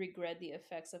regret the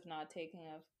effects of not taking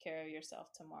care of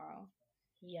yourself tomorrow.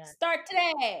 Yeah, Start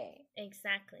today.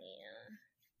 exactly.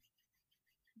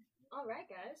 All right,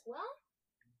 guys. Well,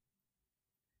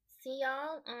 see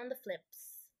y'all on the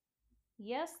flips.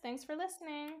 Yes, thanks for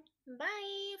listening.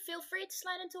 Bye. Feel free to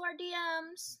slide into our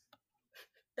DMs.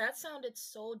 That sounded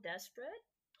so desperate.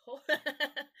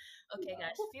 Okay,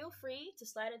 guys, feel free to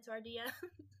slide into our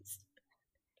DMs.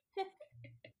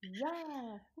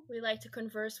 Yeah. We like to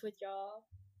converse with y'all.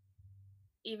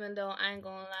 Even though I ain't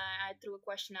gonna lie, I threw a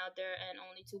question out there and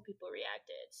only 2 people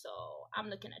reacted. So I'm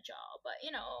looking at y'all. But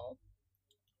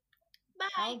bye.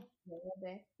 How dare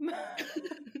they?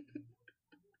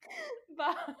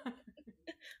 Bye.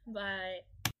 Bye.